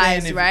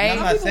paralyzed, if- right? I'm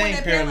not People saying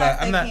when they're paralyzed.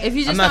 paralyzed, I'm they not. can't. If you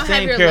just I'm not don't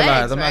saying have your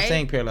paralyzed. legs, I'm not right?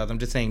 saying paralyzed. I'm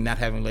just saying not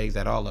having legs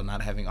at all or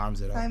not having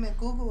arms at all. Simon,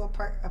 Google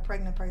a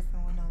pregnant person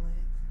with no legs.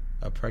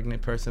 A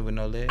pregnant person with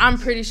no legs. I'm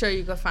pretty sure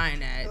you could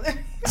find that.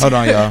 Hold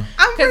on, y'all.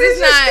 I'm pretty it's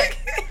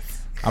sure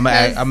I'm gonna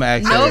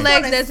ask No you.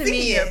 legs wanna doesn't see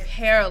mean it. you're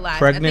paralyzed. I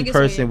Pregnant think it's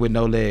when person with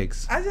no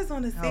legs. I just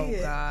want to see Oh, it.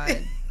 God.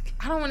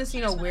 I don't want to see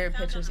no weird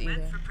pictures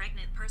either. For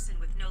pregnant person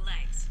with no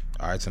legs.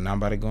 All right, so now I'm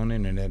about to go on the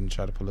internet and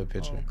try to pull up a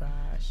picture. Oh gosh.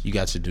 You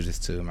guys should do this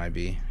too. It might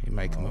be. You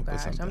might come Oh up with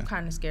gosh. something. I'm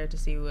kind of scared to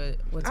see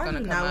what's I gonna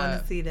do come not want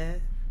up. to see that.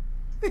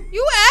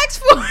 You asked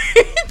for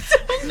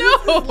it.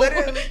 No.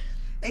 Literally.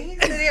 And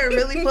he's sitting there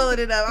really pulling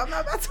it up. I'm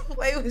not about to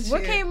play with you.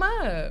 What came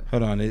up?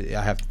 Hold on,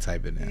 I have to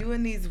type it in. You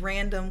and these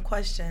random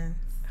questions.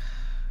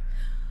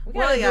 We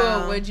Well, gotta do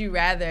y'all. a Would You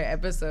Rather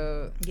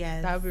episode.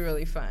 Yes. That would be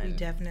really We fun.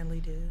 definitely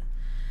do.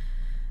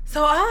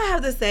 So all I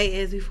have to say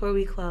is before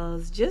we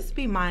close, just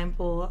be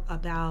mindful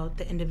about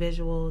the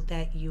individual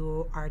that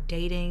you are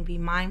dating. Be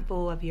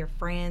mindful of your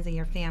friends and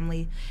your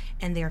family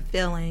and their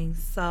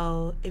feelings.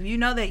 So if you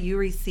know that you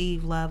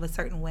receive love a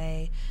certain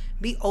way,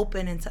 be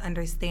open into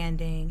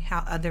understanding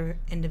how other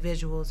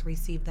individuals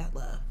receive that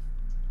love.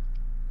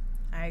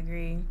 I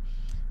agree.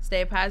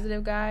 Stay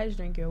positive, guys.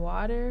 Drink your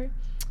water.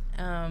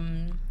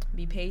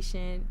 Be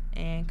patient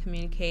and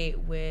communicate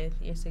with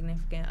your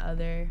significant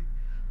other.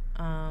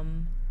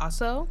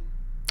 Also,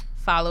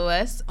 follow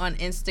us on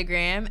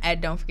Instagram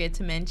at Don't Forget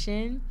to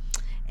Mention,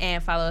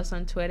 and follow us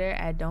on Twitter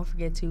at Don't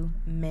Forget to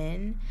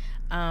Men.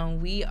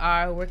 We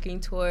are working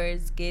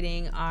towards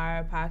getting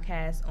our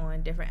podcast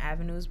on different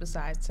avenues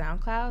besides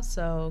SoundCloud,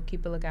 so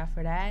keep a lookout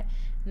for that.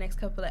 Next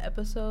couple of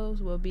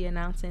episodes, we'll be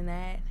announcing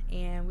that,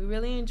 and we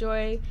really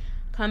enjoy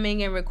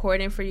coming and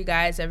recording for you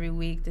guys every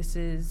week. This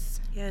is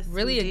Yes,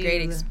 really we a great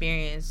do.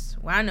 experience.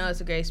 Well, I know it's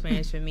a great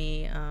experience for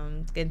me.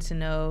 Getting to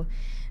know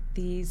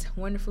these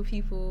wonderful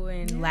people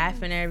and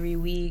laughing every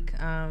week.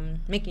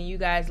 Making you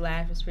guys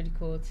laugh is pretty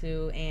cool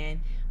too. And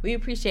we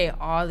appreciate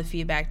all the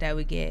feedback that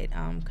we get,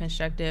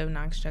 constructive,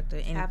 non-constructive,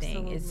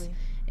 anything. Absolutely.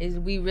 Is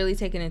we really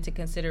take it into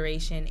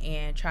consideration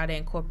and try to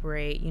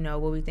incorporate,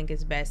 what we think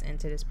is best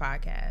into this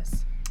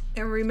podcast.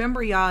 And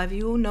remember, y'all, if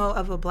you know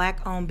of a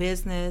Black-owned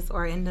business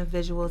or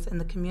individuals in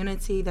the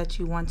community that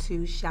you want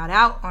to shout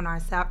out on our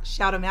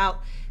Shout 'em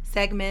Out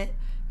segment,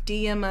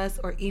 DM us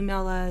or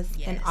email us.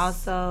 Yes. And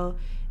also,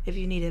 if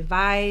you need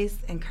advice,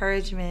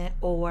 encouragement,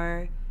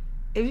 or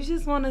if you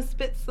just want to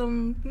spit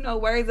some,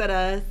 words at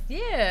us.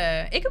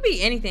 Yeah, it could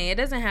be anything. It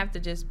doesn't have to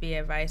just be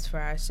advice for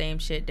our same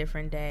shit,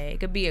 different day. It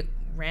could be a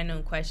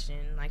random question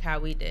like how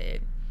we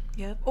did.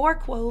 Yep. Or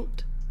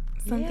quote.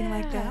 Something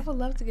like I that. would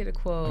love to get a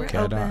quote. Okay,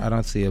 open. I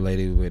don't see a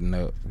lady with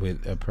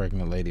a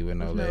pregnant lady with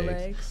no With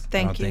legs.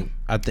 Thank you.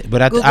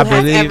 But I Google has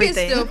believe.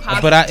 everything. It's still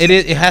possible. But it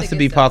I has think to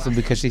be it's still possible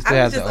because she still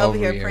I was has just the over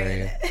ovary here praying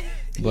area. that.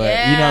 But you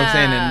know what I'm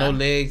saying? Yeah. And no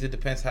legs. It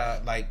depends how.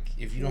 Like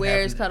if you don't Where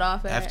have it's cut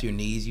off at. after your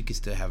knees, you can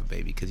still have a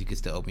baby because you can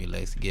still open your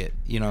legs to get.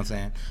 You know what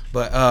I'm saying?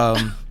 But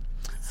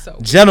So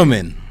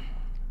gentlemen,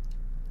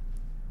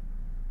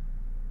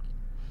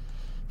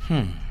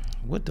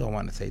 what do I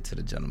want to say to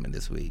the gentleman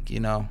this week?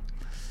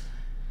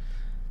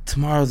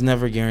 Tomorrow's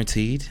never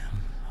guaranteed.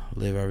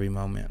 Live every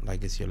moment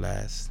like it's your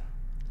last.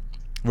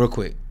 Real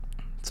quick.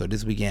 So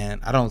this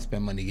weekend, I don't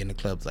spend money getting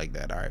to clubs like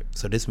that, all right?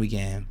 So this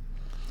weekend,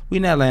 we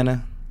in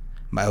Atlanta.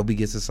 My LB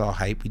gets us all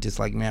hype. We just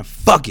like, man,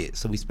 fuck it.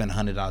 So we spend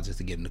 $100 just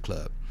to get in the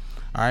club,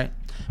 all right?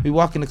 We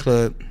walk in the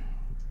club,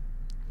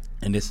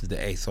 And this is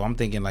the A. So I'm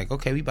thinking like,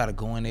 okay, we about to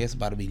go in there. It's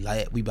about to be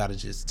light. We about to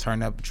just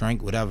turn up,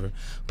 drink, whatever.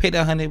 Pay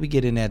that $100. We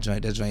get in that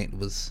joint. That joint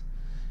was,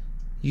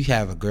 you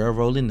have a girl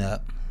rolling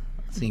up.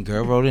 Seen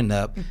girl rolling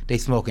up. They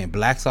smoking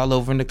blacks all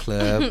over in the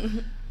club.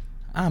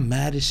 I'm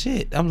mad as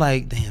shit. I'm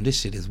like, damn, this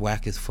shit is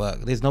whack as fuck.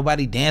 There's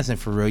nobody dancing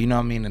for real, you know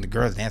what I mean? And the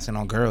girls dancing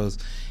on girls.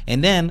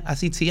 And then I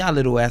see T.I.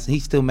 little ass, and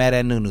he's still mad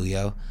at Nunu,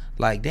 yo.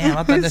 Like, damn,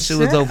 I thought that shit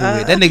was over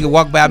with. That nigga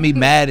walked by me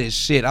mad as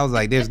shit. I was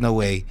like, there's no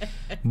way.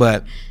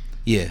 But,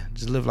 yeah,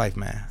 just live life,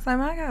 man.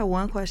 Simon, I got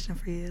one question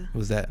for you. What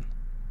was that?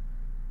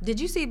 Did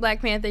you see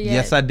Black Panther yet?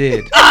 Yes, I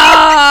did.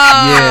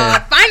 Oh, Yeah.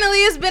 Finally,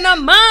 it's been a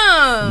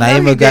month.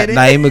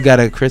 Naima got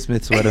a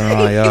Christmas sweater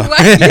on, y'all. Why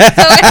are you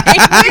so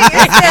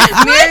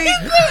angry? Merry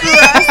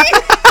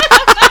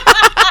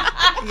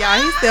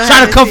Y'all, he's still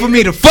Trying to come for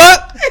me to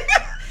fuck?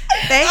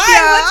 Thank All you.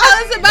 right, well, tell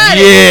us about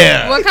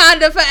Yeah. it.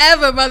 Wakanda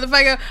forever,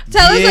 motherfucker.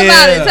 Tell us Yeah.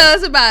 about it. Tell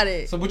us about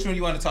it. So which one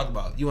you want to talk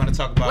about? You want to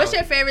talk about What's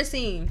your favorite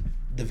scene?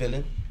 the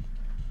villain?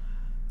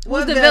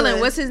 Who's the villain?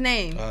 What's his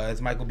name?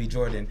 It's Michael B.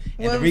 Jordan.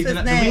 And What the was reason,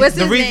 his the name? re- What's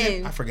the his reason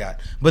name? I forgot.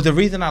 But the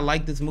reason I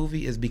like this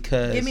movie is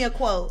because Give me a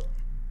quote.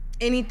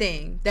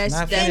 Anything. That's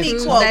Not that any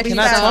proves quote that Can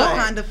you I besides talk? saw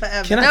it. Wakanda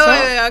forever. Can I No, talk?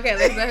 wait, okay.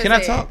 Let's let her Can I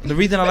say talk? it. The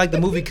reason I like the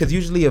movie because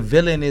usually a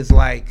villain is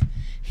like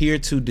here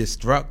to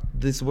destruct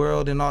this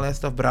world and all that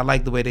stuff. But I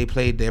like the way they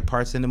played their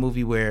parts in the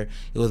movie where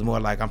it was more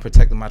like I'm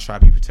protecting my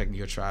tribe, you protecting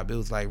your tribe. It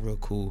was like real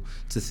cool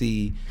to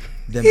see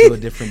them do a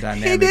different He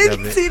dynamic didn't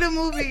of it. see the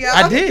movie, y'all.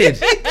 I did.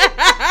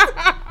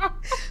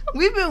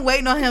 We've been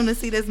waiting on him to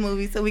see this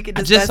movie so we could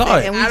I discuss just saw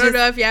it. And we I don't just,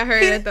 know if y'all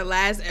heard at the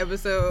last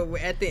episode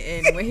at the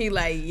end when he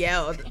like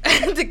yelled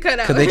to cut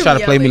out. Because they tried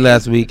to play me yelling.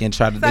 last week and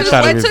tried to they So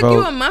tried to what took you a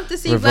revoke. month to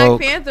see revoke-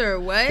 Black Panther or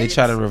what? They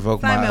tried to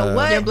revoke Simon, my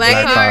what? Your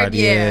black card,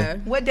 yeah.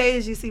 What day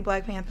did you see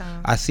Black Panther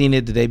on? I seen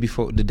it the day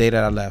before, the day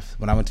that I left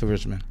when I went to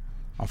Richmond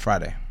on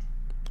Friday.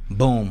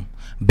 Boom,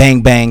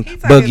 bang bang, He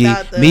talking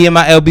about boogie. the- Me and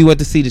my LB went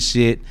to see the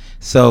shit.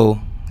 So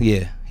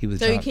yeah, he was.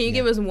 So drunk, can you yeah.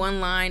 give us one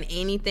line,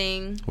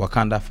 anything?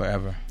 Wakanda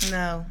forever?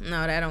 No.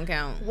 No, that don't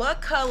count.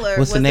 What color What's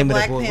was the name of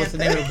Black the boy? Panther? What's the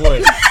name of the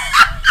boy?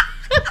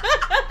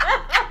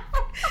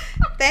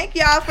 Thank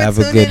y'all for Have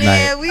a tuning good in.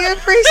 night. We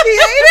appreciate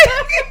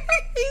it.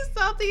 He's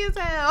salty as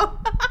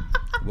hell.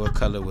 What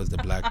color was the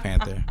Black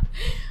Panther?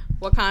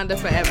 Wakanda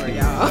forever,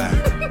 y'all.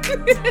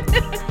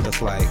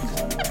 That's like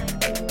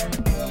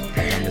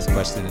the dumbest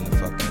question in the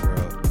fucking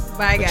world.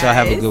 Bye, But guys. y'all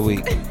have a good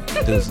week.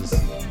 Deuces.